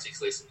kind of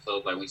articulates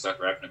himself, like when he starts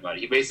rapping about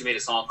it. He basically made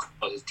a song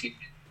called His Teacher,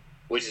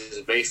 which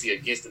is basically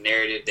against the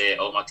narrative that,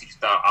 oh, my teacher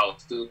thought I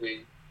was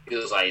stupid. He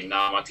was like,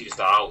 nah, my teacher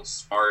thought I was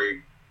smart,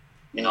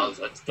 you know,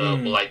 stuff.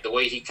 But like the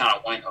way he kind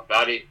of went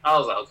about it, I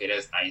was like, okay,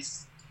 that's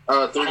nice.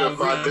 3 to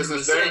 5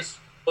 business days?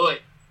 But,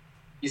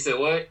 you said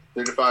what?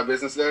 3 to 5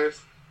 business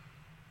days?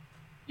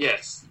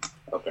 Yes.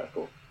 Okay,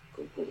 cool.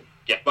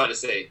 Yeah, about to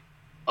say.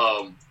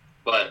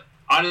 But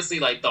honestly,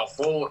 like the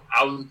whole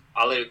album,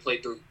 I let it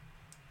play through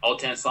all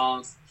 10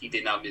 songs. He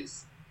did not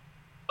miss.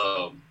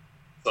 So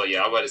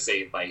yeah, I'm about to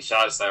say like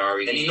shout out to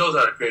Sayari. And he knows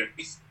how to create a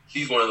piece.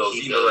 He's one of those.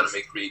 He knows how to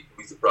make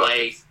music projects.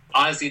 Like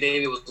honestly,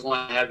 David was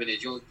going to happen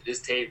that you listen to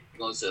this tape, you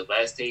go to the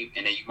last tape,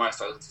 and then you might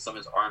start listening to some of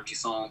his R&B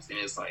songs, and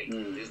it's like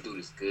this dude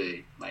is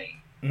good. Like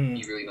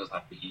he really knows how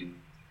to use.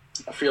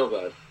 I feel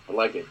that. I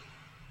like it.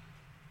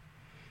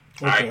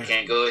 Okay. All right,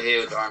 can't go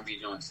ahead with the R&B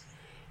joints.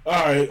 All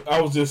right,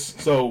 I was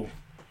just go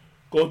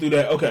through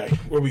that. Okay,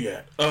 where we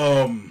at?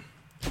 I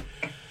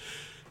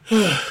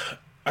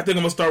think I'm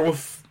gonna start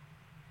with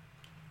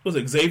was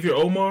it Xavier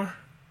Omar?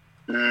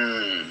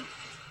 If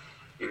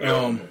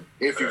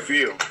You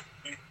Feel.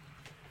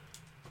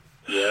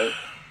 Yeah,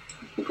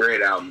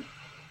 great album.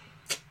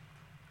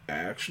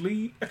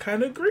 Actually, I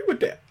kind of agree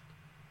with that.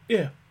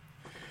 Yeah.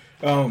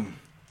 I'm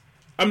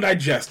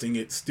digesting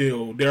it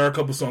still. There are a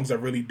couple songs I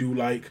really do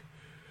like.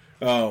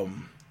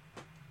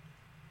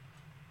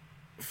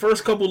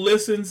 First couple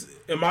listens,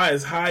 am I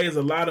as high as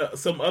a lot of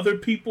some other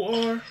people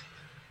are?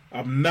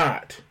 I'm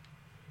not.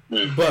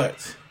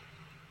 But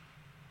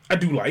I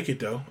do like it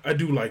though. I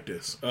do like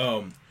this.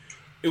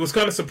 It was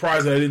kind of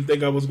surprising. I didn't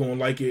think I was going to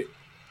like it,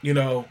 you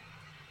know.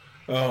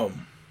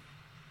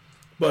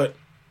 But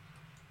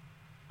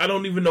I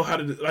don't even know how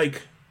to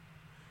like.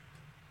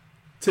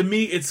 To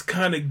me, it's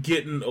kind of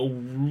getting a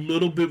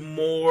little bit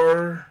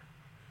more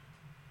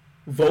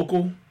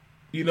vocal,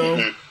 you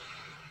know.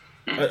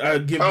 I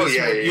give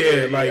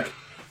this like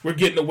we're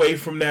getting away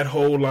from that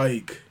whole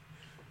like,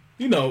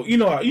 you know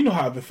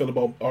how I've been feeling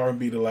about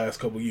R&B the last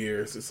couple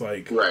years. It's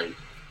like you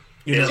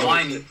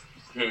know.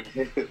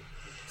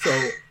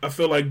 So I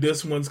feel like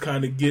this one's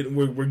kind of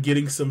we're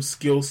getting some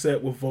skill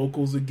set with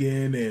vocals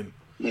again, and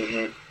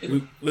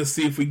let's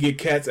see if we get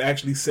cats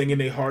actually singing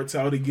their hearts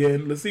out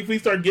again. Let's see if we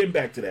start getting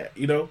back to that.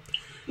 You know,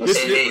 let's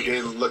see if we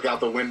can look out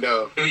the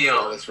window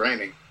while it's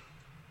raining.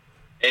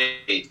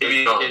 If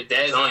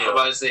that's what I'm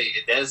about to say,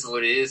 if that's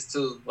what it is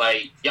too.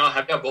 Like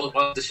have y'all both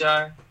watched The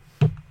Chi?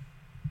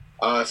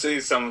 I see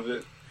some of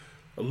it.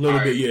 A little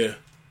bit, yeah.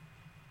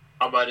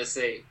 I'm about to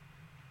say,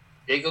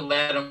 Jacob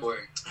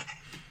Lattimore.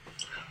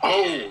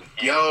 He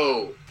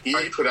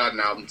put out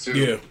an album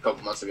too a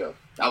couple months ago.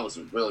 That was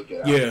a really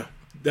good album. Yeah,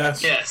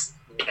 that's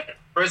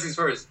First things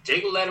first,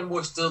 Jacob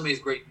Lattimore still makes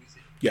great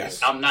music.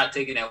 Yes, I'm not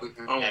taking that with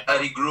him. I'm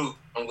glad he grew.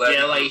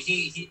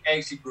 He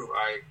actually grew. All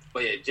right,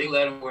 but yeah, Jacob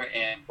Lattimore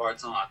and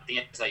Barton, I think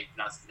that's how you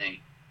pronounce his name.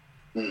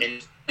 And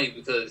it's funny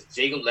because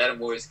Jacob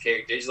Lattimore's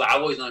character, just like I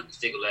always known him as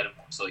Jacob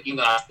Lattimore. So even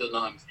though I still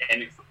know him as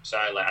Emmett from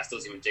Shy, like I still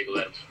see him as Jacob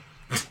Lattimore.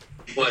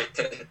 But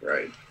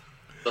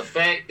the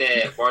fact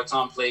that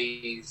Barton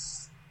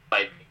plays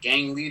like the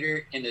gang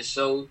leader in the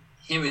show,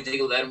 him and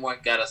Jacob Lattimore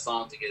got a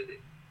song together,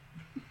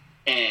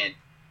 and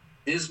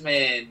this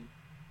man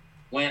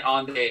went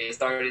on there and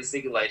started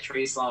singing like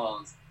Trey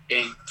songs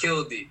and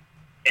killed it.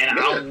 And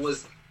it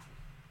was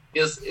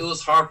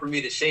hard for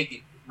me to shake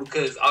it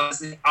because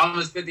honestly, I'm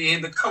expecting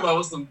him to come out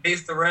with some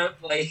gangster rap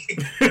like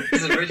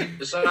this is Reggie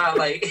Bashar.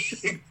 Like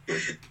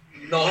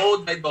the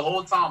whole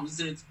time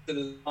listening to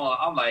the song,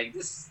 I'm like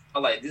this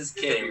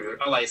can't be real.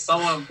 I'm like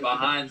someone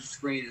behind the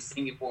screen is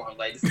singing for him.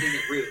 Like this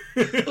isn't real.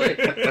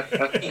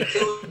 But he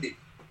killed it,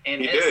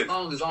 and that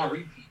song is on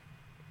repeat.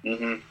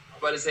 I'm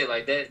about to say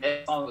like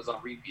that song is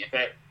on repeat. In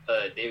fact,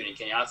 David and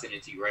Kenny, I'll send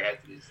it to you right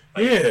after this.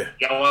 Like,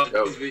 y'all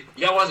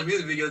watch the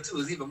music video too.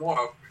 It's even more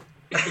awkward.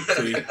 I'm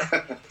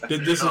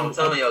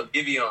telling y'all,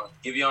 Giveon.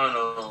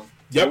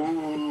 Yep.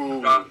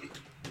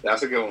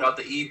 That's a good one. Dropped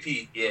the EP.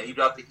 Yeah, he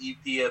dropped the EP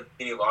at the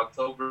beginning of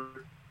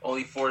October.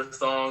 Only 4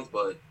 songs,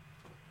 but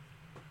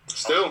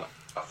still,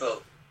 I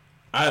felt.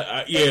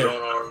 I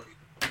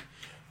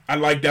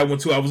like that one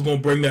too. I was gonna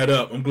bring that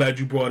up. I'm glad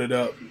you brought it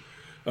up.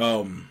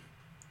 I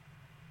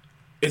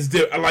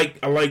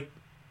like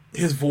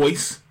his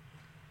voice.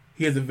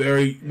 He has a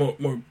very more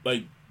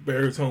like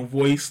baritone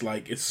voice.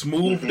 Like it's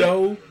smooth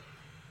though.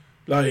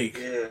 Like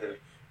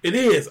it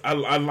is. I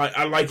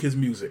like his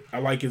music. I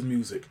like his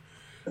music.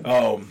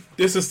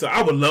 This is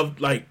I would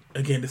love like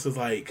again. This is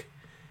like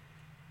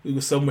we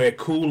were somewhere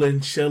cool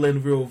and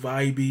chilling, real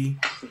vibey.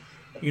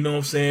 You know what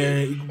I'm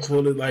saying? You can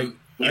pull it like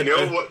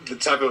what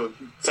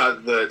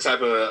the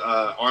type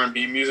of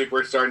R&B music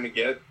we're starting to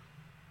get.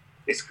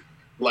 It's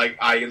like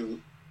I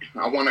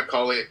want to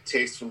call it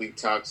tastefully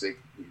toxic.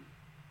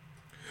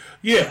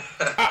 Yeah,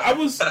 I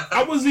was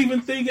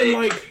even thinking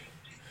like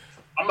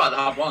I'm about to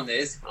hop on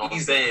this.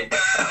 He's saying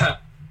y'all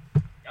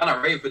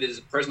not ready for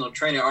this personal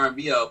training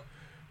R&B up.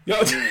 Yo,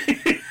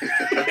 that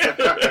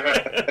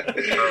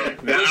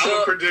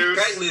album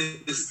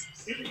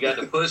produced. You got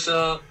the push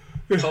up.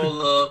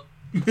 Pull up,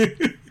 get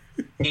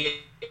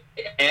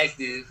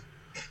active,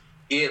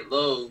 get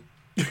low,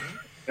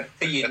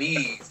 to your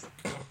knees.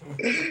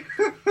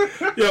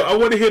 Yo, I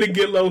want to hear the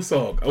Get Low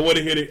song. I want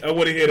to hear it. I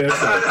want to hear that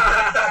song.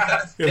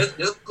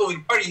 Let's go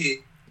and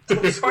party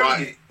hit.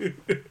 Party hit.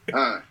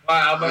 I'm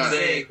about to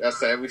say. That's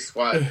that. We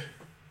squat.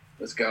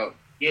 Let's go.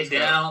 Get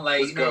down, like,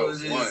 let's you know, go.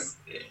 it's just,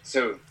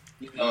 1, 2,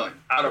 you know,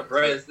 out of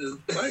breath is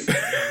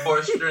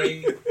 4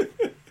 string. You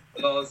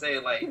know what I'm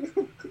saying? Like,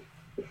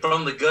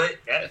 From the gut.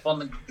 yeah,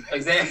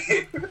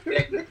 exactly.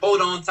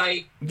 Hold on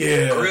tight.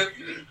 Yeah. Grip.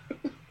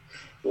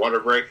 Water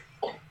break.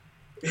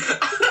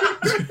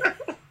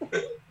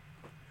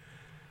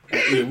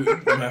 Yeah,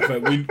 matter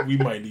of fact, we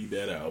might need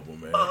that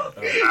album, man. All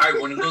right,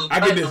 when it goes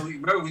platinum,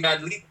 remember we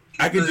got leak.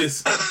 I could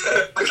just.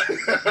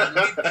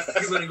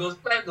 When it goes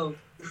platinum,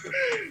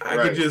 I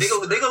could just.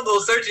 they gonna go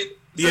searching.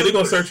 Yeah, they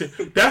gonna search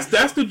it.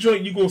 That's the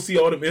joint you gonna see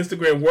all them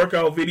Instagram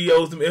workout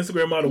videos, them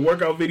Instagram model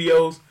workout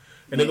videos,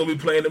 and they're gonna be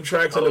playing them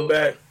tracks on the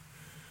back.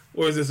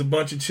 Or is this a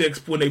bunch of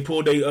chicks when they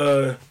pull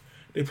their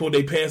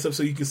pants up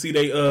so you can see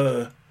they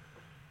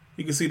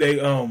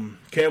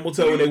camel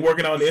toe when they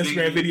working out in the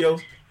Instagram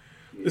videos.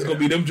 It's gonna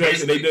be them joints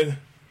and they did.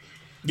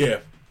 Yeah.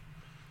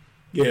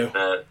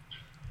 And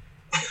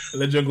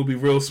that joint gonna be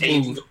real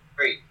smooth.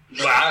 Great.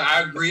 But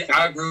I agree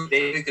with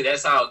David because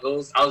that's how it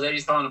goes. I was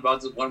actually talking about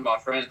this with one of my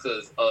friends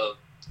because I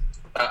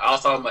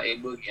was talking about A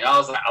Boogie and I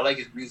was like, I like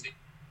his music.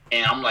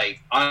 And I'm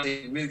like,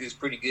 honestly, his music is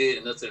pretty good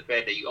enough to the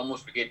fact that you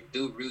almost forget the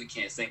dude really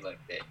can't sing like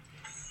that.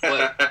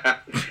 But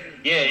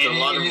yeah,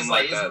 and it's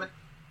like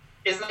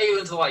it's not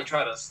even to like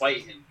try to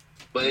slight him,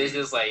 but it's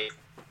just like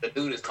the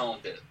dude is tone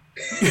deaf.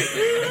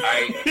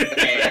 Alright,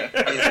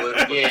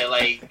 yeah,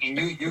 like, and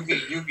you can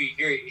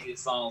hear it in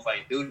his songs,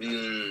 like, dude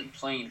is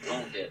plain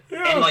tone deaf,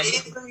 and like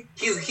he's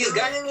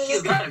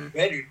gotten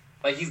better,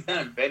 like he's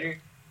gotten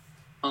better.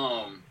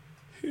 And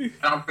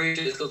I'm pretty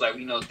sure it's because, like,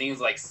 you know,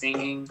 things like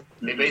singing,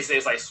 they basically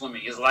it's like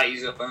swimming. It's a lot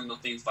easier to learn those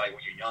things like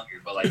when you're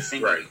younger, but like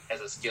singing as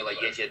a skill, like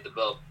yes, you have to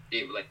develop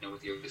it, like, you know,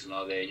 with your voice and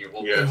all that, and your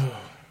vocals.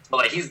 But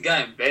like he's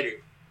gotten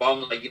better. But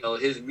I'm like, you know,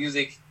 his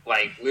music,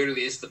 like,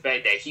 literally, it's the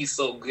fact that he's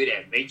so good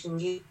at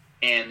making it.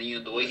 And, you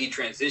know, the way he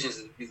transitions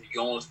his music,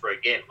 you almost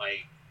forget,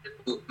 like,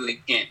 who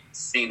really can't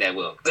sing that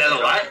well.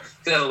 Because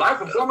as a live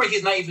performer,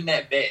 he's not even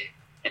that bad.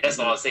 And that's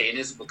all I'll say. And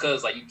this is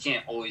because, like, you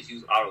can't always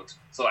use auto-tune.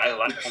 So as a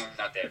live performer,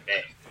 not that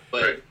bad.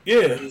 But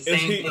the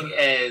same thing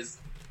as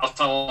I was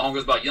talking to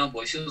about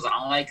YoungBoy. She was like, I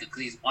don't like it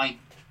because he's whiny.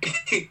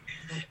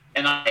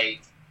 And I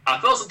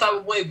felt some type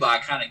of way, but I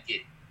kind of get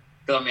it.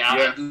 Because, I mean,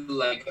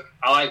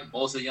 I like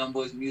most of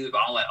YoungBoy's music, but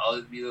I don't like all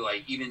his music.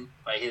 Like, even,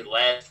 like, his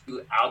last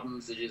few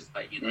albums are just,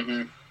 like, you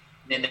know.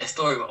 Then that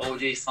story with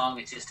OJ's song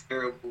is just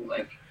terrible.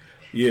 Like,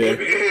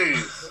 it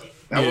is.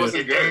 That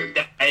wasn't good.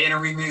 That inner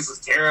remix was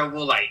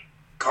terrible. Like,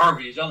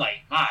 garbage. I'm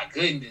like, my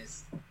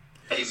goodness.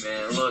 Hey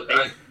man, look,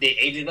 they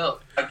ate it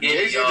up. I get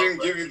it, y'all,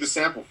 didn't give you the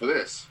sample for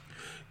this.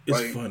 It's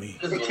like, funny.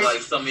 This was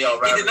like some of y'all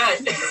rappers. I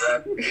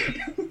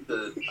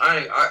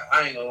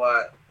ain't gonna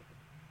lie.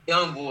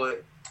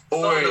 YoungBoy,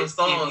 or those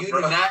songs, if you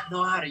do not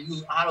know how to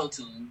use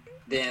auto-tune,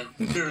 then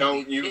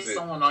don't use it.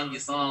 Someone on your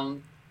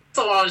song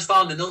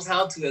that knows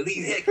how to at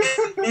least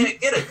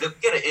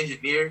get an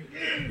engineer.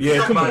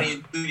 Yeah, somebody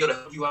in the studio to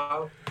help you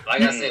out.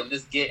 Like I said, when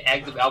this Get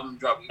Active album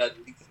drop, we got to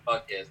delete this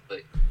podcast.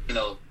 But you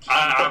know,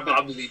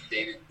 I believe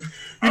David.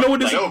 You know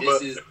what this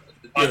is?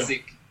 The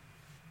toxic,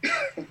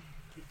 and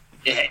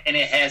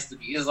it has to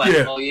be. It's like,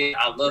 oh yeah,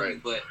 I love you,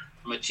 but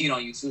I'm gonna cheat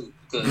on you too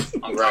because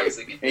I'm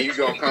toxic. And you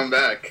gonna come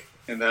back,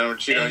 and then I'm gonna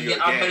cheat on you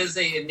again. I'm gonna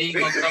say, and then you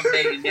gonna come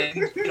back, and then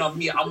you know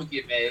me, I'm gonna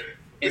get mad.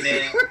 And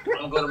then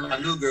I'm gonna go to my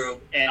new girl,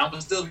 and I'm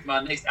gonna still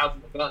my next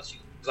album about you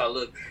because I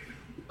love you.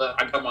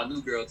 But I got my new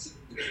girl too.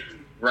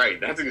 Right,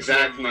 that's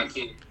exactly my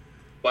kid.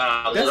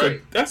 Wow,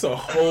 that's a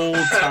whole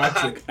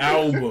toxic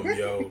album,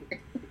 yo.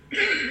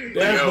 We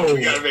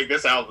gotta make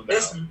this album now.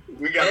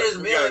 There's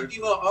male and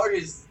female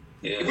artists.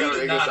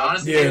 Yeah,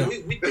 honestly,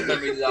 we can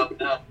make this album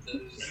now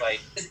because it's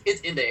like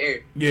it's in the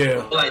air. Yeah,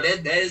 but like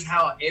that is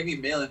how every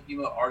male and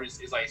female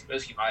artist is, like,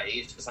 especially my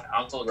age. Just like,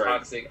 I'm so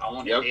toxic. I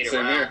want to date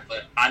around,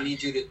 but I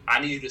need you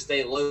to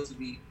stay loyal to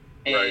me.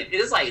 And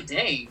it's like,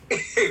 dang,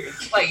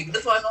 like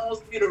that's why no one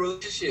wants to be in a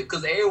relationship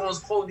because everyone's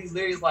quoting these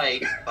lyrics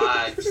like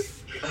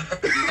vibes.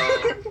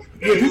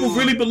 Yeah, people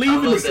really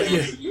believe in this.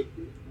 The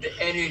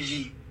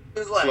energy.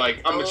 It's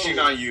like I'm gonna cheat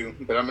on you,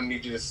 but I'm gonna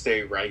need you to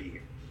stay right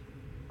here.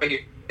 Right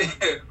here.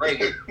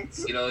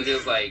 You know,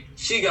 just like,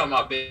 she got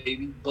my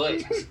baby,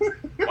 but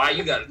why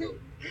you gotta go?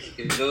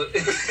 You know?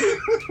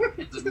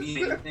 It doesn't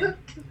mean anything.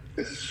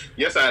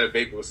 Yes, I had a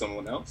baby with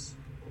someone else.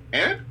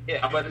 And?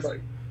 Yeah, I'm about to say.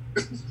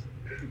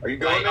 Are you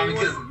going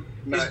anywhere?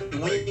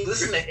 When you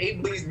listen to A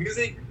Boogie's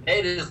music,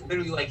 that is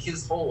literally like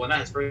his whole, well,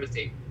 not his first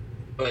tape,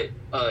 but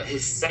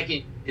his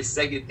second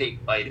tape,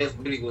 like, that's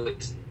literally what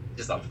it's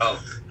just about.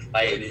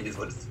 Like, it is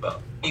what it's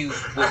about. He was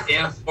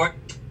in Florida,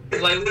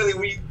 like,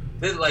 literally,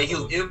 he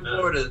was in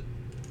Florida.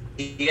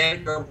 He had a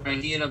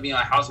girlfriend. He ended up being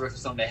on house arrest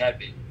for something that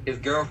happened. His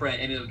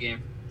girlfriend ended up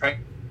getting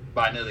pregnant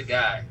by another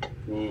guy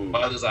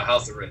while he was on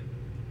house arrest.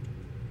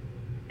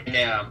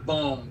 Yeah,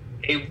 boom.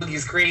 A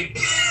Boogie's created.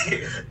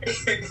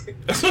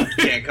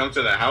 Can't come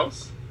to the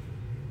house.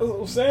 That's what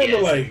I'm saying,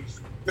 but like,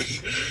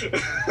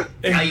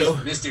 I ain't, use no,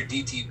 Mr.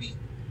 DTV.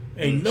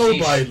 ain't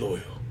nobody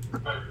loyal.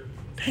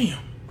 Damn.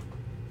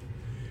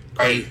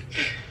 Right.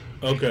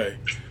 Okay.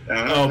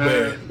 Oh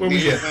man, where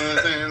we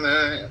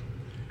at?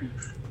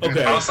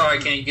 Okay. I'm sorry,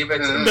 can you get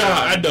back to the Nah,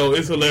 I know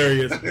it's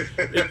hilarious.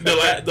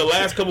 The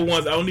last couple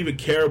ones I don't even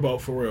care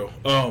about for real.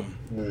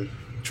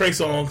 Trey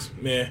Songz,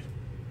 man.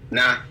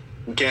 Nah,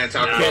 we can't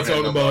talk. Can't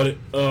talk about it.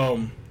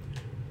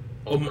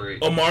 Over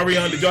it.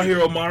 Omarion, did y'all hear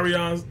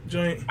Omarion's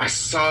joint? I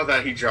saw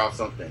that he dropped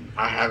something.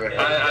 I haven't.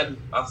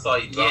 I saw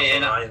you drop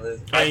on my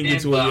list. I ain't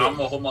get to it but yet. I'm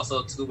gonna hold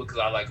myself too because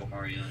I like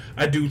Omarion.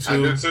 I do too. I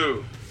do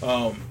too.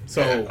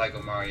 So I like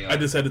Omarion. I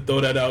just had to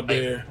throw that out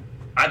there.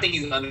 I think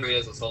he's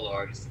underrated as a solo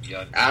artist. To be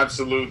honest.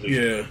 Absolutely.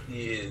 Yeah.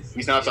 He is.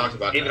 He's not talked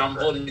about. Even that, I'm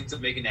holding it to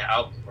making that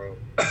album, bro.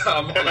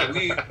 I'm like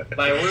we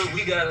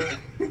gotta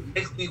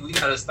next week we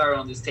gotta start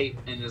on this tape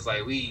and it's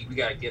like we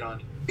gotta get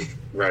on it.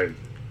 Right.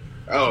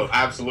 Oh,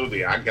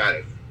 absolutely. I got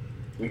it.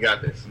 We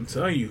got this. I'm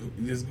telling you,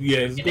 just go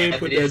ahead and And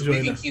put after that this, we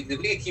joint can up.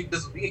 keep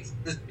this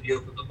video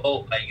for the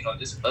vote, like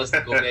just for us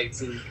to go back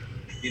to,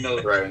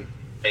 Right.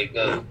 like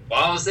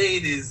what I'm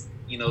saying is,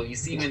 you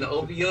see me in the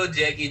OVO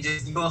jacket,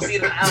 you gonna see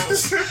the album.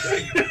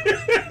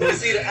 You gonna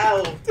see the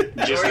album.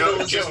 Just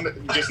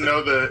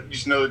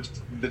know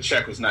the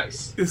check was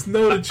nice. It's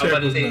no the I'm check about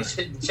to was say nice.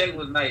 the check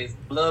was nice.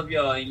 Love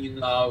y'all,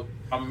 and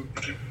I'm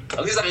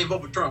at least I ain't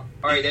vote for Trump.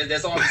 All right,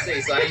 that's all I'm gonna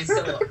say. So I ain't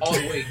selling all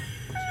the way.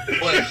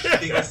 But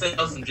he gonna send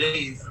y'all some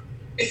J's.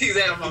 He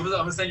said, I'm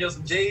gonna send y'all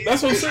some J's.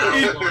 That's what I'm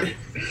saying.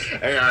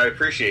 Hey, I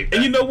appreciate that.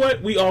 And you know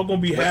what? We all gonna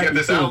be Let's happy get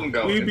this too. album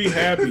going. We be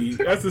happy.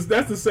 That's the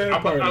sad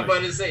I'm part.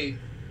 about to say,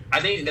 I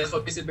think that's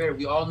what makes it better.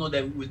 We all know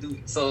that we would do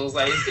it. So it's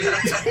like,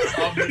 it's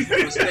all mutual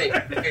respect. I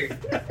mean,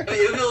 if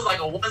it was like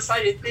a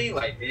one-sided thing,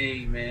 like,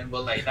 dang, man.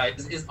 But like,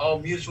 it's all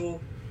mutual.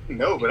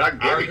 No, but I I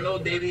get already it. know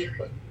David.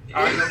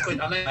 I already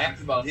know I'm not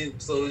happy about him.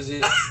 So it's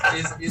just,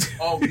 it's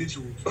all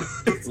mutual.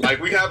 Like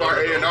we have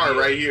our A&R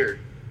right here.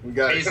 We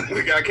got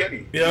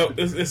Kenny. Yeah,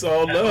 it's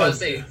all That's what I love.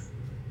 say.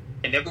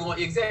 And then we're gonna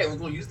use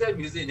that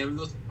music, and then we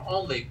go to our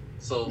own label.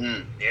 So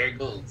there it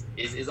goes.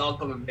 It's all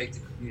coming back to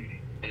the community.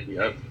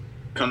 Yep.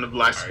 Come to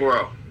Black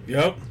Squirrel.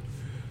 Yep,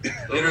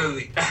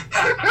 Literally.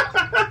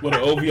 with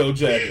an OVO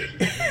jacket.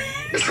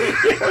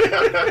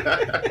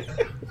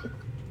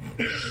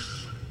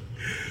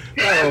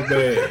 Oh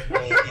man.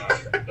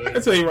 I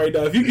tell you right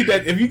now, if you get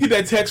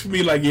that text from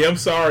me like, yeah, I'm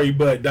sorry,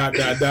 but ...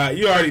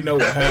 you already know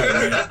what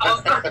happened.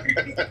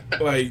 Man.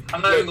 Like,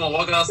 I'm not even gonna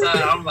walk outside.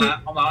 I'm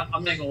not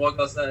gonna walk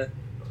outside.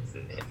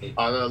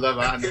 All the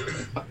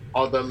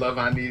love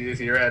I need is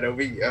here at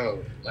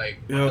OVO. Like,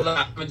 yep.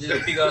 I'm gonna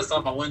just peek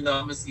outside my window.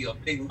 I'm gonna see a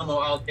big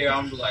limo out there.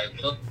 I'm like,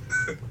 well,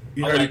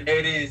 You I'm already, like, there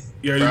it is.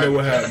 you already know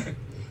what happened.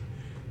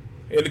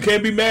 And it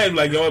can't be mad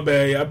like, yo,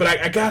 bad, but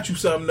I got you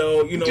something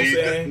though. You know what I'm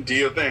saying? Do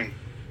your thing.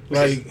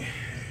 Like,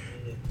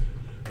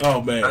 oh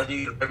I man.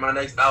 need to make my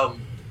next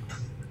album.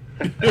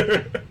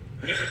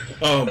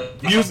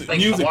 Music.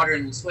 Like water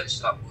in the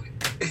sweatshop, boy.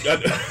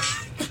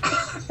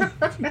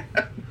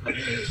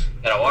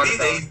 Gotta water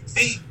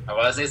AC. I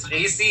was say some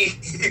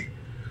AC.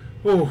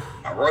 Ooh.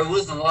 Roy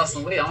Wilson lost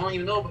some weight. I don't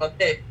even know about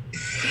that.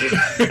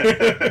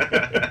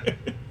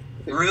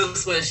 Real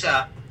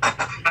sweatshop.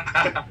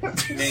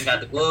 Man got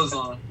the gloves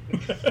on.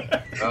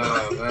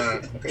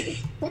 Oh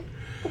man.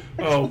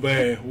 Oh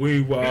man,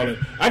 we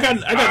wildin'. I got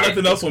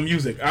nothing else on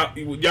music.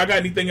 Y'all got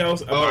anything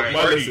else? Right,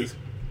 my Cardi. list is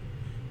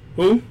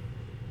who?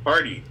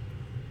 Party.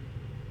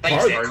 Like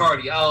you said,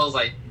 Cardi. I was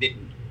like,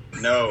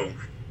 No.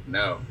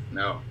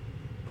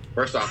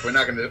 First off, we're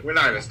not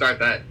gonna start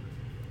that.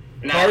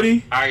 nah.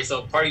 Party? All right,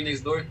 so Party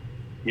Next Door.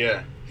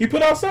 Yeah. He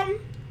put out something?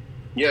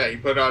 Yeah, he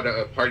put out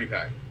a party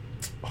pack.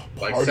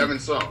 Like Party. 7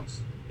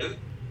 songs.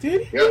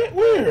 Did he? Yep.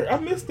 Where? I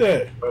missed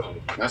that.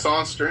 That's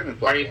on streaming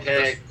Party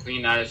platforms. Pack,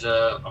 Queen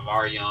Naija,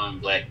 Omarion,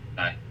 Black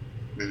Knight.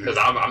 Because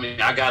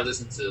I gotta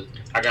listen to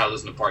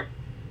Party.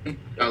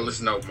 Gotta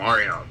listen to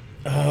Marion.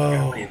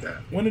 Oh, Read that.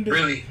 when did this?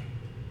 Really,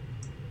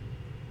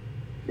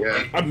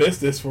 Yeah. I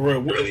missed this for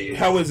real. Really?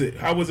 How is it?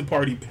 How was the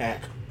Party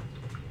Pack?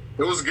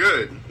 It was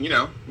good.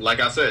 Like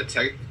I said,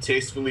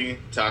 tastefully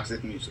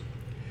toxic music.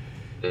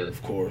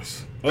 Of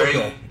course. Very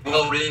Okay.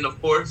 well written, of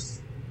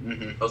course.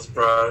 Mm-hmm. No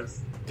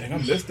surprise. Dang, I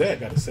missed that.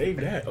 Gotta save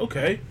that.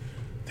 Okay.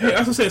 Dang,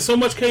 as I said, so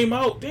much came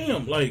out.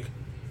 Damn. Like,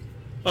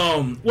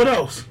 what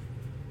else?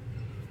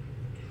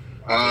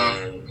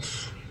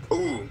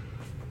 Ooh.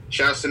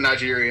 Shouts to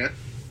Nigeria.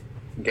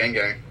 Gang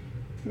gang.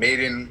 Made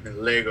in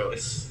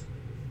Lagos.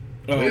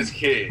 This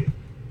kid.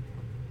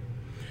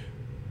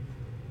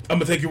 I'm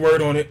gonna take your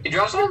word on it. you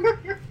drop something?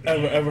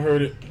 Ever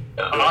heard it?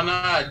 Oh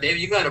no, David,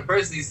 you gotta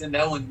personally send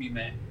that one to me,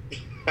 man.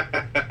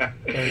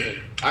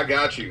 I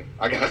got you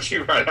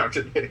right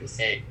after this.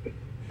 Hey,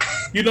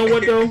 You know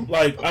what though?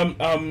 Like,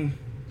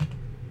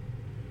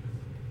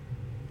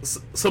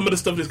 some of the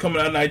stuff that's coming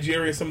out of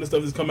Nigeria, some of the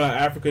stuff that's coming out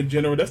of Africa in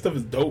general, that stuff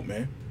is dope,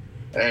 man.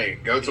 Hey,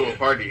 go to a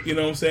party. You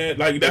know what I'm saying?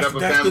 Like, Get that's up a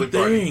the family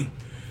thing. party.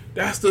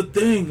 That's the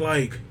thing.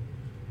 Like,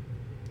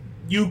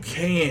 you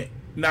can't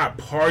not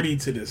party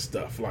to this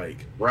stuff,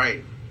 like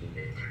right.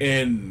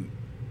 And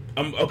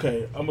I'm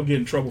gonna get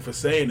in trouble for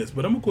saying this,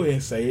 but I'm gonna go ahead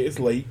and say it. It's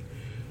late.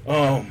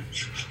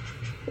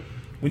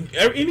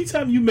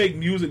 Anytime you make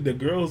music that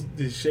girls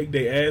just shake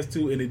their ass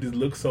to and it just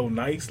looks so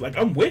nice, like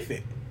I'm with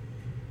it.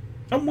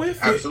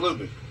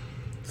 Absolutely.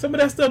 Some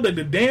of that stuff, like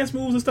the dance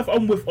moves and stuff,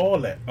 I'm with all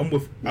that. I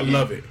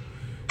love it.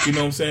 You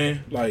know what I'm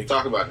saying? Like,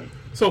 talk about it.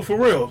 So for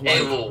real, like,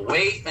 hey, well,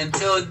 wait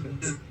until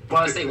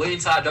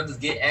I drop this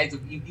Get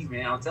Active EP,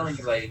 man. I'm telling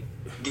you, like,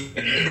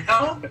 they're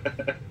not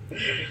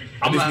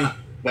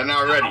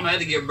ready. I'm gonna have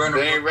to get Burner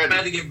Boy. I'm gonna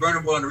have to get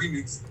Burner Boy on the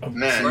remix.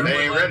 Man,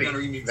 they ain't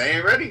ready. They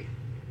ain't ready.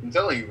 I'm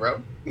telling you,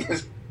 bro.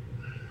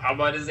 I'm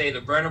about to say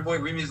the Burner Boy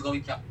remix is gonna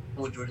be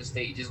with Georgia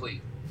State. Just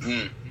wait.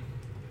 It's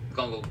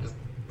gonna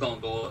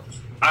go up.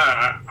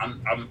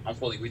 I'm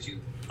fully with you.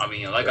 I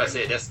mean, like I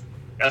said, that's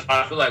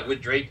why I feel like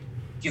with Drake,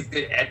 he's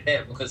good at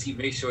that because he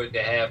makes sure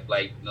to have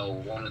like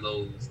one of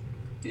those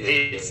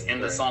hits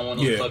in the song, one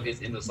of those club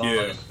hits in the song.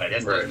 Yeah. Like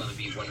that's gonna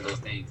be one of those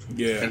things.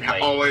 Yeah, and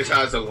like, always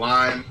has a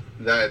line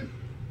that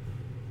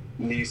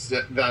needs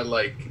that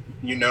like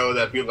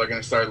that people are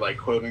gonna start like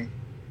quoting.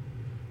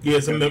 Yeah,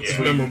 something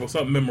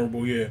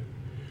memorable. Yeah.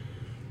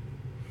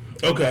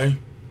 Okay.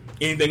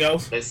 Anything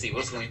else? Let's see.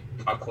 What's going to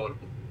be my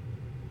quotable?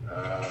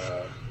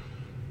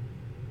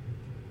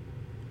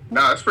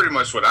 Nah, that's pretty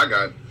much what I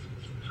got.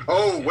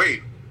 Oh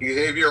wait,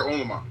 Xavier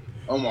Omar.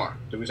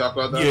 Did we talk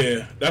about that?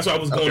 Yeah, that's what I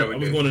was going. I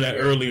was going to that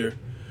earlier.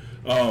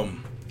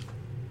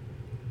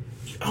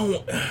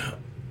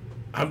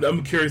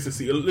 I'm curious to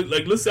see.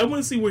 Like, I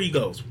want to see where he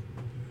goes.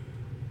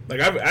 Like,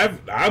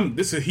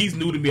 he's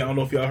new to me. I don't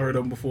know if y'all heard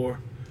of him before.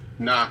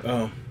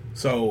 Nah.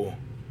 So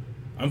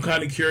I'm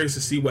kind of curious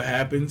to see what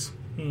happens.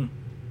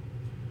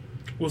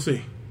 We'll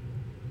see.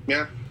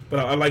 Yeah. But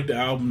I like the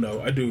album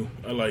though. I do.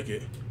 I like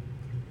it.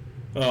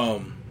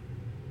 Didn't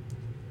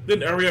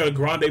Ariana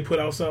Grande put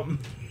out something?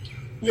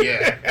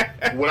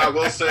 Yeah. What I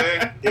will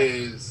say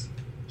is,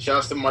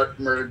 shouts to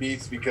Murder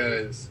Beats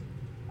because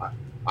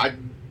I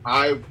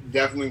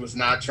definitely was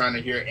not trying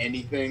to hear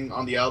anything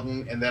on the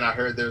album, and then I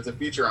heard there was a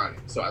feature on it,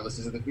 so I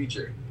listened to the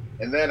feature,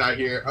 and then I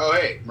hear, oh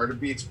hey, Murder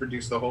Beats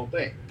produced the whole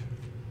thing.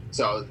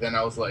 So then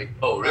I was like,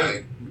 oh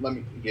really?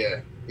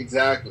 Yeah,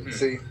 exactly.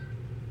 See.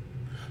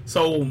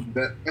 So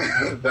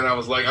then I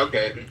was like,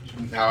 okay,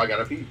 now I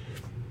got a beat.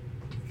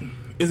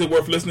 Is it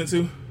worth listening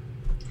to?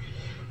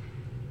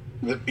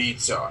 The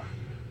beats are.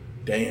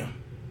 Damn.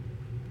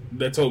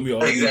 That told me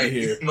all I need to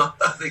hear.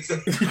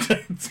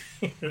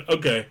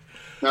 Okay.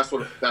 That's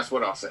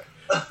what I'll say.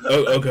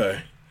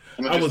 Okay.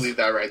 I'm gonna just leave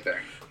that right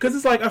there. Because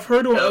it's like I've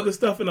heard her other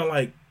stuff, and I'm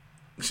like,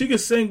 she can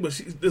sing, but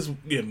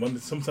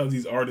sometimes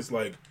these artists,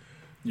 like,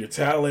 your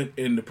talent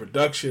and the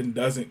production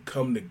doesn't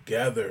come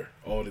together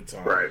all the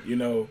time. Right. You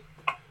know.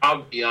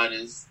 I'll be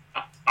honest.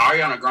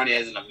 Ariana Grande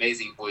has an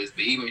amazing voice,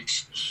 but even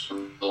she's a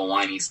little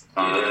whiny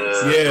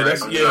sometimes. Yeah.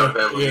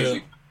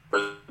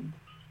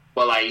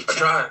 But like,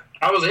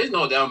 there's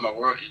no doubt in the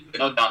world,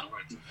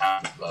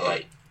 but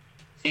like,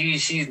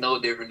 she's no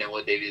different than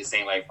what they've been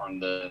saying, like from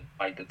the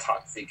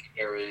toxic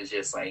era. It's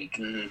just like,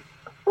 I'd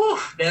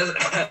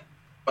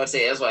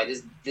say that's why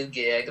this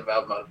Get Active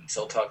album might be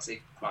so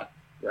toxic.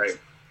 Right.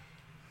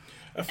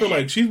 I feel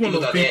like she's one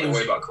of those people.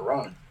 Worry about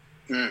Corona.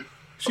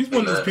 She's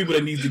one of those people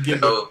that needs to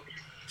get.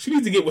 She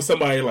needs to get with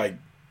somebody like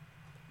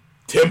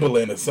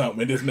Timbaland or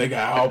something and just make an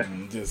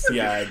album. Just see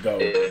how it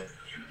goes. Yeah.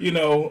 You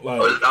know,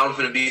 like this album's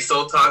gonna be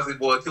so toxic,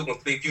 boy. People gonna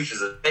think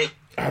Future's a thing.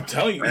 I'm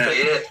telling you, man.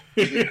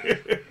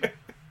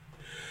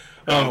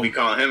 We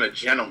call him a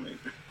gentleman.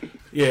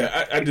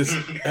 Yeah, I just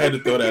had to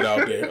throw that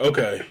out there.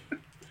 Okay.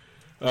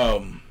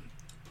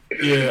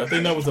 Yeah, I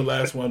think that was the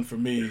last one for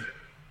me.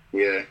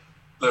 Yeah.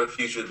 Let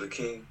Future the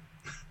king.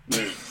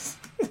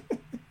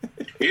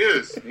 He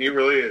is. He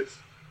really is.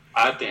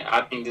 I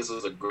think this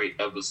was a great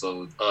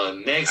episode.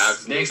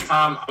 Next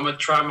time I'm gonna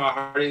try my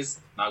hardest.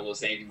 Not gonna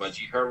say anything about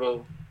G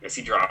Herbo as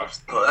he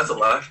drops. Oh, that's a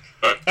lie.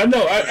 I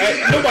know.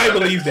 Nobody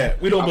believes that.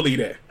 We don't believe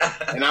that.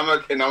 And I'm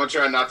gonna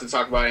try not to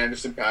talk about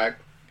Anderson .Paak.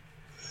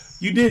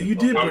 You did.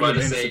 I'm about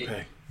to say.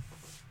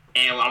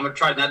 And I'm gonna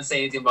try not to say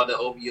anything about the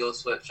OVO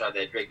sweatshop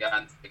that Drake got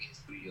in the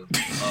studio.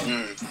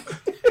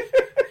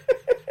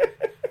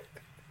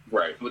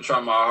 Right. We're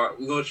trying my hard.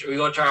 We're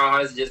gonna try our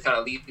hardest to just kind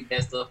of leave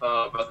that stuff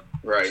out about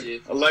right.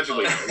 Shit.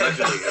 Allegedly.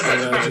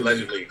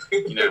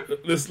 You know.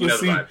 Let's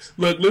see.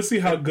 Look. Let's see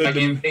how good.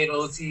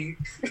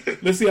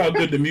 Let's see how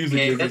good the music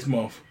is this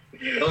month.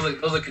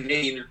 Those are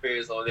Canadian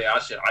affairs over there. I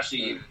should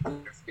even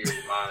interfere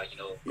with my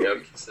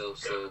American self.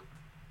 So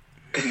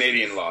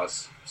Canadian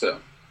laws. So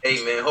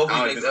hey man,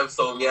 hopefully next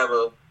episode we have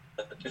a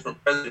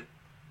different president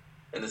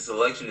and this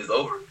election is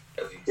over.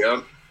 At least.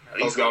 Yep.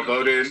 Hope y'all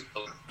voted.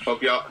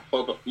 Hope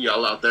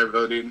y'all out there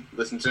voted.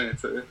 Listen to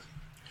this. And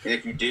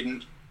if you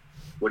didn't,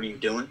 what are you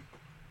doing?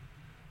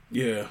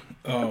 Yeah.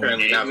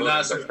 Apparently do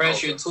not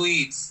suppress your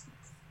tweets.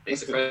 They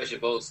suppress your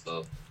votes,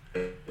 though.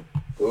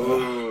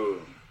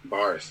 Ooh,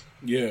 bars.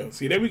 Yeah.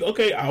 See, there we go.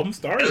 Okay, album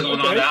started. That's going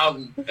on the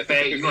album. In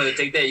fact, you're going to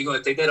take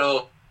that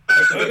off.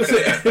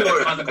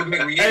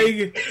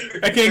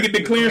 I can't get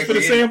the clearance for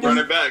the sample. Run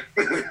it back.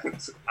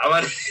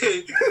 I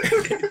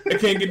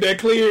can't get that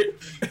cleared.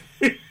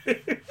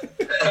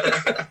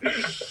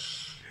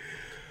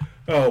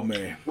 Oh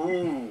man.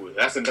 Ooh,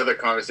 that's another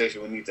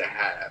conversation we need to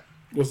have.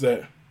 What's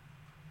that?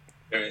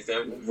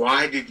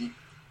 Why did you?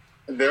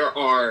 There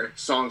are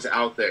songs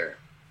out there,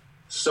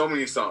 so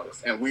many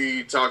songs, and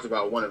we talked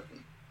about one of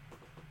them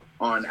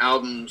on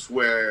albums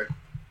where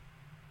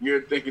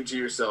you're thinking to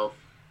yourself,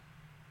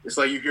 it's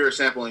like you hear a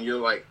sample and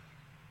you're like,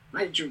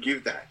 why did you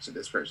give that to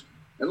this person?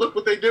 And look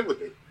what they did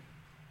with it.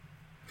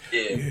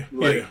 Yeah.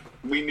 Like,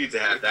 we need to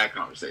have that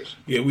conversation.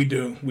 Yeah, we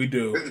do.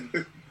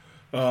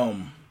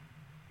 I'm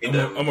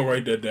gonna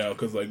write that down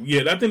because, like,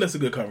 I think that's a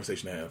good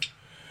conversation to have.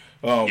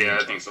 Yeah,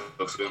 I think so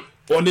too.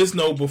 On this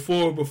note,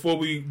 before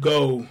we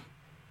go,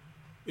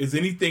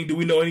 do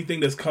we know anything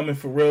that's coming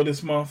for real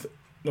this month,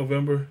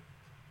 November?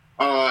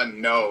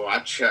 No, I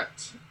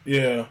checked.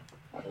 Yeah.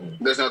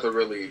 There's nothing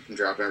really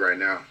dropping right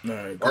now. All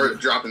right. Or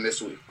dropping this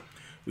week.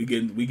 We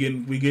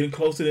getting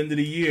close to the end of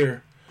the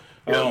year.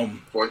 Yep.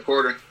 Fourth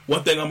quarter.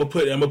 One thing I'm gonna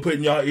put in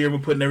y'all ear, I'm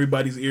gonna put in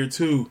everybody's ear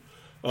too.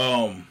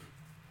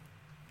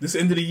 This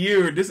end of the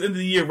year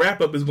wrap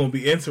up is gonna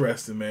be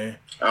interesting, man.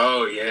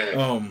 Oh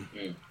yeah.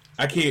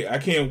 I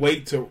can't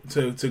wait to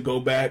go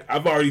back.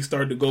 I've already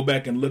started to go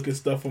back and look at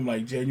stuff from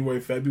like January,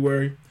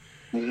 February.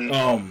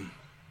 Mm-hmm.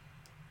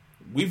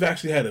 We've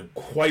actually had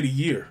quite a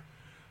year,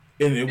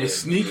 and it was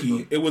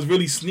sneaky. It was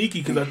really sneaky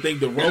because I think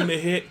the Rona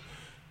hit,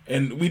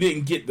 and we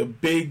didn't get the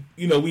big.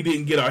 We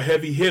didn't get our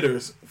heavy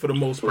hitters for the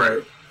most part.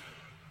 Right.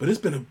 But it's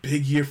been a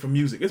big year for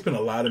music. It's been a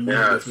lot of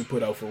music that's been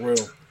put out for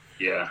real.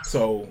 Yeah.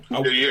 So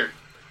good year.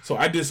 So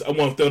I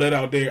want to throw that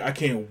out there. I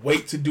can't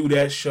wait to do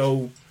that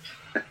show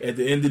at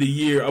the end of the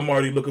year. I'm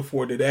already looking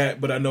forward to that.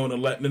 But I know in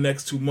the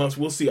next 2 months,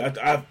 we'll see.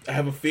 I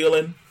have a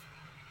feeling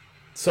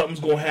something's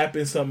going to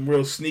happen, something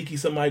real sneaky.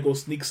 Somebody go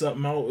sneak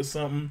something out or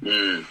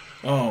something.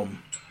 I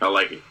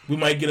like it. We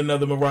might get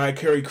another Mariah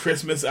Carey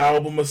Christmas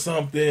album or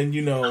something,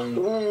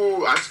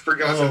 Ooh, I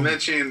forgot to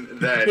mention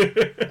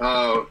that.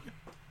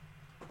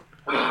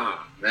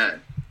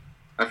 Man.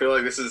 I feel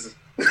like this is...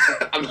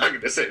 I'm not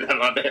going to say that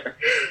on there.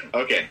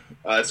 Okay.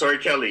 Tori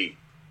Kelly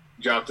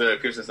dropped a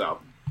Christmas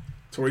album.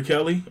 Tori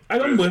Kelly?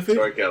 I'm with it.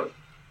 Tori Kelly.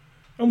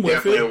 I'm with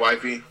Definitely it. a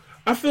wifey.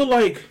 I feel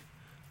like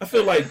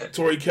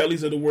Tori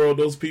Kelly's of the world,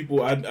 those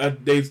people,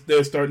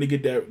 they're starting to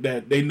get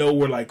that they know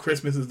where like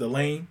Christmas is the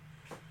lane.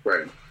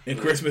 Right. And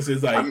Christmas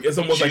is like, it's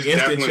almost like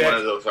instant definitely check. One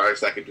of those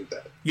artists that could do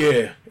that.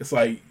 Yeah. It's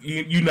like,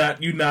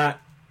 you're not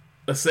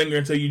a singer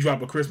until you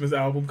drop a Christmas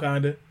album,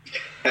 kind of.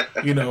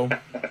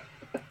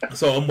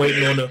 So I'm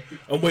waiting on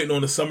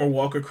the Summer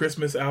Walker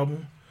Christmas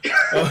album.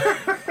 First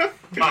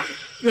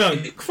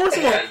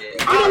of all,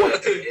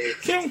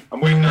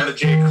 I'm waiting on the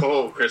J.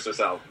 Cole Christmas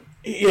album.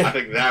 Yeah, I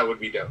think that would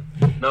be dope.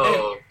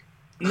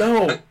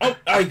 No,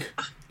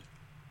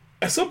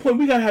 at some point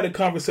we gotta have a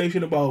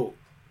conversation about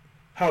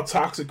how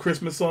toxic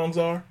Christmas songs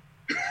are.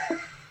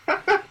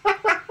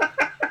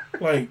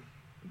 Like,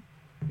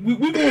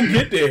 we gonna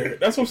get there.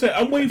 That's what I'm saying.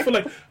 I'm waiting for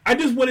I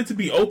just want it to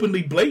be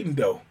openly blatant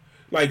though.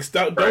 Like,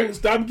 stop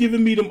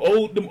giving me them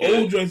old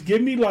joints.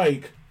 Give me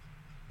like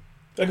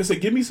I said,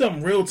 give me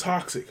something real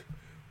toxic.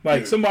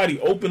 Like somebody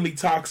openly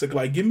toxic.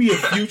 Like, give me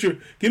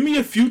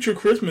a future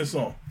Christmas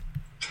song.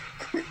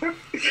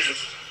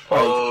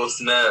 Oh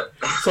snap!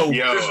 So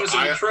Christmas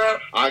in the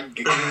trap.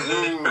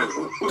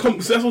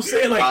 That's what I'm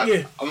saying.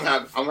 Like,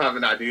 I'm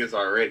having ideas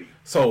already.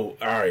 So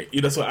all right,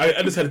 so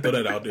I just had to throw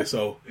that out there.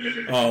 So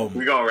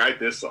we gonna write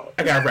this song.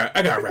 I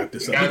gotta wrap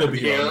this up. We're gonna be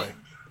here all night.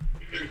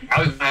 I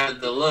was gonna have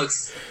the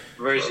deluxe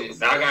version.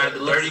 Now I got the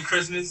Dirty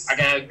Christmas. I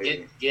gotta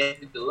get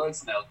the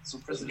deluxe now.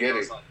 Some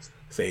Christmas songs.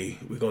 Say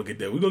we're gonna get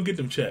that. We're gonna get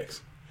them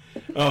checks.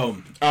 All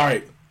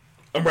right,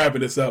 I'm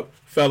wrapping this up,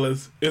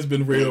 fellas. It's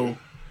been real.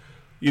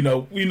 We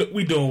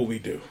doing what we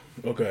do.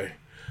 Okay.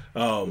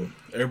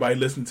 Everybody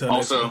listen to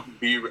also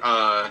be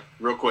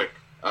real quick.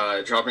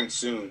 Dropping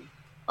soon.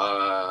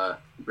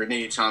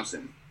 Brittany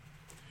Thompson.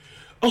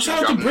 Oh,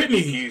 shout out to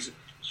Brittany.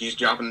 She's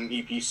dropping an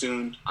EP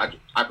soon. I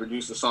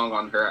produced a song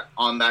on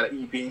that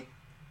EP.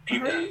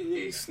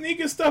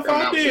 Sneaking stuff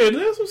out there.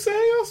 That's what I'm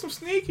saying. Y'all some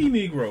sneaky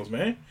Negroes,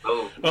 man.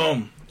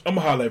 I'm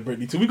gonna holler at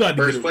Brittany too. We got to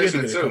get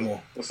her to come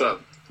on. What's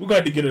up? We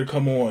got to get her to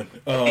come on.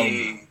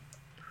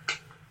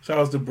 Shout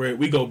out to Britt.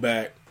 We go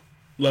back.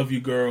 Love you,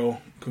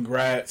 girl.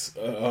 Congrats.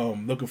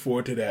 Looking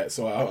forward to that.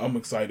 So I'm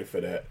excited for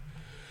that.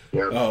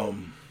 Yeah.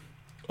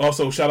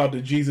 Also, shout out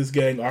to Jesus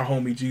Gang, our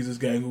homie Jesus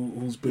Gang,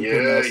 who's been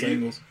putting out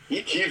singles.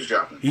 He keeps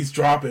dropping. He's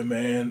dropping,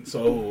 man.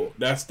 So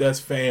that's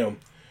fam.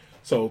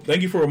 So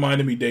thank you for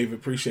reminding me, David.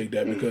 Appreciate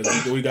that because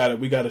we got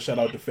to shout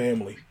out the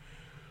family.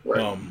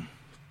 Right.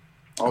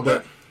 All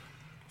day.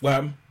 What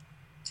happened?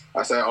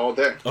 I said all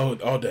day. Oh,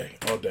 all day.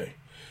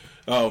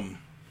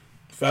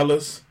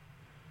 Fellas,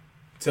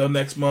 till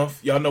next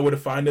month. Y'all know where to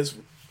find us.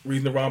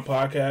 Reason to Rhyme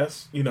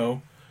Podcast.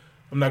 I'm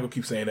not gonna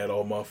keep saying that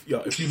all month.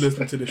 Y'all, if you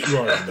listen to this, you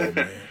already know,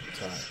 man. I'm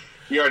tired.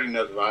 You already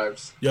know the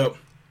vibes. Yep.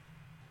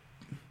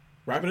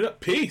 Wrapping it up.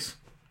 Peace.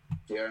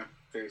 Yeah.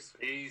 Peace.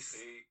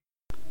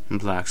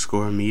 Black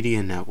Squirrel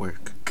Media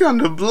Network. Come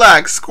to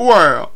Black Squirrel.